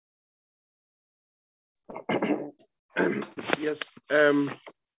 Yes.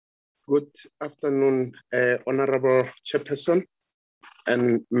 Good afternoon, Honorable Chairperson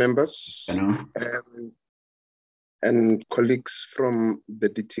and members and colleagues from the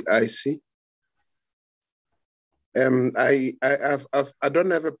DTIC. I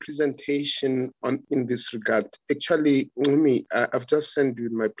don't have a presentation in this regard. Actually, Umi, I've just sent you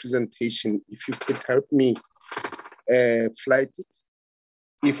my presentation. If you could help me flight it.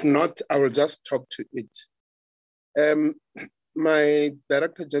 If not, I will just talk to it. My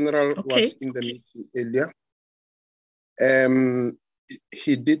Director General was in the meeting earlier.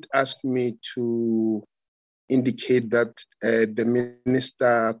 He did ask me to indicate that the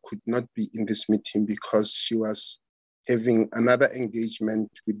minister could not be in this meeting because she was having another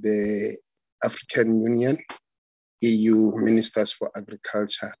engagement with the African Union, EU Ministers for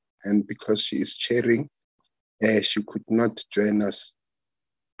Agriculture. And because she is chairing, she could not join us.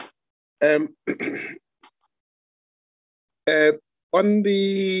 On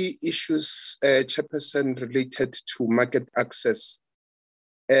the issues, Chairperson, related to market access,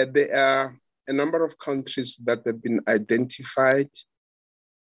 there are a number of countries that have been identified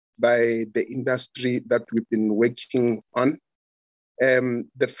by the industry that we've been working on.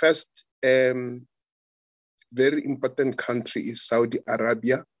 The first very important country is Saudi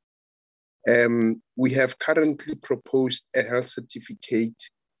Arabia. We have currently proposed a health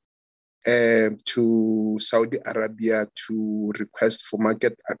certificate to Saudi Arabia to request for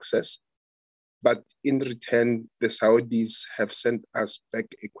market access. But in return, the Saudis have sent us back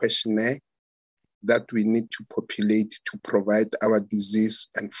a questionnaire that we need to populate to provide our disease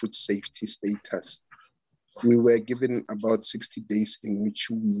and food safety status. We were given about 60 days in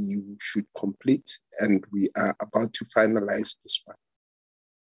which we should complete, and we are about to finalize this one.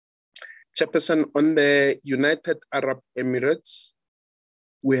 Chairperson, on the United Arab Emirates,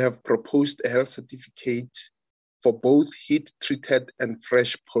 we have proposed a health certificate for both heat-treated and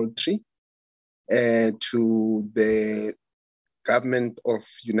fresh poultry to the government of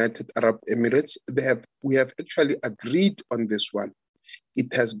United Arab Emirates. We have actually agreed on this one.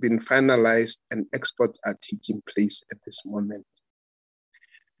 It has been finalized and exports are taking place at this moment.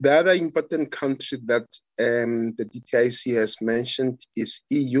 The other important country that the DTIC has mentioned is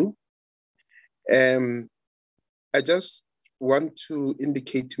EU. I just want to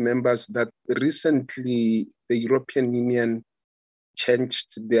indicate to members that recently the European Union changed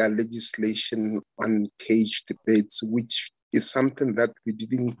their legislation on caged birds, which is something that we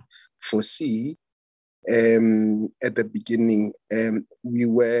didn't foresee at the beginning. We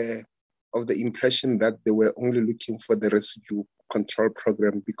were of the impression that they were only looking for the residue control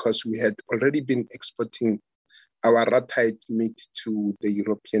program because we had already been exporting our rotite meat to the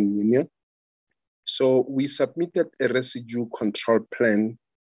European Union. So we submitted a residue control plan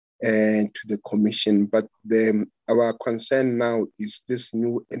to the Commission, but our concern now is this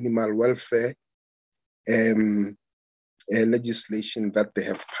new animal welfare legislation that they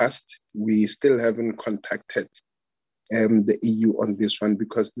have passed. We still haven't contacted the EU on this one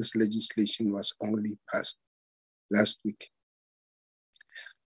because this legislation was only passed last week.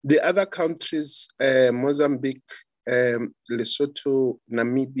 The other countries, Mozambique, Lesotho,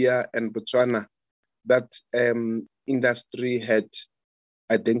 Namibia, and Botswana, that industry had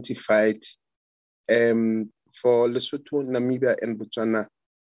identified. For Lesotho, Namibia, and Botswana,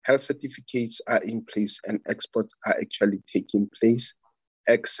 health certificates are in place and exports are actually taking place,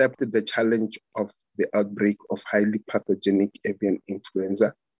 except the challenge of the outbreak of highly pathogenic avian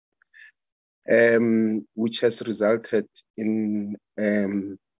influenza, which has resulted in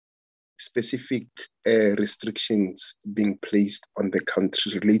specific restrictions being placed on the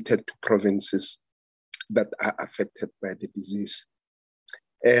country related to provinces that are affected by the disease.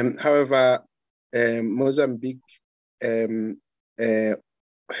 However, Mozambique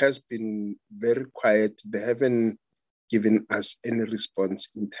has been very quiet. They haven't given us any response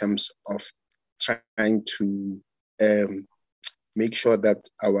in terms of trying to make sure that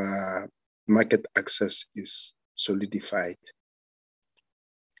our market access is solidified.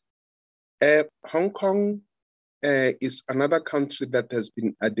 Hong Kong is another country that has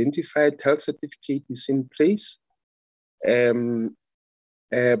been identified. Health certificate is in place.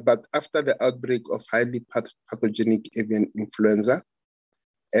 But after the outbreak of highly pathogenic avian influenza,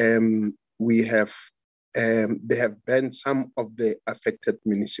 they have banned some of the affected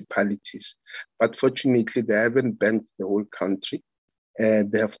municipalities. But fortunately, they haven't banned the whole country.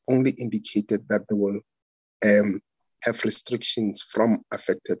 They have only indicated that they will have restrictions from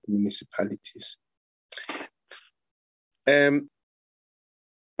affected municipalities.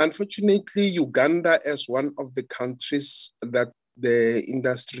 Unfortunately, Uganda, as one of the countries that the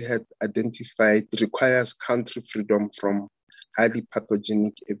industry had identified, requires country freedom from highly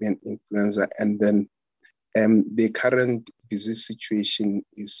pathogenic avian influenza, and then the current disease situation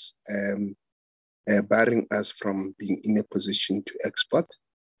is barring us from being in a position to export.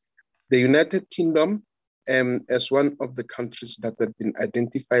 The United Kingdom, as one of the countries that have been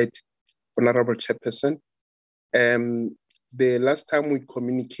identified, Honorable Chairperson, the last time we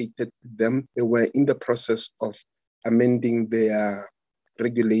communicated with them, they were in the process of amending their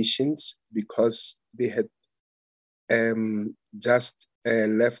regulations because they had just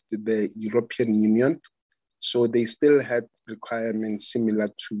left the European Union. So they still had requirements similar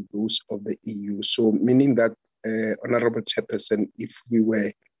to those of the EU. So meaning that, Honorable Chairperson, if we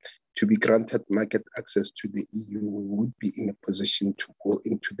were to be granted market access to the EU, we would be in a position to go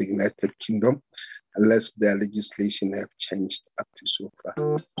into the United Kingdom unless their legislation have changed up to so far.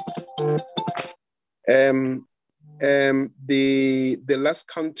 The last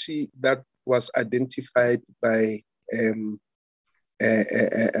country that was identified by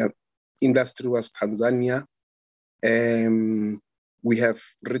industry was Tanzania. We have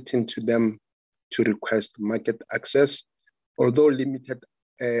written to them to request market access, although limited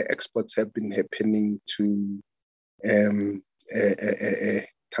exports have been happening to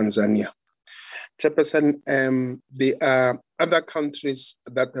Tanzania. Chairperson, there are other countries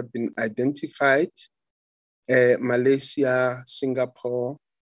that have been identified, Malaysia, Singapore,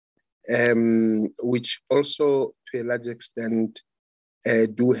 which also to a large extent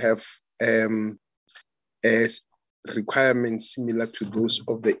do have requirements similar to those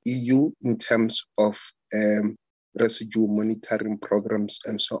of the EU in terms of residue monitoring programs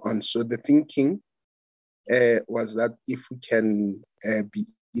and so on. So the thinking was that if we can be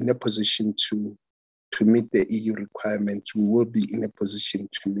in a position to meet the EU requirements, we will be in a position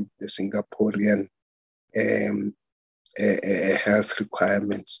to meet the Singaporean health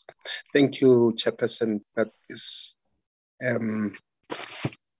requirements. Thank you, Chairperson. That is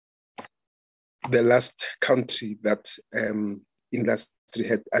the last country that industry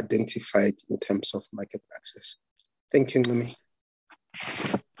had identified in terms of market access. Thank you, Ngumi.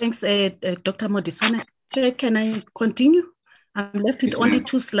 Thanks, Dr. Modisane. Can I continue? I'm left with only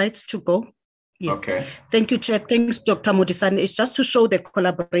 2 slides to go. Yes. Okay. Thank you, Chair. Thanks, Dr. Modisane. It's just to show the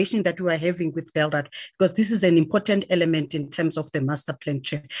collaboration that we are having with DELRAD, because this is an important element in terms of the master plan,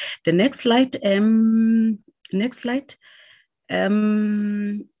 Chair. The next slide.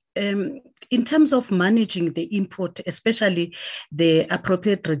 In terms of managing the import, especially the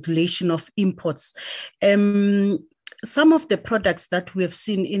appropriate regulation of imports, some of the products that we have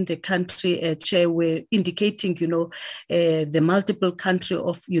seen in the country, Chair, were indicating, the multiple country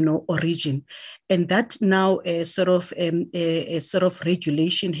of, origin. And that now sort of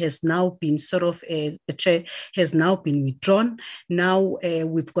regulation has now been Chair, has now been withdrawn. Now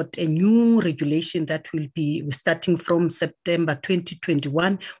we've got a new regulation that will be starting from September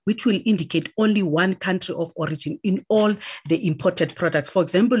 2021, which will indicate only one country of origin in all the imported products. For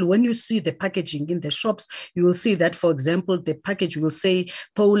example, when you see the packaging in the shops, you will see that, for example, the package will say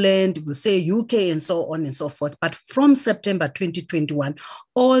Poland, will say UK, and so on and so forth. But from September 2021,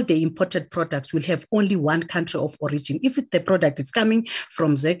 all the imported products will have only one country of origin. If the product is coming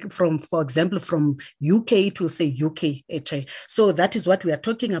from, for example, from UK, it will say UK. So that is what we are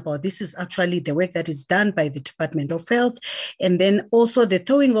talking about. This is actually the work that is done by the Department of Health. And then also the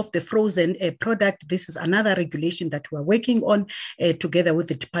thawing of the frozen product. This is another regulation that we're working on together with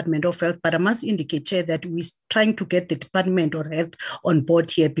the Department of Health. But I must indicate, Chair, that we're trying to get the Department of Health on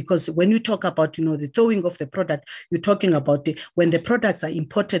board here, because when you talk about, the thawing of the product, you're talking about when the products are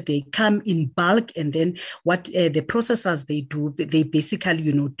imported, they come in bulk, and then what the processors they do, they basically,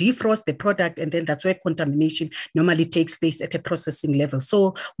 defrost the product, and then that's where contamination normally takes place at a processing level.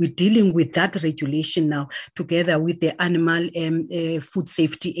 So we're dealing with that regulation now together with the animal food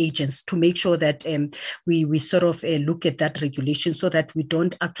safety agents to make sure that we sort of look at that regulation so that we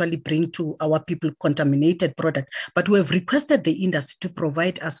don't actually bring to our people contaminated product. But we have requested the industry to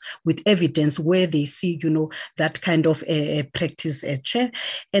provide us with evidence where they see, that kind of practice, Chair.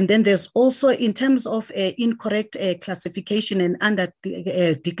 And then there's also, in terms of incorrect classification and under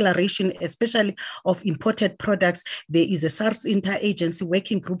declaration, especially of imported products, there is a SARS interagency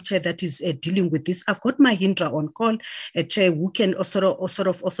working group, Chair, that is dealing with this. I've got Mahindra on call, Chair, who can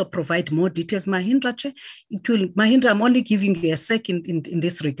also provide more details. Mahindra, Chair, Mahindra, I'm only giving you a second in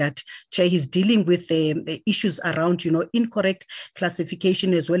this regard, Chair. He's dealing with the issues around around, incorrect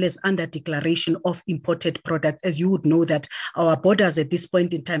classification as well as under declaration of imported products. As you would know that our borders at this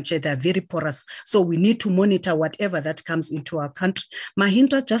point in time, Chair, they're very porous. So we need to monitor whatever that comes into our country.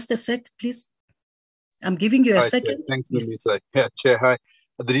 Mahindra, just a sec, please. I'm giving you a second. Chair. Thanks, Melissa. Yeah, Chair, hi.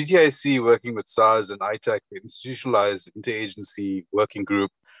 The DTIC, working with SARS and ITAC, institutionalized interagency working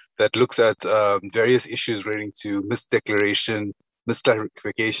group that looks at various issues relating to misdeclaration,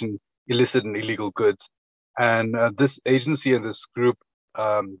 misclassification, illicit and illegal goods. And this agency and this group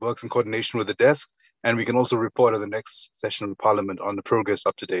works in coordination with the desk, and we can also report at the next session of Parliament on the progress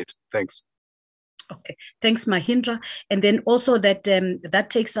up to date. Thanks. Okay, thanks, Mahindra. And then also that that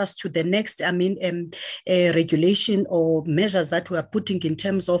takes us to the next, regulation or measures that we are putting in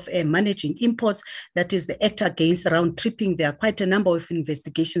terms of managing imports. That is the Act Against Round Tripping. There are quite a number of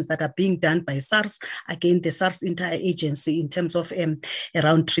investigations that are being done by SARS, again, the SARS interagency in terms of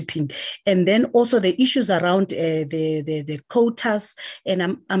round tripping. And then also the issues around the quotas.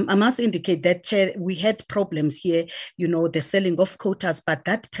 And I must indicate that, Chair, we had problems here, the selling of quotas, but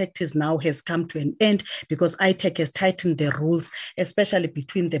that practice now has come to an end because ITAC has tightened the rules, especially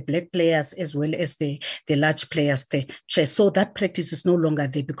between the black players as well as the large players there. Chair, so that practice is no longer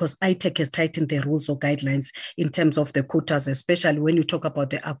there because ITAC has tightened the rules or guidelines in terms of the quotas, especially when you talk about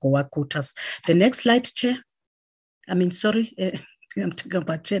the AGOA quotas. The next slide, Chair. Sorry. I'm talking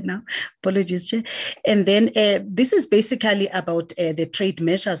about Chair now. Apologies, Chair. And then this is basically about the trade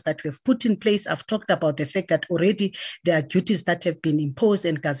measures that we've put in place. I've talked about the fact that already there are duties that have been imposed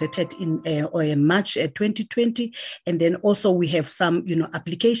and gazetted in March 2020. And then also we have some,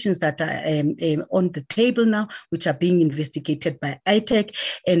 applications that are on the table now, which are being investigated by ITAC,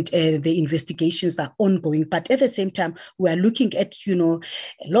 and the investigations are ongoing. But at the same time, we are looking at,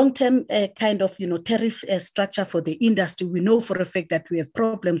 long-term kind of, tariff structure for the industry. We know for a fact that we have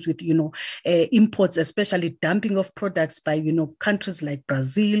problems with, imports, especially dumping of products by, countries like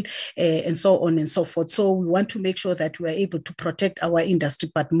Brazil and so on and so forth. So we want to make sure that we are able to protect our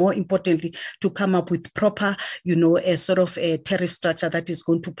industry, but more importantly, to come up with proper, a sort of a tariff structure that is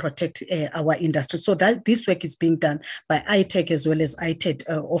going to protect our industry. So that this work is being done by ITAC as well as ITED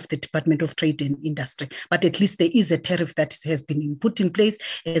of the Department of Trade and Industry. But at least there is a tariff that has been put in place,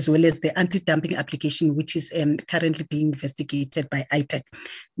 as well as the anti-dumping application, which is currently being investigated by ITAC.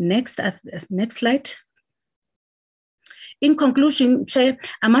 Next slide. In conclusion, Chair,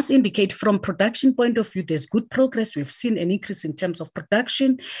 I must indicate from production point of view, there's good progress. We've seen an increase in terms of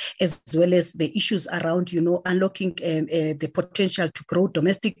production, as well as the issues around, unlocking the potential to grow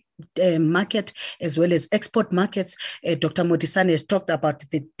domestic market as well as export markets. Dr. Modisane has talked about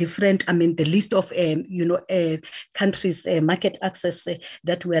the different, the list of, countries' market access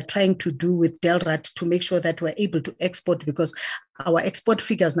that we are trying to do with DELRAT to make sure that we're able to export, because our export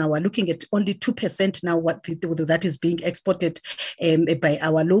figures now are looking at only 2% now what that is being exported by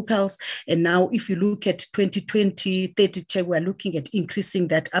our locals. And now if you look at 2020, 30, we're looking at increasing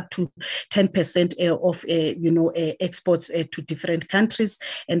that up to 10% of, exports to different countries.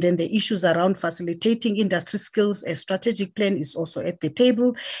 And then the issues around facilitating industry skills, a strategic plan is also at the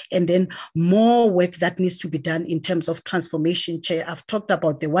table. And then more work that needs to be done in terms of transformation. Chair, I've talked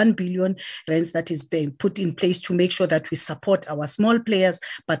about the 1 billion rands that is being put in place to make sure that we support our small players,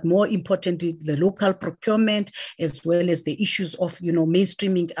 but more importantly, the local procurement, as well as the issues of,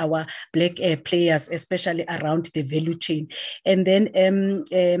 mainstreaming our black players, especially around the value chain. And then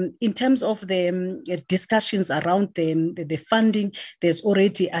in terms of the discussions around the funding, there's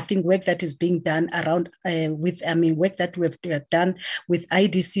already, I think, work that is being done around work that we've done with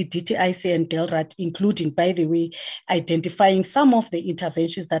IDC, DTIC, and DELRAT, including, by the way, identifying some of the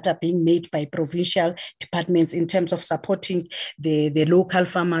interventions that are being made by provincial departments in terms of supporting the local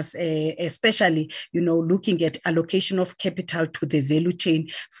farmers, especially, looking at allocation of capital to the value chain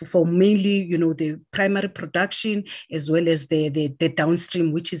for mainly, the primary production, as well as the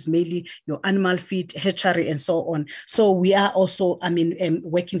downstream, which is mainly your animal feed, hatchery, and so on. So we are also,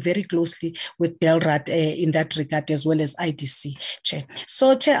 working very closely with DELRAT in that regard, as well as IDC, Chair.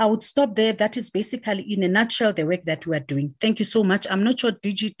 So, Chair, I would stop there. That is basically, in a nutshell, the work that we are doing. Thank you so much. I'm not sure,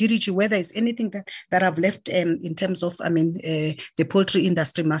 DDG, whether there's anything that I've left in terms of, the poultry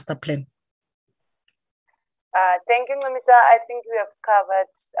industry master plan. Thank you, Mamisa. I think we have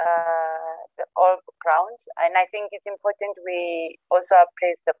covered all grounds, and I think it's important we also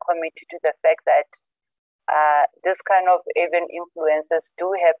appraise the committee to the fact that this kind of even influences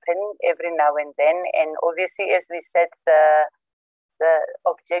do happen every now and then. And obviously, as we said, the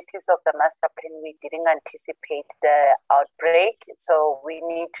objectives of the master plan, we didn't anticipate the outbreak. So we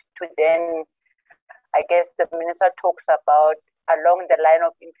need to then, I guess the minister talks about, along the line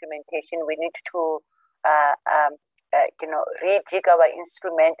of implementation, we need to rejig our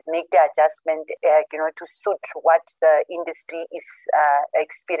instrument, make the adjustment, to suit what the industry is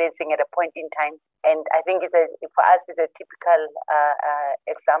experiencing at a point in time. And I think for us, it's a typical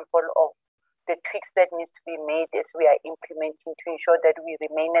example of the tweaks that needs to be made as we are implementing to ensure that we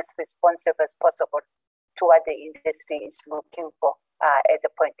remain as responsive as possible to what the industry is looking for at the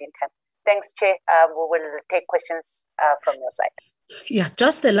point in time. Thanks, Chair. We will take questions from your side. Yeah,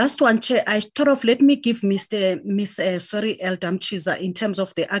 just the last one, Chair. I thought of let me give Eldam Chiza in terms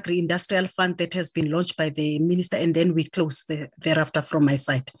of the agri-industrial fund that has been launched by the minister, and then we close thereafter from my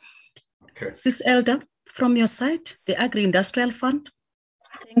side. Okay. Sis Elda, from your side, the agri-industrial fund.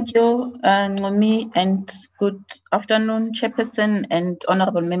 Thank you, Nomi, and good afternoon, Chairperson and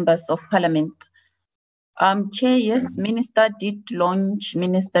honorable members of Parliament. Chair, yes, Minister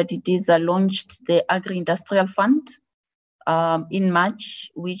Didiza launched the agri-industrial fund in March,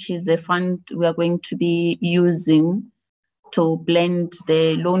 which is a fund we are going to be using to blend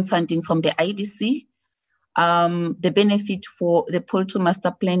the loan funding from the IDC. The benefit for the Poultry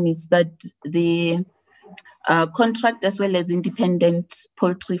Master Plan is that the contract as well as independent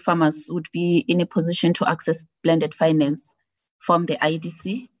poultry farmers would be in a position to access blended finance from the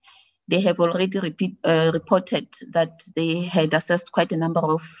IDC. They have already reported that they had assessed quite a number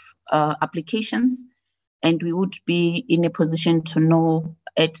of applications, and we would be in a position to know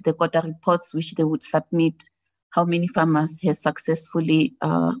at the quarter reports which they would submit how many farmers has successfully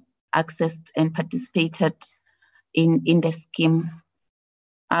accessed and participated in the scheme.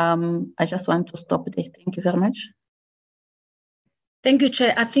 I just want to stop there. Thank you very much. Thank you,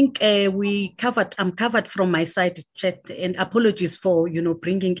 Chair. I think I'm covered from my side, Chair, and apologies for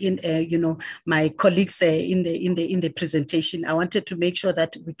bringing in my colleagues in the presentation. I wanted to make sure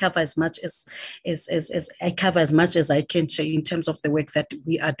that we cover as much as I cover as much as I can, Chair, in terms of the work that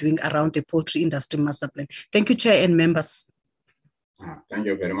we are doing around the Poultry Industry Master Plan. Thank you, Chair and members. Thank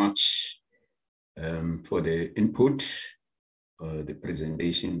you very much for the input, the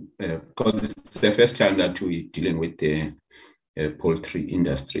presentation, because it's the first time that we're dealing with the poultry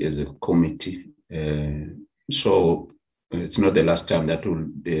industry as a committee. So it's not the last time that we'll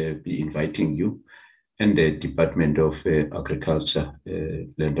be inviting you and the Department of Agriculture,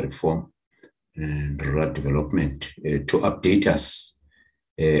 Land Reform and Rural Development to update us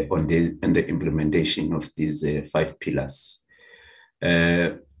on the implementation of these 5 pillars.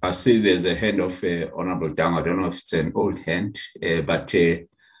 I see there's a hand of Honorable Dang. I don't know if it's an old hand, but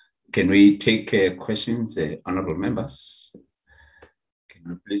can we take questions, honorable members?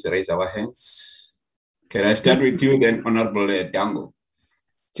 Can you please raise our hands? Can I start with you then, Honorable Dango?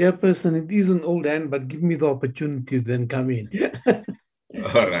 Chairperson, it is an old hand, but give me the opportunity to then come in.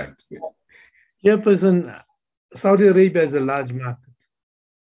 All right. Chairperson, Saudi Arabia is a large market.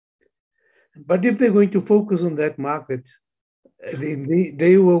 But if they're going to focus on that market,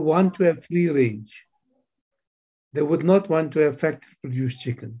 they will want to have free range. They would not want to have factory-produced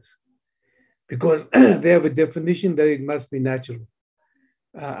chickens because they have a definition that it must be natural.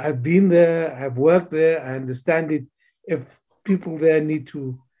 I've been there, I've worked there, I understand it. If people there need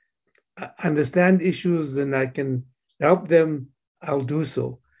to understand issues and I can help them, I'll do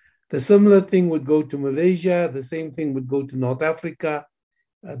so. The similar thing would go to Malaysia, the same thing would go to North Africa.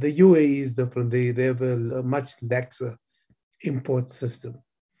 The UAE is different, they have a much laxer import system.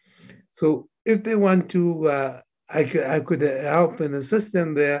 So if they want to, I could help and assist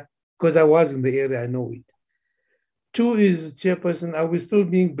them there because I was in the area, I know it. 2 is, Chairperson, are we still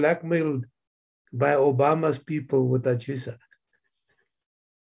being blackmailed by Obama's people with that visa?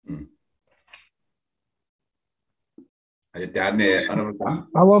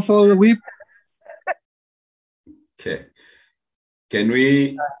 Powerful whip. Okay. Can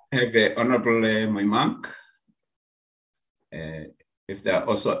we have the Honorable Moimank? If there are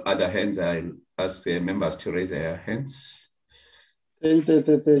also other hands, I'll ask members to raise their hands. Thank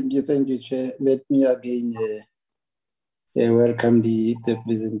you, Chair. Let me again welcome the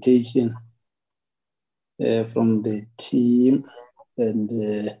presentation from the team and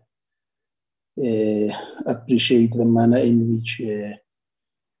appreciate the manner in which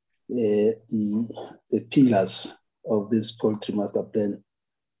the pillars of this Poultry Master Plan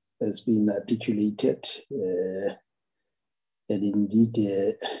has been articulated. And indeed,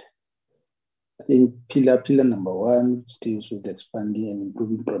 I think pillar number 1 deals with expanding and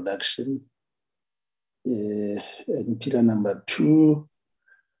improving production. And pillar number 2,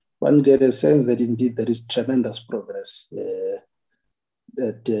 one gets a sense that indeed there is tremendous progress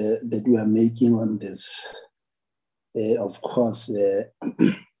that we are making on this. Of course,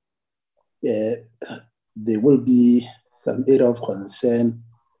 there will be some area of concern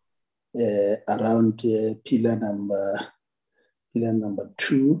around pillar number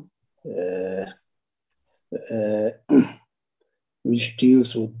 2, which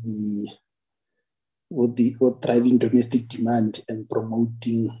deals with driving domestic demand and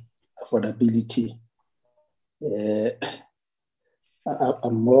promoting affordability.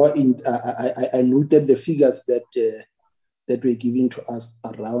 I noted the figures that were given to us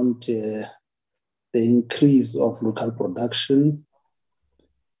around the increase of local production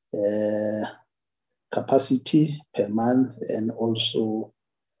capacity per month, and also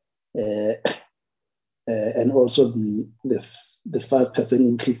the 5%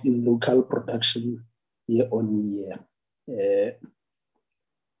 increase in local production year on year.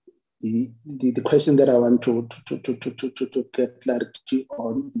 The question that I want to get clarity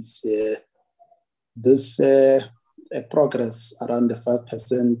on is this progress around the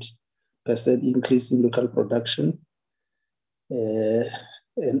 5% increase in local production,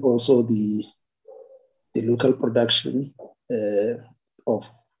 and also the local production of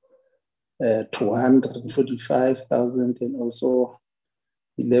 245,000 and also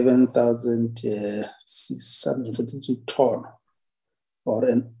 11,642 ton, or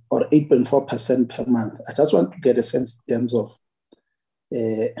 8.4% per month. I just want to get a sense in terms of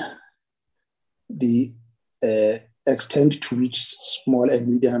the extent to which small and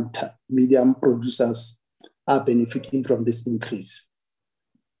medium producers are benefiting from this increase.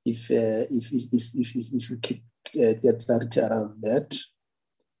 If you keep get clarity around that,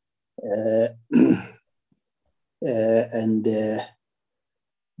 and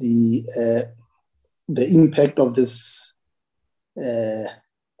the impact of this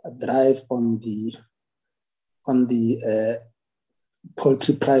drive on the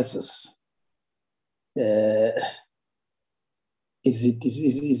poultry prices. Is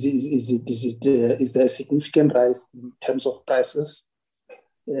there a significant rise in terms of prices,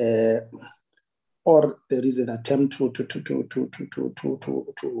 or there is an attempt to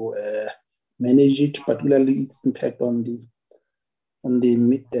manage it, particularly its impact on the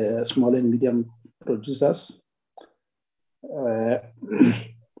small and medium producers?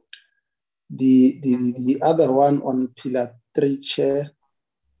 The other one on pillar 3, Chair,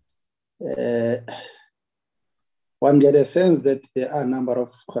 one get a sense that there are a number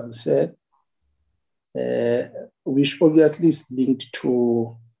of concerns, which obviously is linked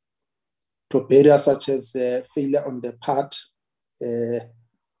to barriers such as failure on the part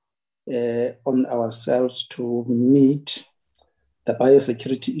on ourselves to meet the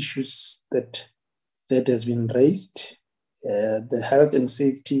biosecurity issues that has been raised, the health and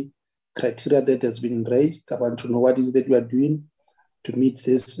safety criteria that has been raised. I want to know what is that we are doing to meet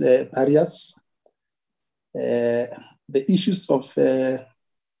these barriers. The issues of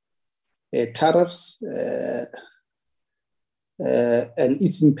tariffs and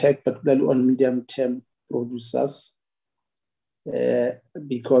its impact, particularly on medium-term producers,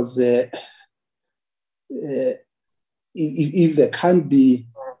 because if there can't be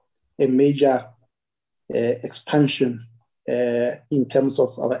a major expansion in terms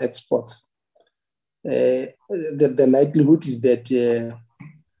of our exports, the likelihood is that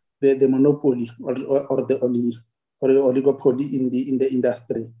the monopoly or the oligopoly in the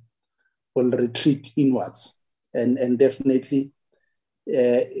industry will retreat inwards, and definitely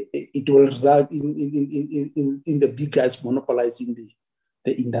it will result in the big guys monopolizing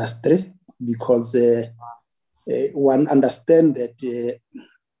the industry, because one understands that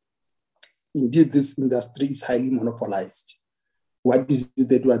indeed this industry is highly monopolized. What is it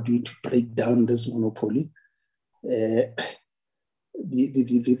that we are doing to break down this monopoly? The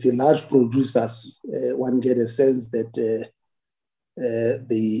large producers, one get a sense that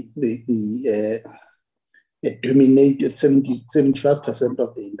they dominate 75%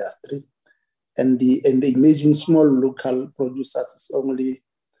 of the industry, and the emerging small local producers is only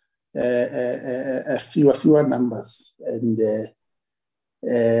a fewer numbers. And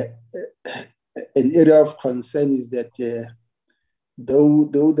an area of concern is that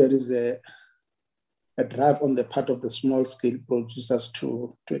though there is a drive on the part of the small-scale producers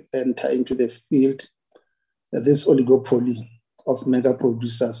to enter into the field, this oligopoly of mega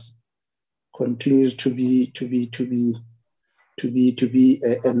producers continues to be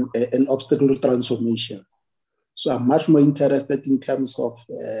an obstacle to transformation. So I'm much more interested in terms of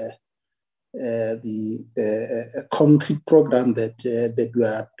the concrete program that we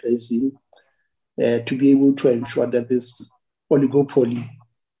are raising to be able to ensure that this oligopoly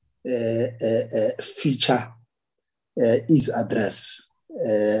feature is addressed.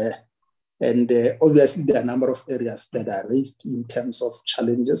 And obviously there are a number of areas that are raised in terms of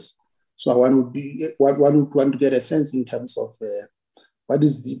challenges. So one would want to get a sense in terms of what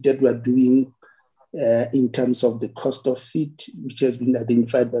is it that we are doing in terms of the cost of feed, which has been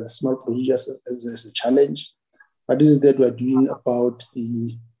identified by the small producers as a challenge. What is it that we are doing about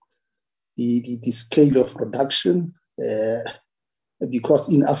the scale of production? Because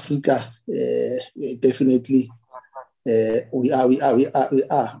in Africa, definitely we are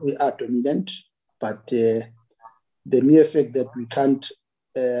dominant, but the mere fact that we can't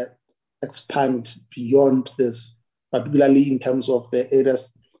expand beyond this, particularly in terms of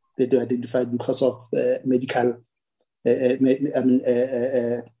areas that are identified because of medical,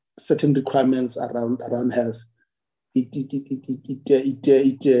 certain requirements around health. It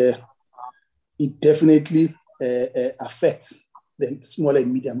definitely affects the small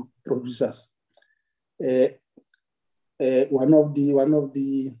and medium producers. One of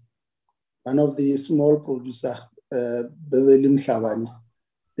the small producer, Beverly Mhlabane,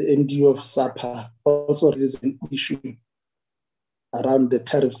 the MD of SAPA, also raises an issue around the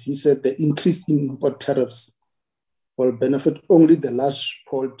tariffs. He said the increase in import tariffs will benefit only the large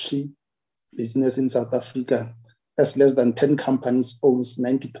poultry business in South Africa, as less than 10 companies owns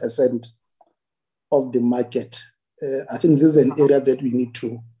 90% of the market. I think this is an area that we need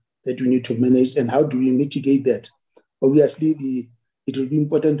to manage. And how do we mitigate that? Obviously, it will be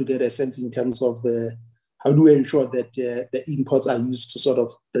important to get a sense in terms of how do we ensure that the imports are used to sort of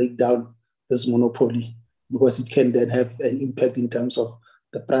break down this monopoly, because it can then have an impact in terms of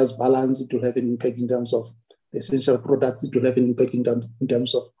the price balance. It will have an impact in terms of the essential products. It will have an impact in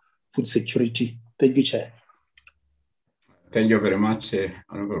terms of food security. Thank you, Chair. Thank you very much,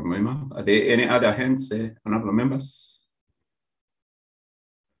 Honorable Moima. Are there any other hands, Honorable members?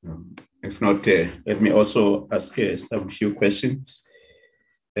 If not, let me also ask some few questions.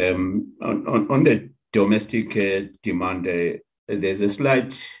 On the domestic demand, there's a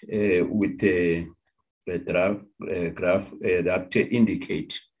slide with the graph that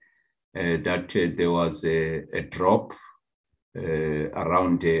indicate that there was a drop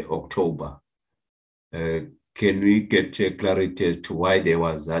around October. Can we get clarity as to why there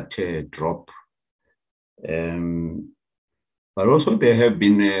was that drop? But also there have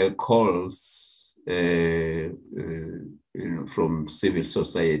been calls from civil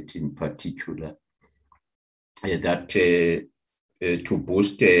society in particular that to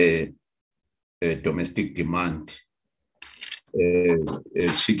boost domestic demand,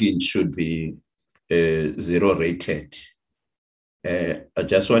 chicken should be zero rated. I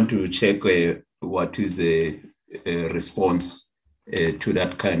just want to check what is the response to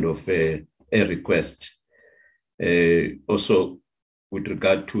that kind of a request. Also, with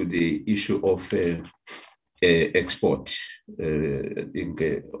regard to the issue of export, I think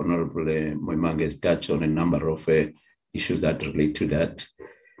Honorable Moimang has touched on a number of issues that relate to that.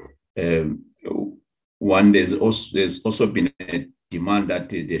 One, there's also been a demand that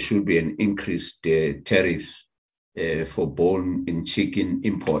there should be an increased tariff for bone-in chicken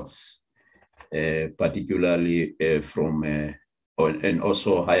imports, particularly from, and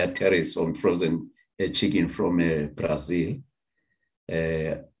also higher tariffs on frozen chicken from Brazil.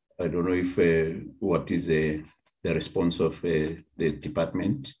 I don't know if what is the response of the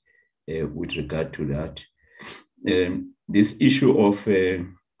department with regard to that. This issue of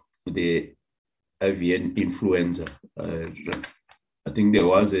the avian influenza, I think there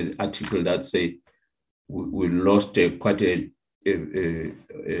was an article that said we lost quite a deal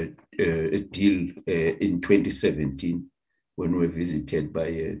in 2017 when we were visited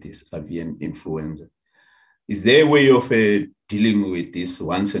by this avian influenza. Is there a way of dealing with this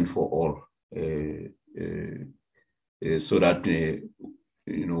once and for all, so that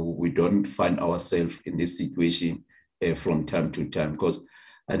we don't find ourselves in this situation from time to time? Because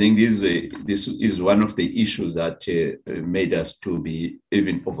I think this is one of the issues that made us to be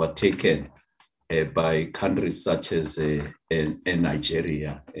even overtaken by countries such as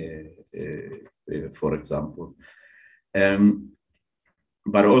Nigeria, for example.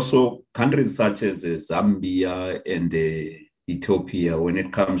 But also countries such as Zambia and Ethiopia, when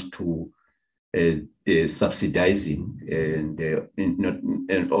it comes to subsidizing and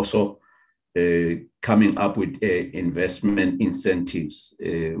also coming up with investment incentives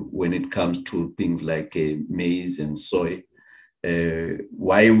when it comes to things like maize and soy.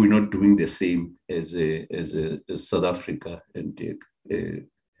 Why are we not doing the same as South Africa and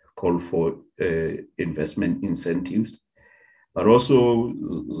call for investment incentives? But also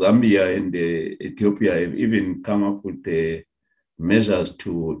Zambia and Ethiopia have even come up with measures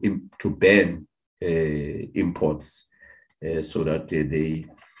to ban imports so that they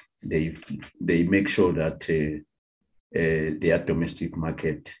make sure that their domestic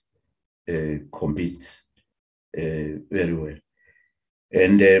market competes very well.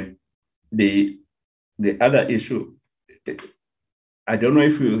 And the other issue, I don't know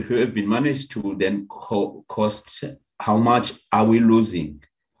if you have been managed to then cost, how much are we losing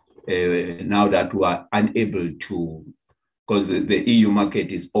now that we are unable to, because the EU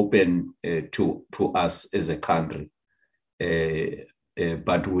market is open to us as a country,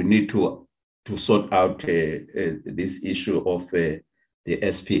 but we need to sort out this issue of the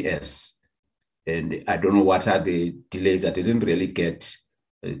SPS. And I don't know what are the delays. I didn't really get.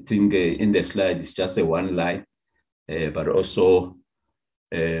 I think in the slide it's just a one line, but also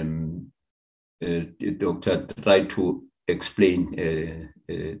Dr. tried to explain,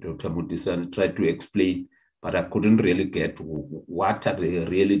 Dr. Mutisan tried to explain, but I couldn't really get what are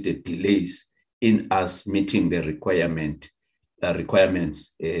really the delays in us meeting the requirements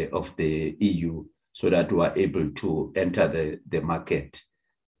of the EU so that we are able to enter the market.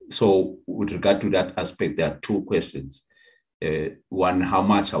 So with regard to that aspect, there are two questions. One, how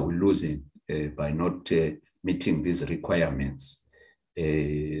much are we losing by not meeting these requirements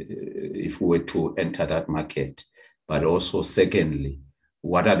if we were to enter that market? But also, secondly,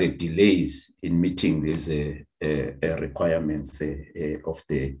 what are the delays in meeting these requirements of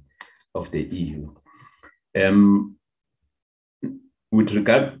the EU? With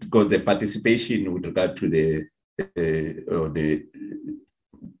regard to the participation, with regard to the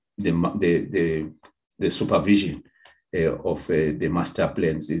supervision of the master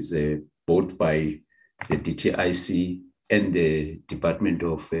plans is both by the DTIC and the Department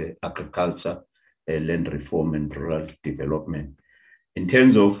of Agriculture, Land Reform and Rural Development. In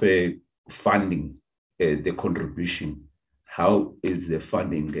terms of funding, the contribution, how is the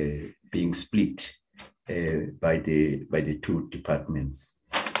funding being split by the two departments?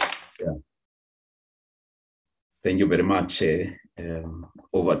 Yeah. Thank you very much.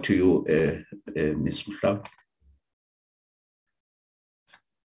 Over to you, Ms. Muflau.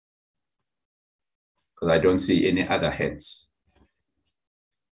 Because I don't see any other heads.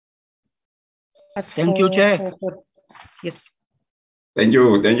 Thank you, Chair. Yes. Thank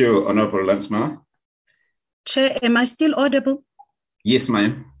you, Honorable Landsma. Chair, am I still audible? Yes,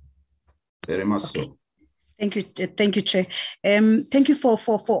 ma'am. Very much okay. So. Thank you, Chair. Thank you for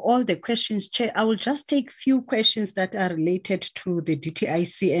all the questions, Chair. I will just take few questions that are related to the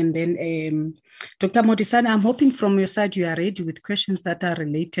DTIC, and then Dr. Modisana, I'm hoping from your side you are ready with questions that are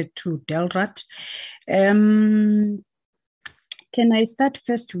related to DELRAT. Can I start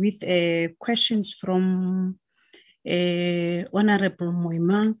first with questions from Honorable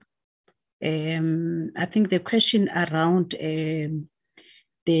Moimang? I think the question around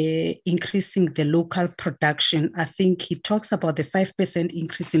the increasing the local production. I think he talks about the 5%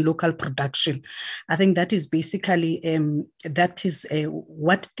 increase in local production. I think that is basically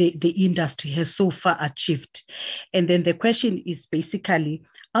what the industry has so far achieved. And then the question is basically,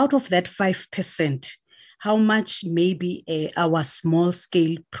 out of that 5%, how much maybe our small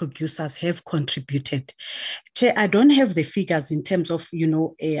scale producers have contributed? Chair, I don't have the figures in terms of,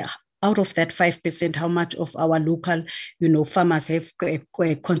 out of that 5%, how much of our local, farmers have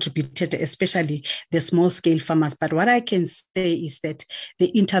contributed, especially the small scale farmers. But what I can say is that the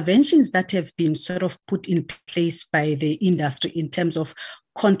interventions that have been sort of put in place by the industry in terms of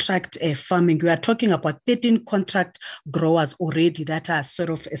contract farming, we are talking about 13 contract growers already that are sort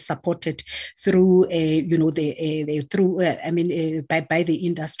of supported through, by the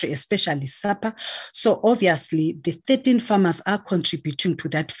industry, especially SAPA. So obviously, the 13 farmers are contributing to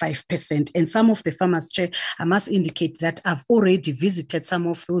that 5%, and some of the farmers, Chair, I must indicate that I've already visited some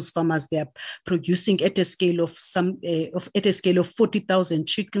of those farmers. They are producing at a scale of 40,000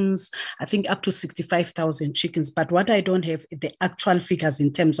 chickens, I think up to 65,000 chickens. But what I don't have the actual figures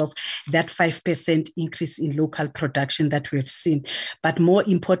in terms of that 5% increase in local production that we've seen. But more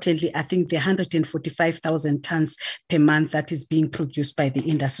importantly, I think the 145,000 tons per month that is being produced by the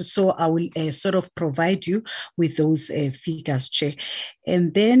industry. So I will sort of provide you with those figures, Chair.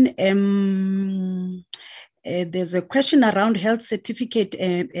 And then there's a question around health certificate,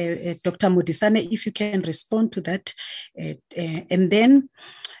 Dr. Modisane, if you can respond to that. And then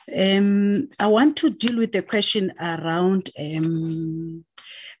I want to deal with the question around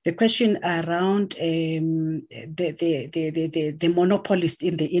the monopolist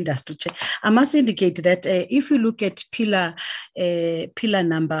in the industry. I must indicate that if you look at pillar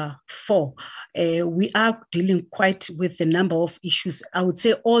number 4, we are dealing quite with the number of issues. I would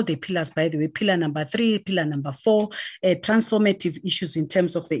say all the pillars, by the way, pillar number 3, pillar number 4, transformative issues in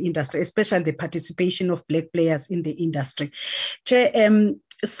terms of the industry, especially the participation of Black players in the industry. Chair,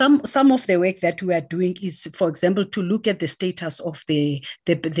 some of the work that we are doing is, for example, to look at the status of the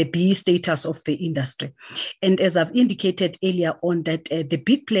BE status of the industry. And as I've indicated earlier on, that the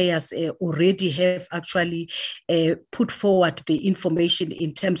big players already have actually put forward the information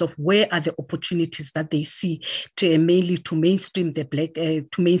in terms of where are the opportunities that they see to mainly to mainstream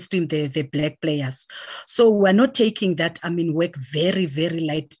the black players. So we're not taking that work very, very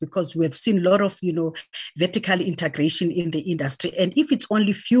light, because we have seen a lot of vertical integration in the industry. And if it's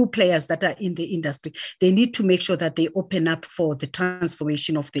only few players that are in the industry, they need to make sure that they open up for the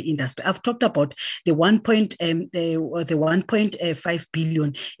transformation of the industry. I've talked about the 1.5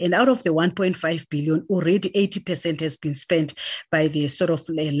 billion, and out of the 1.5 billion, already 80% has been spent by the sort of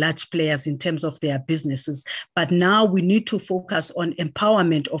large players in terms of their businesses. But now we need to focus on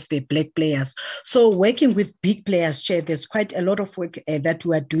empowerment of the black players. So working with big players, Chair, there's quite a lot of work that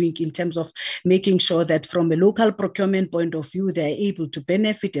we are doing in terms of making sure that from a local procurement point of view, they're able to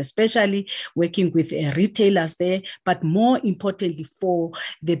benefit, especially working with retailers there, but more importantly for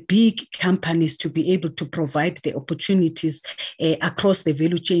the big companies to be able to provide the opportunities across the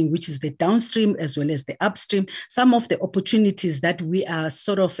value chain, which is the downstream as well as the upstream. Some of the opportunities that we are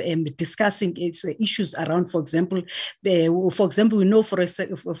sort of discussing is the issues around, for example, we know, for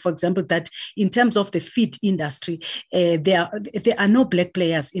example, that in terms of the feed industry, there are no black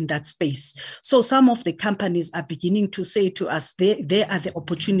players in that space. So some of the companies are beginning to say to us, there are the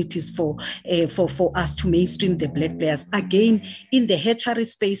opportunities for us to mainstream the black players. Again, in the hatchery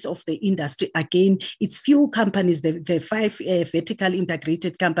space of the industry, again, it's few companies, the 5 vertical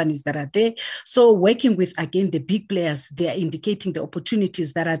integrated companies that are there. So working with, again, the big players, they are indicating the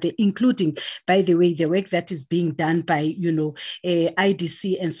opportunities that are there, including, by the way, the work that is being done by,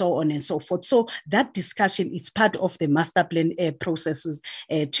 IDC and so on and so forth. So that discussion is part of the master plan processes,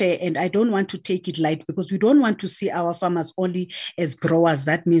 Chair, and I don't want to take it light, because we don't want to see our farmers only as growers.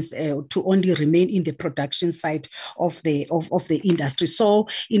 That means to only remain in the production side of the industry. So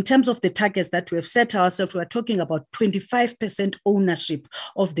in terms of the targets that we have set ourselves, we are talking about 25% ownership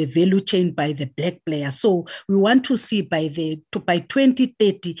of the value chain by the black player. So we want to see by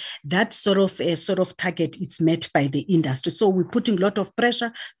 2030 that sort of target is met by the industry. So we're putting a lot of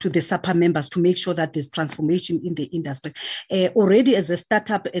pressure to the SAPA members to make sure that there's transformation in the industry. Already as a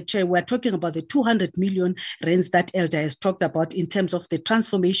startup, Chair, we're talking about the 200 million rands that Elder has talked about in terms of the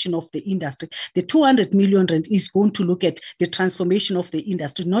transformation of the industry. The 200 million rand is going to look at the transformation of the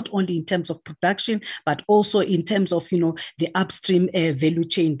industry, not only in terms of production, but also in terms of, the upstream value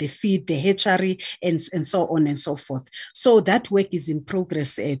chain, the feed, the hatchery, and so on and so forth. So that work is in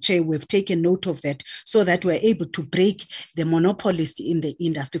progress, Chair. We've taken note of that so that we're able to break the monopolist in the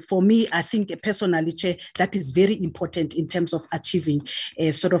industry. For me, I think personally, Chair, that is very important in terms of achieving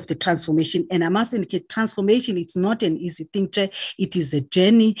sort of the transformation. And I must indicate, transformation, it's not an easy thing, Chair. It is a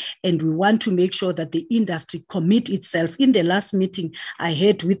journey, and we want to make sure that the industry commit itself. In the last meeting I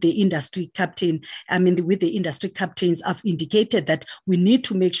had with the industry captains, I've indicated that we need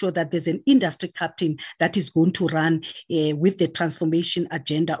to make sure that there's an industry captain that is going to run with the transformation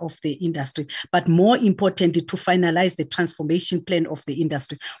agenda of the industry, but more importantly, to finalize the transformation plan of the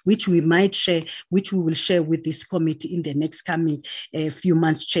industry, which we will share with this committee in the next coming few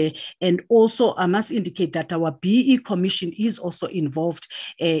months, Chair. And also, I must indicate that our BE Commission is also involved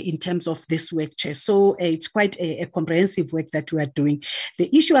in terms of this work, Chair. So it's quite a comprehensive work that we are doing.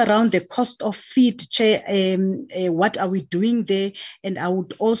 The issue around the cost of feed, Chair, what are we doing there? And I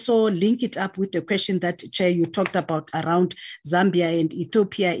would also link it up with the question that, Chair, you talked about around Zambia and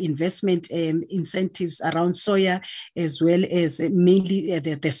Ethiopia investment incentives around soya, as well as mainly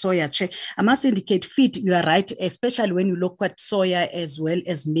the soya, Chair. I must indicate feed, you are right, especially when you look at soya as well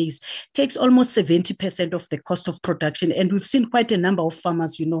as maize, takes almost 70% of the cost of production. And we've seen quite a number of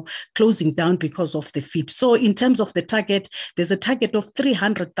farmers, closing down because of the feed. So in terms of the target, there's a target of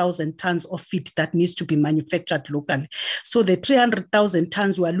 300,000 tons of feed that needs to be manufactured locally. So the 300,000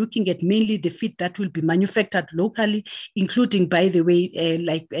 tons, we are looking at mainly the feed that will be manufactured locally, including, by the way,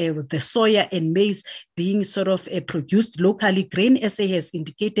 the soya and maize being sort of produced locally. Grain SA has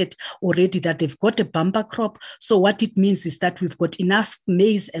indicated already that they've got a bumper crop. So what it means is that we've got enough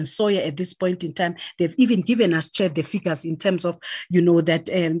maize and soya at this point in time. They've even given us, Chair, the figures in terms of, that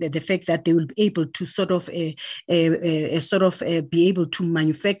the fact that they will be able to be able to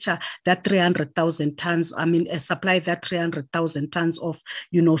manufacture that 300,000 tons. Supply that 300,000 tons of,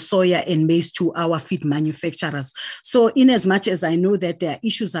 soya and maize to our feed manufacturers. So in as much as I know that there are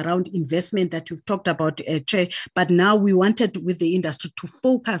issues around investment that you've talked about, Chair, but now we wanted with the industry to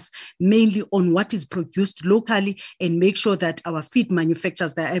focus mainly on what is produced locally and make sure that our feed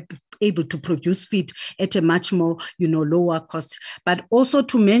manufacturers that are able to produce feed at a much more, lower cost. But also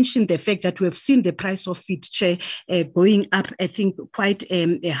to mention the fact that we have seen the price of feed, Chair, going up, I think, quite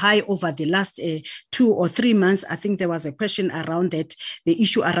high over the last 2 or 3 months. I think there was a question around that, the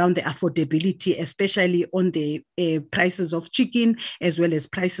issue around the affordability, especially on the prices of chicken as well as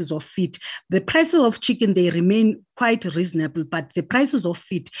prices of feed. The prices of chicken, they remain quite reasonable, but the prices of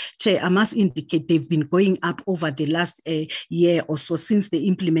feed, Chair, I must indicate they've been going up over the last year or so since the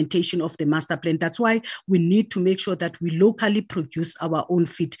implementation of the master plan. That's why we need to make sure that we locally produce our own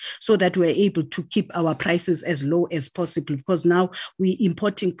feed so that we're able to keep our prices as low as possible, because now we're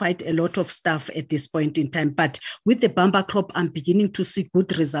importing quite a lot of stuff at this point in time. But with the bumper crop, I'm beginning to see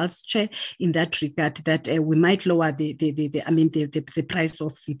good results, Chair, in that regard, that we might lower the price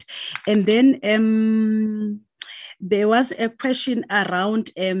of feed. And then there was a question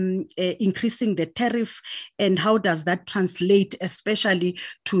around increasing the tariff and how does that translate, especially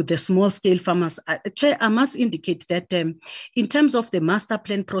to the small-scale farmers. Chair, I must indicate that in terms of the master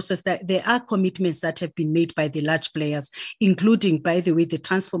plan process, that there are commitments that have been made by the large players, including, by the way, the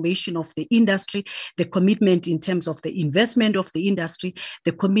transformation of the industry, the commitment in terms of the investment of the industry,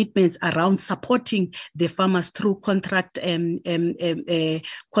 the commitments around supporting the farmers through contract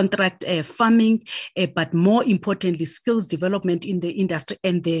farming, but more importantly, skills development in the industry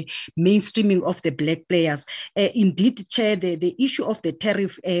and the mainstreaming of the black players. Indeed, Chair, the issue of the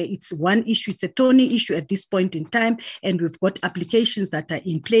tariff, it's one issue, it's a thorny issue at this point in time, and we've got applications that are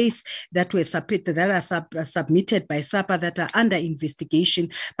in place that were submitted by SAPA that are under investigation.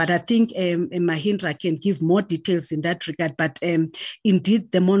 But I think Mahindra can give more details in that regard. But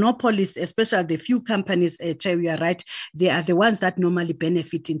indeed, the monopolists, especially the few companies, Chair, you are right, they are the ones that normally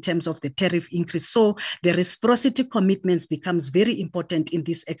benefit in terms of the tariff increase. So the reciprocity commitments becomes very important in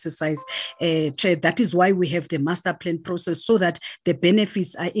this exercise, Chair. That is why we have the master plan process, so that the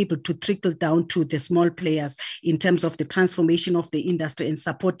benefits are able to trickle down to the small players in terms of the transformation of the industry and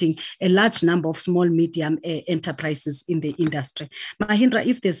supporting a large number of small, medium enterprises in the industry. Mahindra,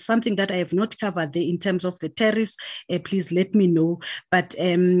 if there's something that I have not covered there in terms of the tariffs, please let me know. But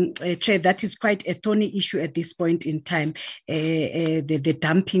Chair, that is quite a thorny issue at this point in time, the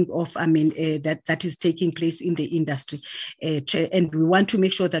dumping of, that is taking place in the industry. And we want to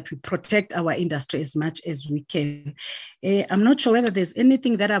make sure that we protect our industry as much as we can. I'm not sure whether there's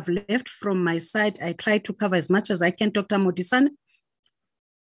anything that I've left from my side. I try to cover as much as I can, Dr. Modisane.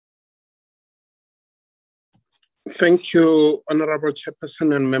 Thank you, Honorable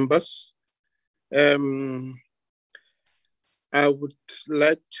Chairperson and members. I would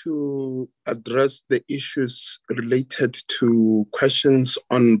like to address the issues related to questions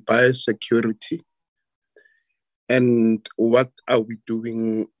on biosecurity and what are we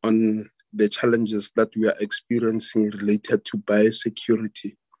doing on the challenges that we are experiencing related to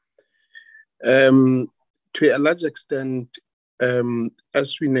biosecurity. To a large extent,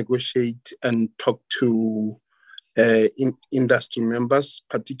 as we negotiate and talk to industry members,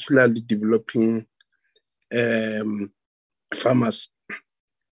 particularly developing farmers,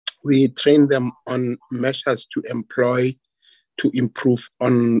 we train them on measures to employ to improve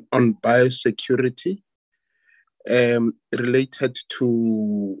on biosecurity related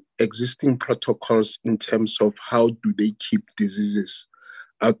to existing protocols in terms of how do they keep diseases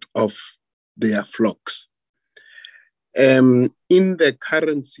out of their flocks. In the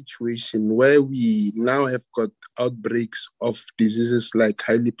current situation where we now have got outbreaks of diseases like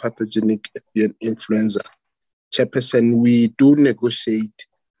highly pathogenic avian influenza, Chairperson, we do negotiate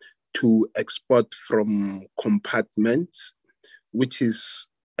to export from compartments, which is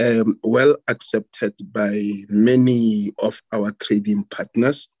well accepted by many of our trading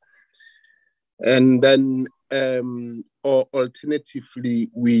partners. And then, or alternatively,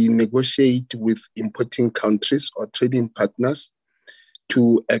 we negotiate with importing countries or trading partners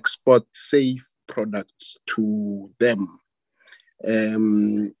to export safe products to them.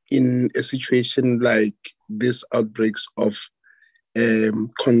 In a situation like these outbreaks of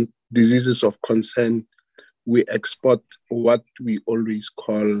diseases of concern, we export what we always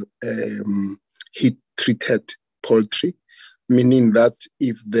call heat-treated poultry, meaning that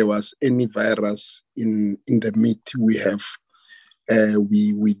if there was any virus in the meat we have,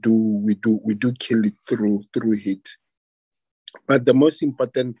 we do kill it through heat. But the most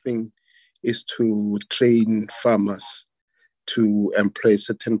important thing is to train farmers to employ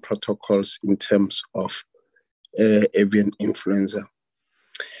certain protocols in terms of avian influenza.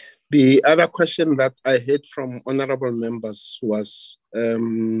 The other question that I heard from honorable members was,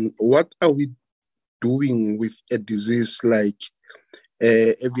 what are we doing with a disease like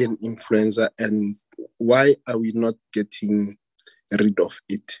avian influenza and why are we not getting rid of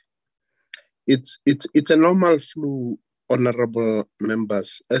it? It's a normal flu, honorable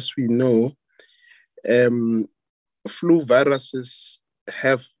members. As we know, flu viruses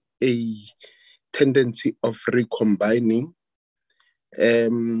have a tendency of recombining.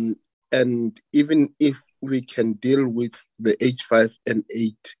 And even if we can deal with the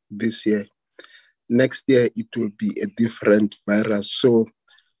H5N8 this year, next year it will be a different virus. So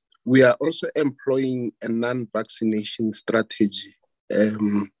we are also employing a non-vaccination strategy,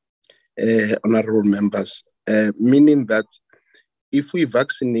 honorable members, meaning that if we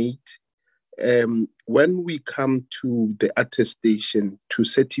vaccinate, when we come to the attestation to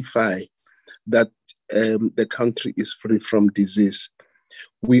certify that the country is free from disease,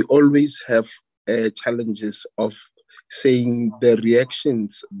 we always have challenges of saying the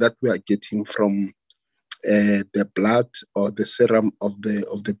reactions that we are getting from the blood or the serum of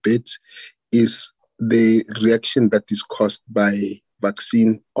the birds is the reaction that is caused by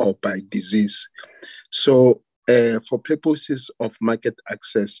vaccine or by disease. So for purposes of market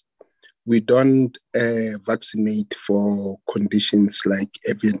access, we don't vaccinate for conditions like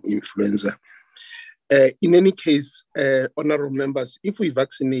avian influenza. In any case, honorable members, if we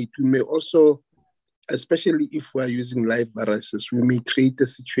vaccinate, we may also, especially if we are using live viruses, we may create a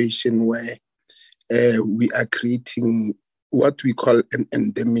situation where we are creating what we call an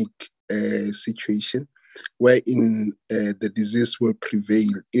endemic situation, wherein the disease will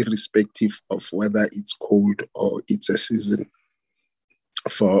prevail irrespective of whether it's cold or it's a season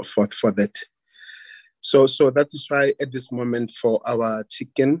for that. So that is why at this moment for our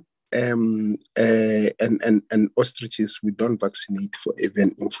chicken and ostriches, we don't vaccinate for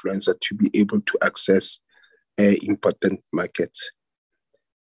avian influenza to be able to access important markets.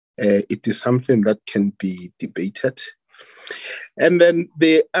 It is something that can be debated. And then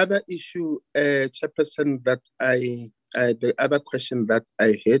the other issue, Chairperson, that the other question that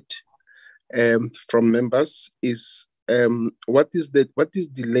I had from members is what is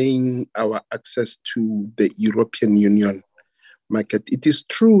delaying our access to the European Union market? It is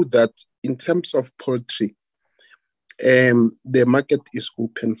true that in terms of poultry, the market is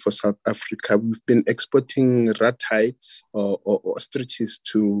open for South Africa. We've been exporting rat hides or ostrich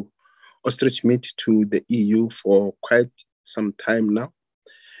meat to the EU for quite some time now.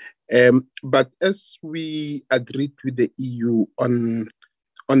 But as we agreed with the EU on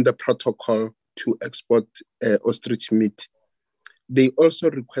the protocol to export ostrich meat, they also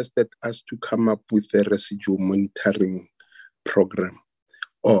requested us to come up with a residue monitoring program,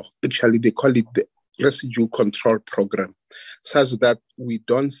 or actually they call it the residue control program, such that we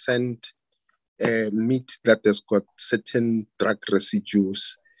don't send meat that has got certain drug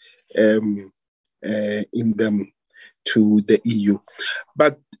residues in them to the EU.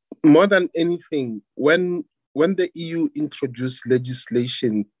 But more than anything, when the EU introduced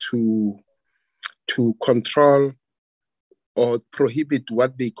legislation to control or prohibit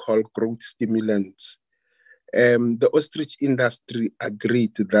what they call growth stimulants, the ostrich industry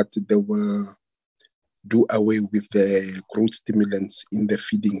agreed that they will do away with the growth stimulants in the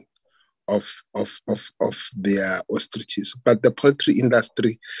feeding of their ostriches. But the poultry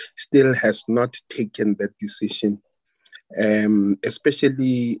industry still has not taken that decision,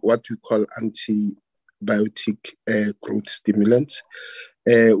 especially what we call antibiotic growth stimulants,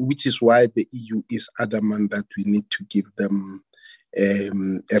 which is why the EU is adamant that we need to give them a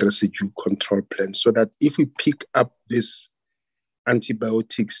residue control plan, so that if we pick up these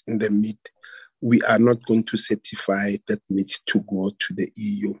antibiotics in the meat, we are not going to certify that meat to go to the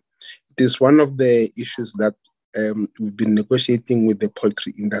EU. It is one of the issues that we've been negotiating with the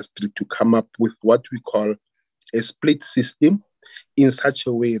poultry industry to come up with what we call a split system in such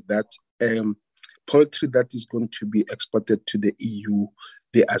a way that poultry that is going to be exported to the EU,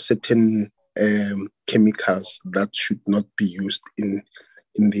 there are certain chemicals that should not be used in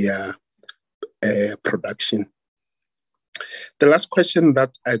their production. The last question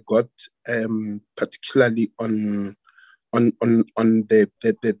that I got, particularly on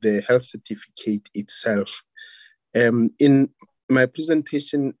the health certificate itself, in my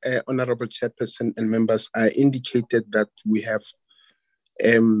presentation, Honorable Chairperson and members, I indicated that we have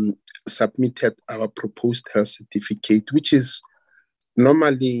submitted our proposed health certificate, which is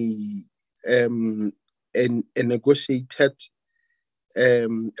normally a negotiated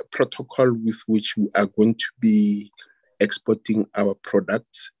protocol with which we are going to be exporting our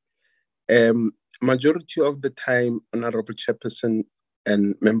products. Majority of the time, Honorable Chairperson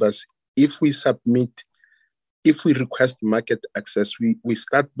and members, if we request market access, we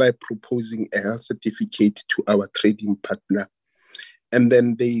start by proposing a health certificate to our trading partner, and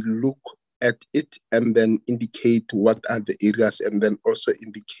then they look at it and then indicate what are the areas, and then also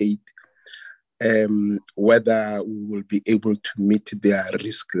indicate whether we will be able to meet their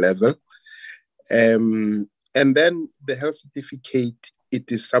risk level. And then the health certificate,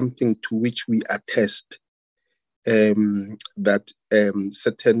 it is something to which we attest that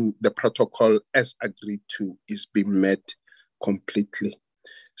the protocol as agreed to is being met completely.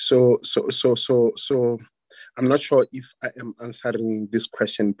 So I'm not sure if I am answering this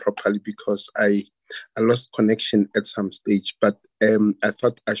question properly because I lost connection at some stage, but I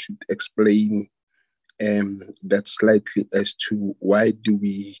thought I should explain that slightly as to why do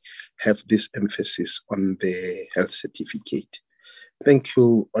we have this emphasis on the health certificate. Thank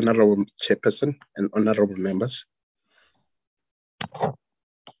you, Honorable Chairperson and Honorable members.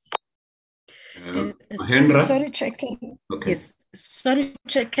 Mahendra? Sorry, Chair. Okay. Yes. Sorry,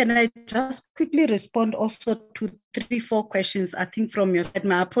 Chair, can I just quickly respond also to 3-4 questions, I think, from your side?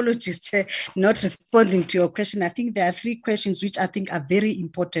 My apologies, Chair, not responding to your question. I think there are 3 questions which I think are very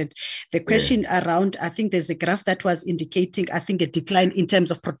important. The question around, I think there's a graph that was indicating, I think, a decline in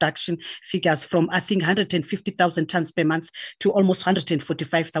terms of production figures from, I think, 150,000 tons per month to almost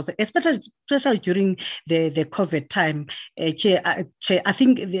 145,000, especially during the COVID time. Chair, I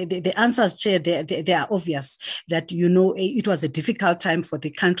think the answers, Chair, they are obvious that, you know, it was a difficult time for the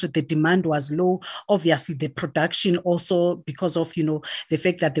country. The demand was low. Obviously, the production also, because of, you know, the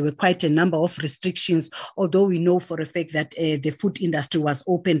fact that there were quite a number of restrictions, although we know for a fact that the food industry was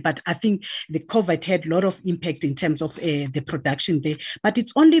open. But I think the COVID had a lot of impact in terms of the production there. But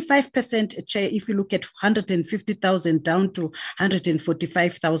it's only 5%, Chair, if you look at 150,000 down to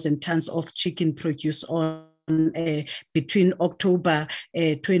 145,000 tons of chicken produced on between October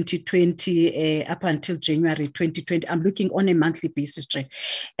 2020 up until January 2020. I'm looking on a monthly basis, Chair.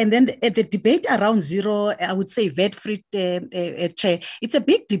 And then the debate around zero, I would say VAT-free, Chair, it's a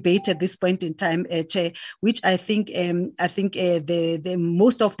big debate at this point in time, Chair, which I think the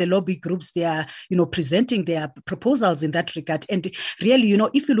most of the lobby groups, they are, you know, presenting their proposals in that regard. And really, you know,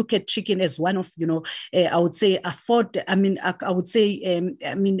 if you look at chicken as one of, you know, I would say a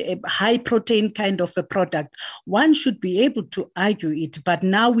high protein kind of a product, one should be able to argue it. But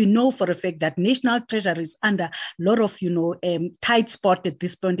now we know for a fact that National Treasury is under a lot of, you know, tight spot at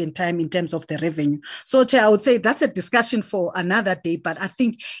this point in time in terms of the revenue. So, Chair, I would say that's a discussion for another day, but I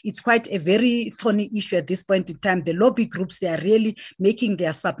think it's quite a very thorny issue at this point in time. The lobby groups, they are really making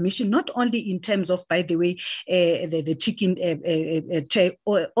their submission, not only in terms of, by the way, the chicken, Chair,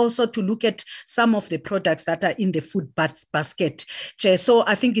 also to look at some of the products that are in the food basket, Chair. So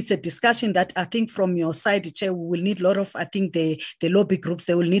I think it's a discussion that I think from your side, Chair, we will need a lot of, I think the lobby groups,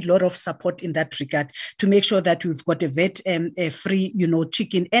 they will need a lot of support in that regard to make sure that we've got a VAT-free, you know,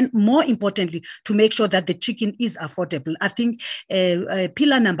 chicken, and more importantly, to make sure that the chicken is affordable. I think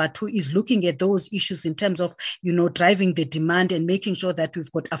pillar number 2 is looking at those issues in terms of, you know, driving the demand and making sure that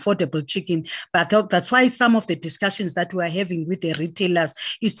we've got affordable chicken. But that's why some of the discussions that we are having with the retailers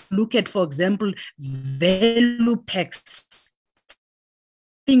is to look at, for example, value packs,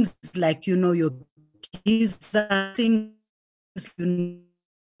 things like, you know, your pizza, things, you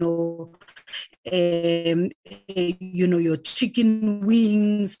know, your chicken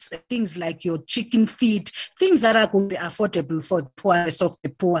wings, things like your chicken feet, things that are going to be affordable for the poorest of the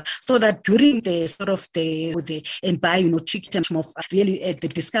poor, so that during the sort of and buy, you know, chicken, really the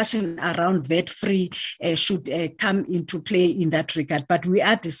discussion around VAT-free should come into play in that regard. But we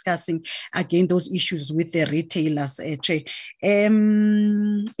are discussing again those issues with the retailers, Chair.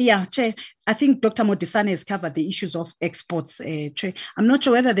 Chair, I think Dr. Modisane has covered the issues of exports, Chair. I'm not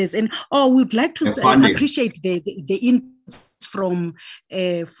sure whether there's any. We'd like to appreciate the input from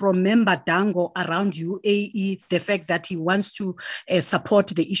Member Dango around UAE, the fact that he wants to support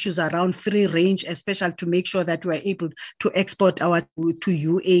the issues around free range, especially to make sure that we're able to export our to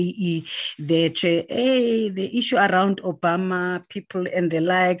UAE. The issue around Obama, people and the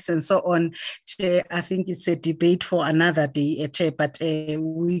likes and so on, I think it's a debate for another day, but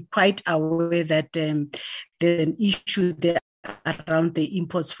we're quite aware that there's an issue there around the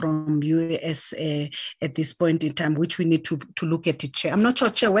imports from US at this point in time, which we need to look at it, Chair. I'm not sure,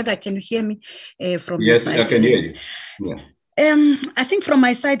 Chair, whether can you hear me from your side? Yes, I can hear you. Yeah. I think from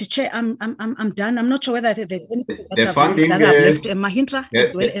my side, Chair, I'm done. I'm not sure whether there's anything that I've left. Mahindra,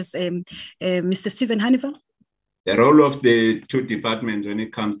 as well as Mr. Stephen Hanival. The role of the 2 departments when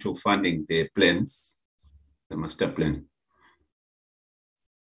it comes to funding the plans, the master plan,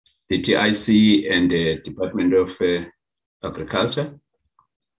 the TIC and the Department of Agriculture.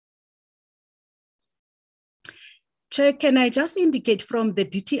 Chair, can I just indicate from the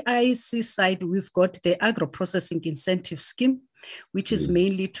DTIC side, we've got the agro-processing incentive scheme, which is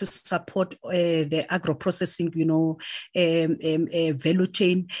mainly to support the agro-processing, value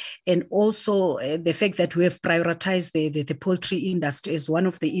chain, and also the fact that we have prioritized the poultry industry as one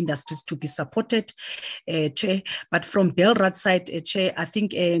of the industries to be supported, Chair. But from Delrad's side, Chair, I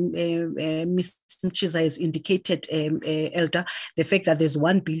think Ms. Mchiza has indicated, Elder, the fact that there's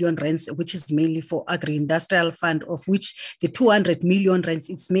 1 billion rands, which is mainly for agri-industrial fund, of which the 200 million rands,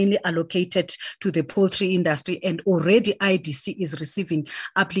 it's mainly allocated to the poultry industry, and already IDC is receiving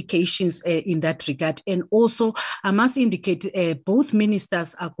applications in that regard. And also, I must indicate both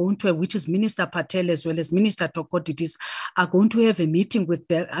ministers are going to, which is Minister Patel as well as Minister Tokoditis, are going to have a meeting with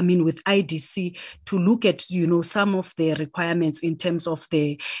IDC to look at, some of the requirements in terms of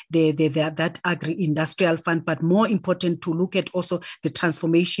that agri-industrial fund, but more important to look at also the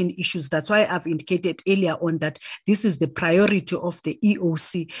transformation issues. That's why I've indicated earlier on that this is the priority of the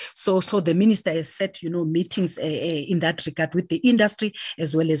EOC. So the minister has set, meetings in that regard with the industry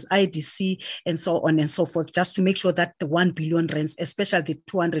as well as IDC and so on and so forth, just to make sure that the 1 billion rands, especially the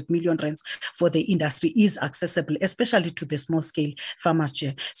 200 million rands for the industry, is accessible, especially to the small scale farmers,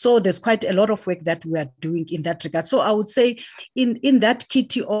 Chair. So there's quite a lot of work that we are doing in that regard. So I would say in that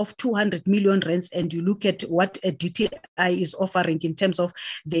kitty of 200 million rands, and you look at what a DTI is offering in terms of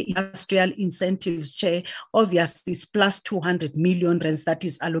the industrial incentives, Chair, obviously it's plus 200 million rands that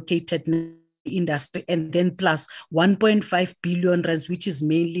is allocated industry, and then plus 1.5 billion rands, which is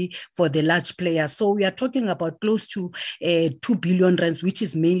mainly for the large players. So we are talking about close to 2 billion rands, which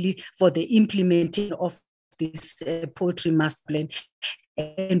is mainly for the implementation of this poultry master plan.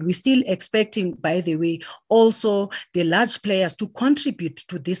 And we're still expecting, by the way, also the large players to contribute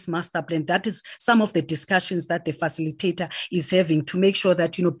to this master plan. That is some of the discussions that the facilitator is having to make sure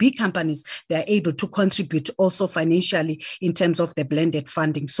that, big companies, they're able to contribute also financially in terms of the blended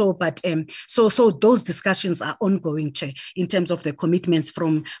funding. So those discussions are ongoing, Chair, in terms of the commitments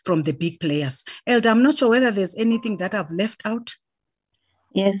from the big players. Elder, I'm not sure whether there's anything that I've left out.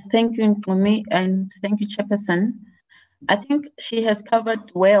 Yes, thank you, Mpumi, and thank you, Chairperson. I think she has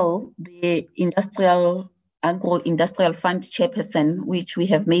covered well the agro-industrial fund, Chairperson, which we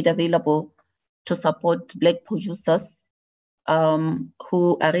have made available to support Black producers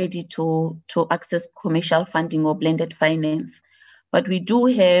who are ready to access commercial funding or blended finance. But we do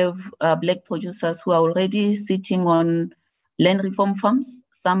have Black producers who are already sitting on land reform farms.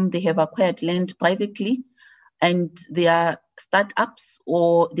 Some, they have acquired land privately, and they are startups,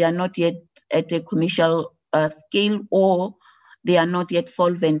 or they are not yet at a commercial scale, or they are not yet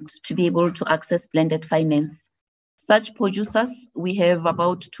solvent to be able to access blended finance. Such producers, we have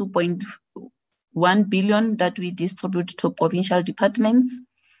about 2.1 billion that we distribute to provincial departments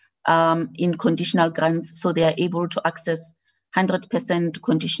in conditional grants, so they are able to access 100%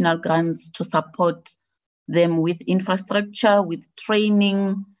 conditional grants to support them with infrastructure, with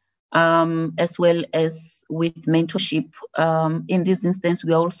training, as well as with mentorship. In this instance,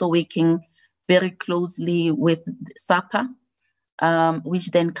 we are also working very closely with SAPA,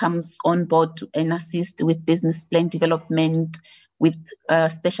 which then comes on board and assist with business plan development, with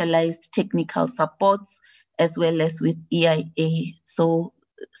specialized technical supports, as well as with EIA. So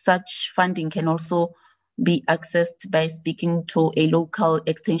such funding can also be accessed by speaking to a local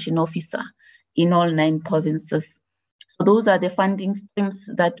extension officer in all 9 provinces. So those are the funding streams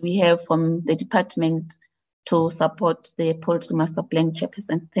that we have from the department to support the Poultry Master Plan,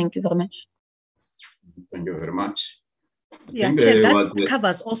 Chairperson. Thank you very much. Thank you very much. Yeah, Chair, that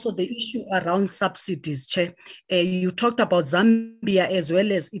covers also the issue around subsidies, Chair. You talked about Zambia as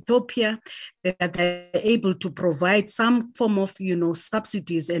well as Ethiopia, that they're able to provide some form of,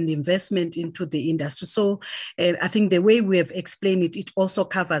 subsidies and investment into the industry. So I think the way we have explained it, it also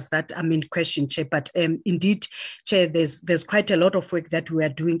covers that, question, Chair. But indeed, Chair, there's quite a lot of work that we are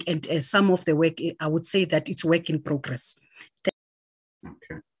doing, and some of the work, I would say that it's work in progress.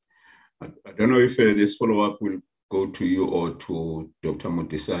 Okay. I don't know if this follow-up will go to you or to Dr.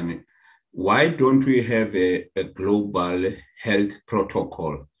 Mutisani. Why don't we have a global health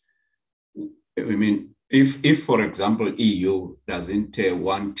protocol? I mean, if for example, EU doesn't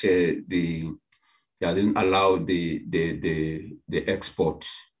doesn't allow the export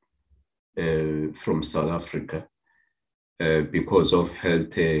from South Africa because of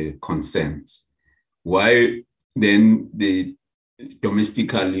health concerns, why then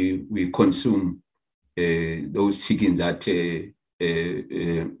domestically we consume those chickens that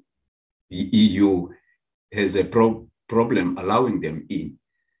EU has a problem allowing them in?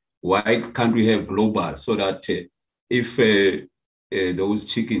 Why can't we have global, so that if those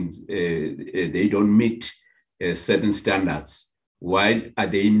chickens, they don't meet certain standards, why are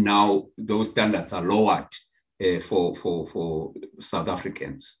they now, those standards are lowered for South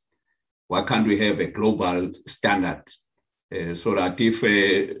Africans? Why can't we have a global standard so that if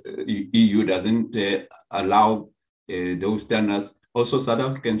EU doesn't allow those standards, also South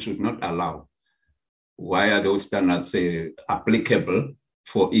Africans should not allow? Why are those standards applicable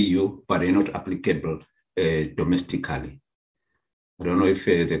for EU, but they're not applicable domestically? I don't know if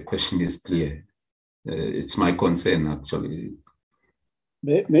the question is clear. It's my concern, actually.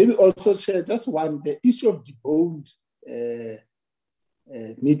 Maybe also, Chair, just one, the issue of deboned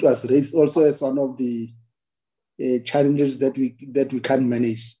meat was raised also as one of the challenges that we can't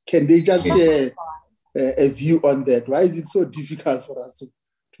manage. Can they just share a view on that? Why is it so difficult for us to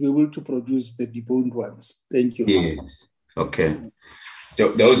be able to produce the deboned ones? Thank you. Yes. Okay.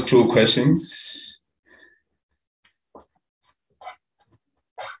 Those two questions.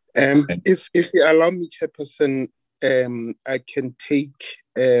 If you allow me, Chairperson, I can take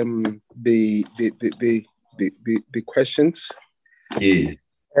the questions. Yeah.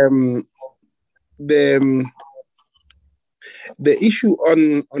 The issue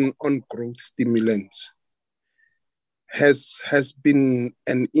on growth stimulants has been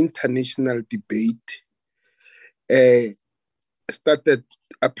an international debate, started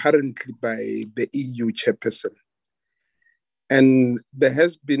apparently by the EU chairperson. And there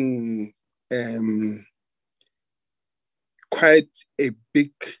has been quite a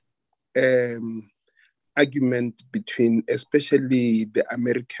big argument between especially the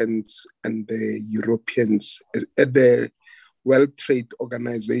Americans and the Europeans. At the World Trade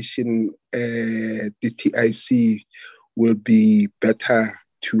Organization, the TIC will be better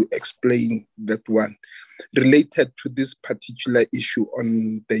to explain that one, related to this particular issue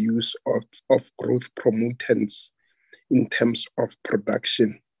on the use of growth promotants in terms of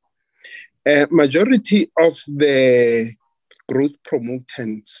production. Majority of the growth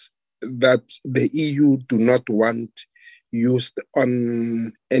promotants that the EU do not want used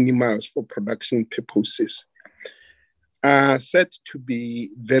on animals for production purposes are said to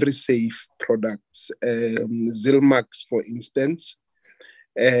be very safe products. Zilmax, for instance,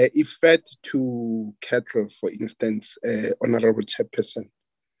 if fed to cattle, for instance, Honorable Chairperson,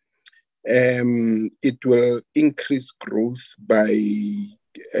 it will increase growth by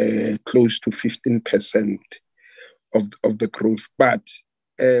close to 15% of the growth. But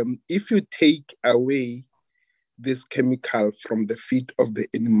if you take away this chemical from the feed of the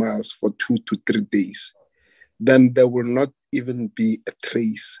animals for 2 to 3 days, then there will not even be a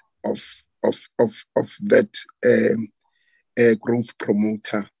trace of that growth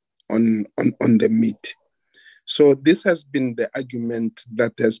promoter on the meat. So this has been the argument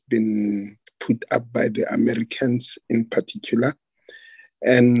that has been put up by the Americans in particular.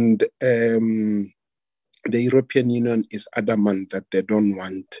 And the European Union is adamant that they don't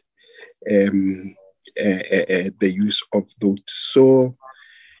want the use of those. So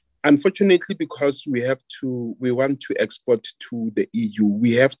unfortunately, because we want to export to the EU,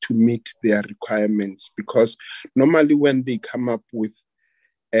 we have to meet their requirements, because normally when they come up with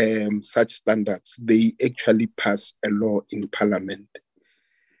such standards, they actually pass a law in Parliament.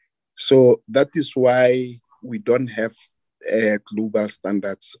 So that is why we don't have global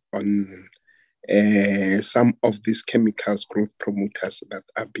standards on some of these chemicals, growth promoters that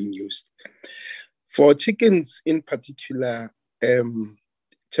are being used. For chickens in particular,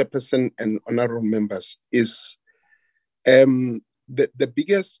 Chairperson and honorable members, is the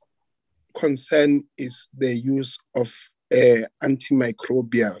biggest concern is the use of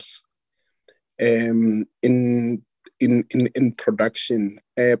antimicrobials in production,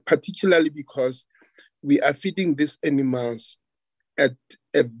 particularly because we are feeding these animals at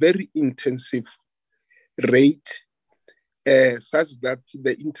a very intensive rate, such that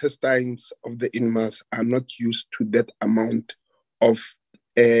the intestines of the animals are not used to that amount of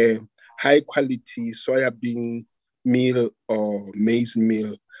high quality soybean meal or maize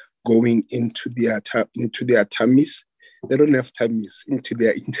meal going into their tummies. They don't have tummies, into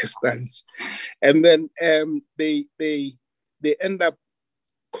their intestines, and then they end up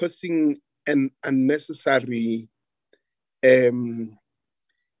causing an unnecessary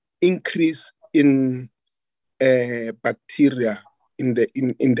increase in bacteria in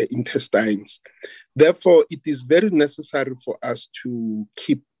the intestines. Therefore, it is very necessary for us to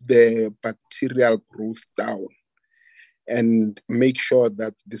keep the bacterial growth down and make sure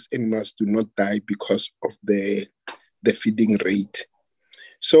that these animals do not die because of the feeding rate.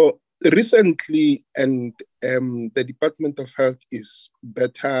 So recently, and the Department of Health is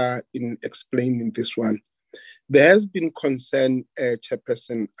better in explaining this one, there has been concern,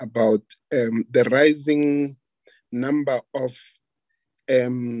 Chairperson, about the rising number of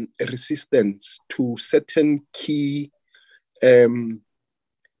resistance to certain key, can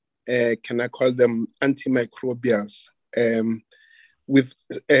I call them antimicrobials, with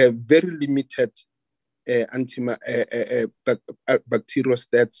very limited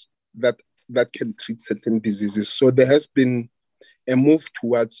bacteriostats that can treat certain diseases. So there has been a move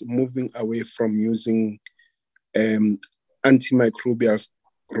towards moving away from using antimicrobial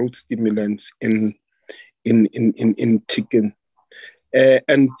growth stimulants in chicken.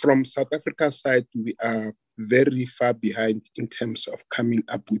 And from South Africa's side, we are very far behind in terms of coming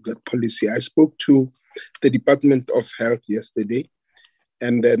up with that policy. I spoke to the Department of Health yesterday,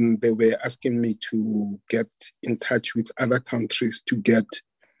 and then they were asking me to get in touch with other countries to get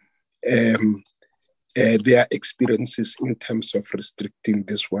their experiences in terms of restricting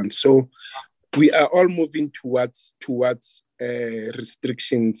this one. So we are all moving towards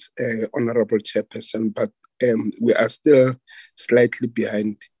restrictions, Honorable Chairperson, but we are still slightly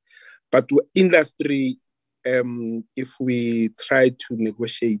behind. But industry, if we try to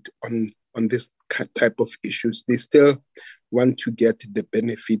negotiate on this type of issues, they still want to get the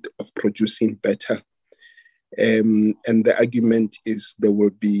benefit of producing better. And the argument is there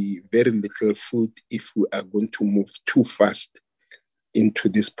will be very little food if we are going to move too fast into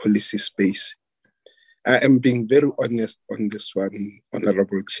this policy space. I am being very honest on this one,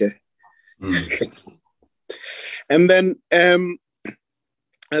 Honorable Chair. And then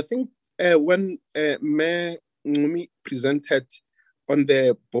I think when Mayor Ngumi presented on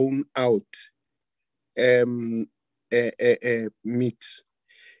the bone out meat,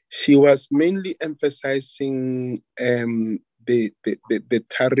 she was mainly emphasizing the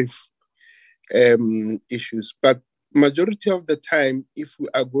tariff issues. But majority of the time, if we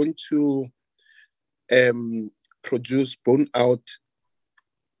are going to produce bone out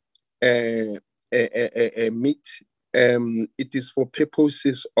meat, it is for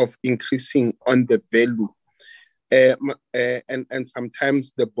purposes of increasing on the value. And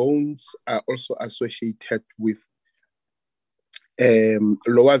sometimes the bones are also associated with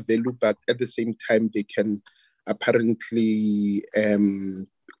lower value, but at the same time, they can apparently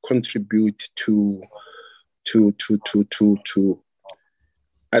contribute to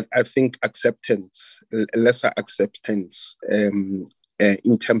I think acceptance, lesser acceptance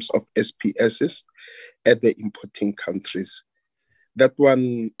in terms of SPSs at the importing countries. That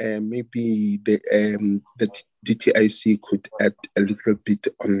one, maybe the DTIC could add a little bit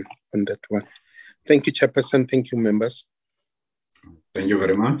on that one. Thank you, Chairperson. Thank you, members. Thank you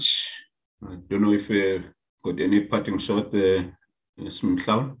very much. I don't know if we got any parting shot, Ms.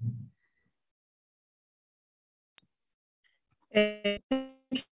 Mhlao.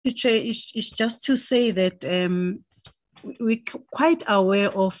 Chair, is just to say that we're quite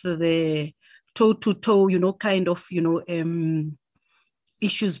aware of the toe-to-toe, kind of,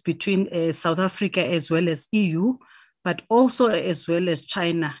 issues between South Africa as well as EU, but also as well as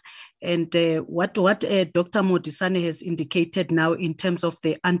China. And what Dr. Modisane has indicated now in terms of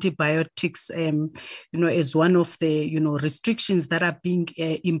the antibiotics, as one of the, restrictions that are being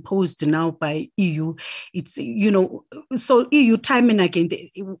imposed now by EU. It's, so EU time and again,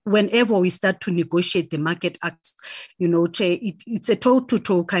 whenever we start to negotiate the Market Act, it's a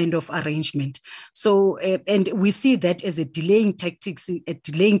toe-to-toe kind of arrangement. So, and we see that as a delaying tactic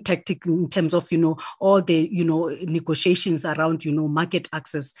in terms of, all the, negotiations around, market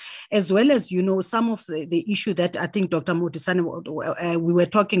access, as well as, some of the issue that I think Dr. Modisane, we were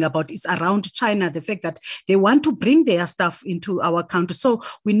talking about is around China, the fact that they want to bring their stuff into our country. So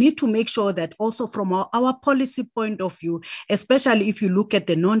we need to make sure that also from our policy point of view, especially if you look at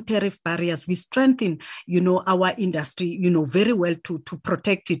the non-tariff barriers, we strengthen, our industry, very well to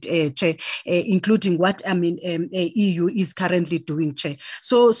protect it, including what, EU is currently doing, Chair.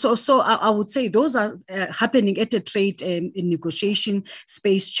 So I would say those are happening at a trade negotiation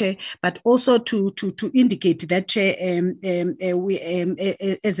space, Chair, but also to indicate that, Chair, we,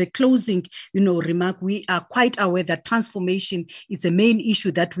 as a closing, remark, we are quite aware that transformation is a main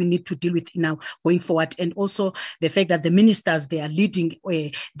issue that we need to deal with now going forward, and also the fact that the ministers, they are leading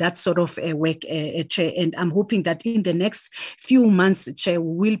that sort of work, Chair, and I'm hoping that in the next few months, Chair,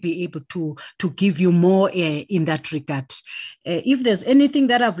 we will be able to give you more in that regard. If there's anything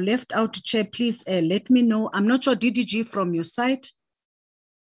that I've left out, Chair, please let me know. I'm not sure, DDG, from your side.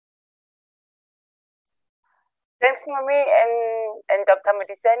 Thanks, Ngumi and Dr.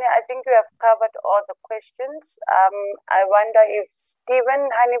 Modisane. I think you have covered all the questions. I wonder if Stephen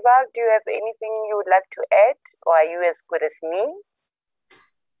Hannibal, do you have anything you would like to add, or are you as good as me?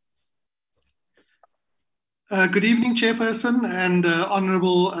 Good evening, Chairperson and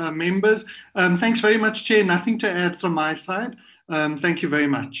honourable members. Thanks very much, Chair. Nothing to add from my side. Thank you very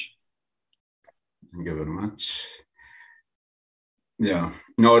much. Thank you very much. Yeah,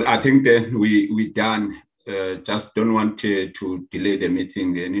 no, I think that we're done. Just don't want to delay the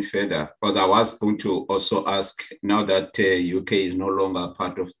meeting any further, because I was going to also ask, now that UK is no longer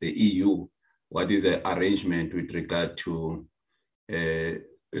part of the EU, what is the arrangement with regard to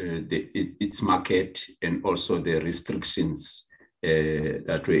its market and also the restrictions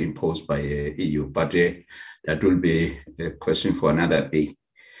that were imposed by EU, but that will be a question for another day.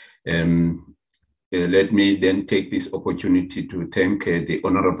 Let me then take this opportunity to thank the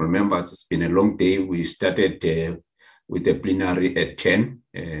honorable members. It's been a long day. We started with the plenary at 10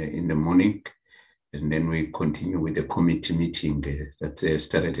 in the morning, and then we continue with the committee meeting that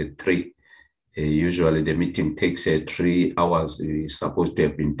started at 3. Usually the meeting takes 3 hours. It's supposed to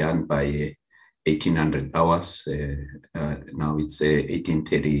have been done by 1800 hours. Now it's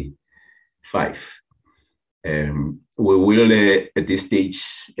 1835. We will at this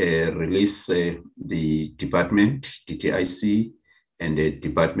stage release the department, DTIC, and the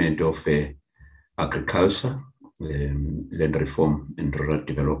Department of Agriculture, Land Reform and Rural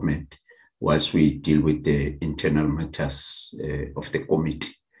Development, whilst we deal with the internal matters of the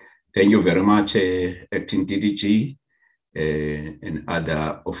committee. Thank you very much, Acting DDG and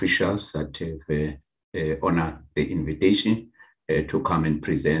other officials that have honored the invitation to come and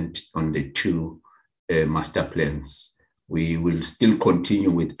present on the 2 master plans. We will still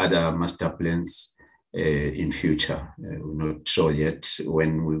continue with other master plans in future. We're not sure yet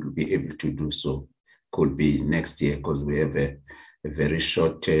when we will be able to do so. Could be next year, because we have a very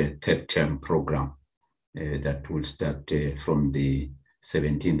short 3rd-term program that will start from the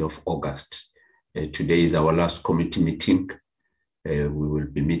 17th of August. Today is our last committee meeting. We will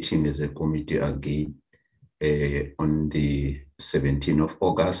be meeting as a committee again on the 17th of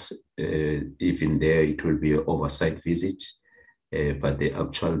August. Even there, it will be an oversight visit, but the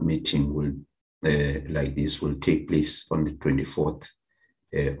actual meeting will, like this, will take place on the 24th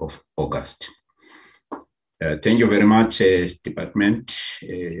of August. Thank you very much, Department.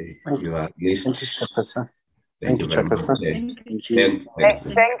 You are list. Thank you, Chairperson. Thank you, Chair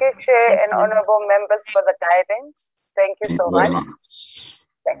and honorable members, for the guidance. Thank you so much.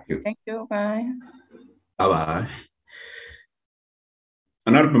 Thank you. Thank you. Bye. Bye-bye.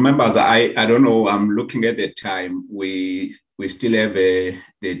 Honorable members, I don't know, I'm looking at the time. We still have the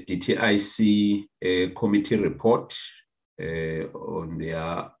DTIC committee report on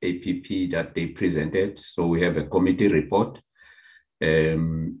their APP that they presented. So we have a committee report,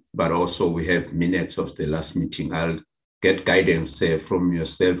 but also we have minutes of the last meeting. I'll get guidance from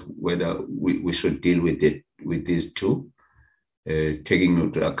yourself whether we should deal with these 2. Taking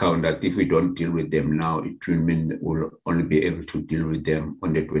into account that if we don't deal with them now, it will mean we'll only be able to deal with them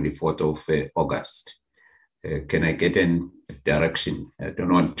on the 24th of August. Can I get a direction? I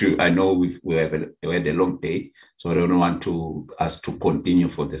don't want to, I know we had a long day, so I don't want us to continue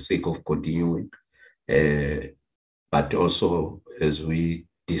for the sake of continuing. But also, as we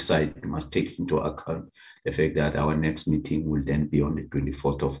decide, we must take into account the fact that our next meeting will then be on the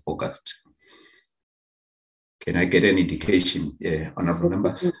 24th of August. Can I get an indication, honorable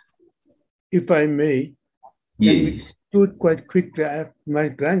members? If I may, yes. Do it quite quickly. My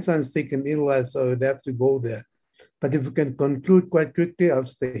grandson's taken ill, so they have to go there. But if we can conclude quite quickly, I'll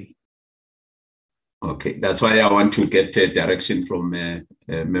stay. Okay, that's why I want to get direction from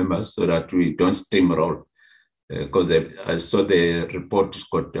members so that we don't steamroll. Because I saw the report has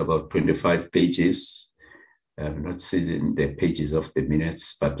got about 25 pages. I've not seen the pages of the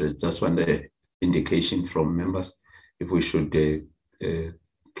minutes, but it's just one indication from members if we should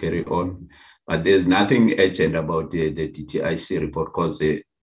carry on. But there's nothing urgent about the DTIC report, because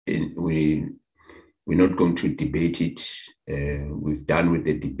we're not going to debate it. We've done with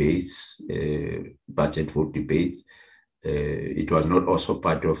the debates, budget vote debates. It was not also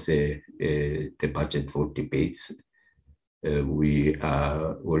part of the budget vote debates. We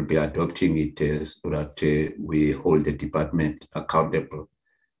will be adopting it so that we hold the department accountable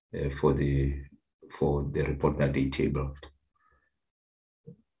for the report that they tabled.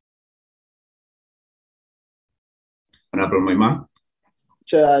 Honorable Moima?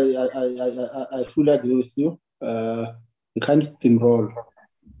 Chair, I fully agree with you. We can't steamroll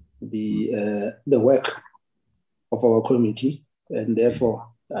the work of our committee, and therefore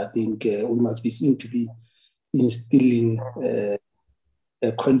I think we must be seen to be instilling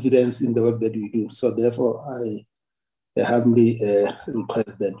confidence in the work that we do. So therefore, I humbly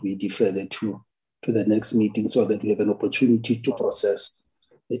request that we defer the 2 to the next meeting so that we have an opportunity to process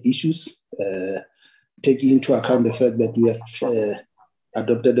the issues, taking into account the fact that we have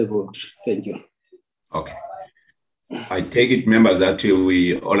adopted a vote. Thank you. Okay. I take it, members, that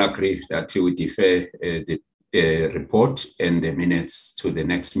we all agree that we defer the report and the minutes to the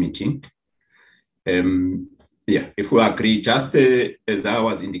next meeting. Yeah, if we agree, just as I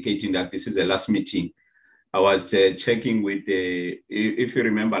was indicating that this is the last meeting, I was checking with if you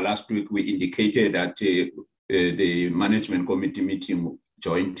remember last week, we indicated that the management committee meeting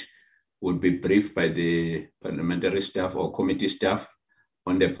joint would be briefed by the parliamentary staff or committee staff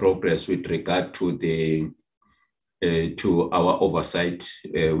on the progress with regard to to our oversight,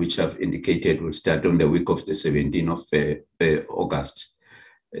 which I've indicated will start on the week of the 17th of August.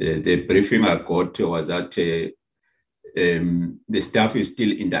 The briefing I got was that the staff is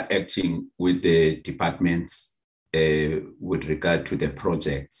still interacting with the departments with regard to the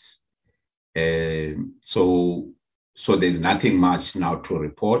projects. So there's nothing much now to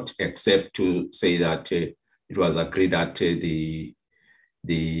report except to say that it was agreed that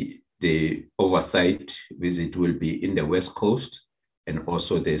the oversight visit will be in the West Coast and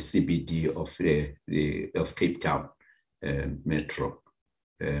also the CBD of Cape Town Metro.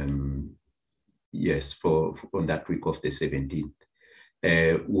 Yes, on that week of the 17th.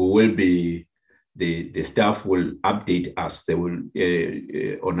 We will be, the staff will update us. They will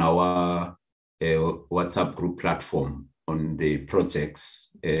on our WhatsApp group platform on the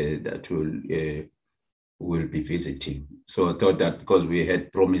projects that will be visiting. So I thought that because we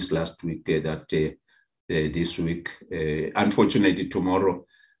had promised last week that this week, unfortunately tomorrow,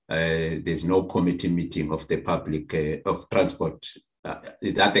 there's no committee meeting of the public of transport.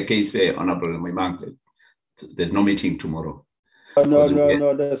 Is that the case, Honorable Moimang? There's no meeting tomorrow. No,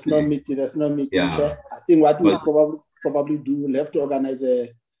 there's no meeting. There's no meeting, yeah. Chair. I think what we'll probably do, we'll have to organize a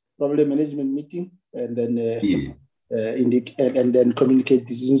probably management meeting and then and then communicate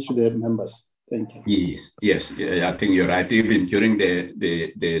decisions to the members. Thank you. Yes, I think you're right. Even during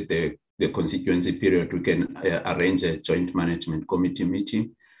the constituency period, we can arrange a joint management committee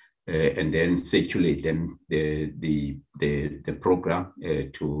meeting. And then circulate then the program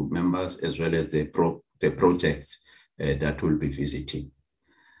to members as well as the projects that will be visiting.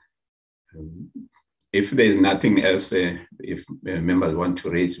 If there is nothing else, if members want to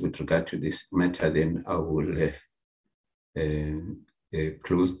raise with regard to this matter, then I will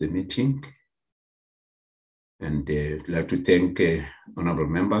close the meeting. And I'd like to thank honorable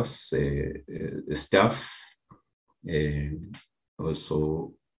members, the staff,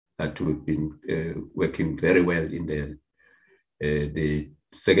 also that we've been working very well in the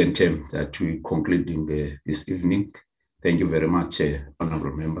second term that we concluding this evening. Thank you very much,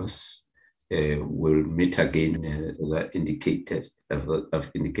 honorable members. We'll meet again, as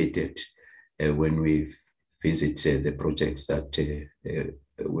I've indicated, when we visit the projects that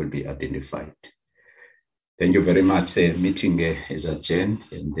will be identified. Thank you very much. Meeting is adjourned.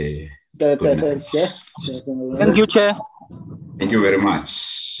 And thanks, Chair. Thank you, Chair. Thank you very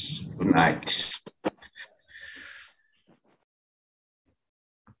much. Good night.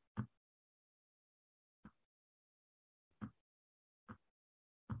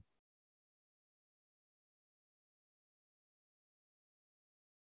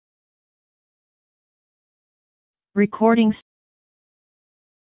 Recording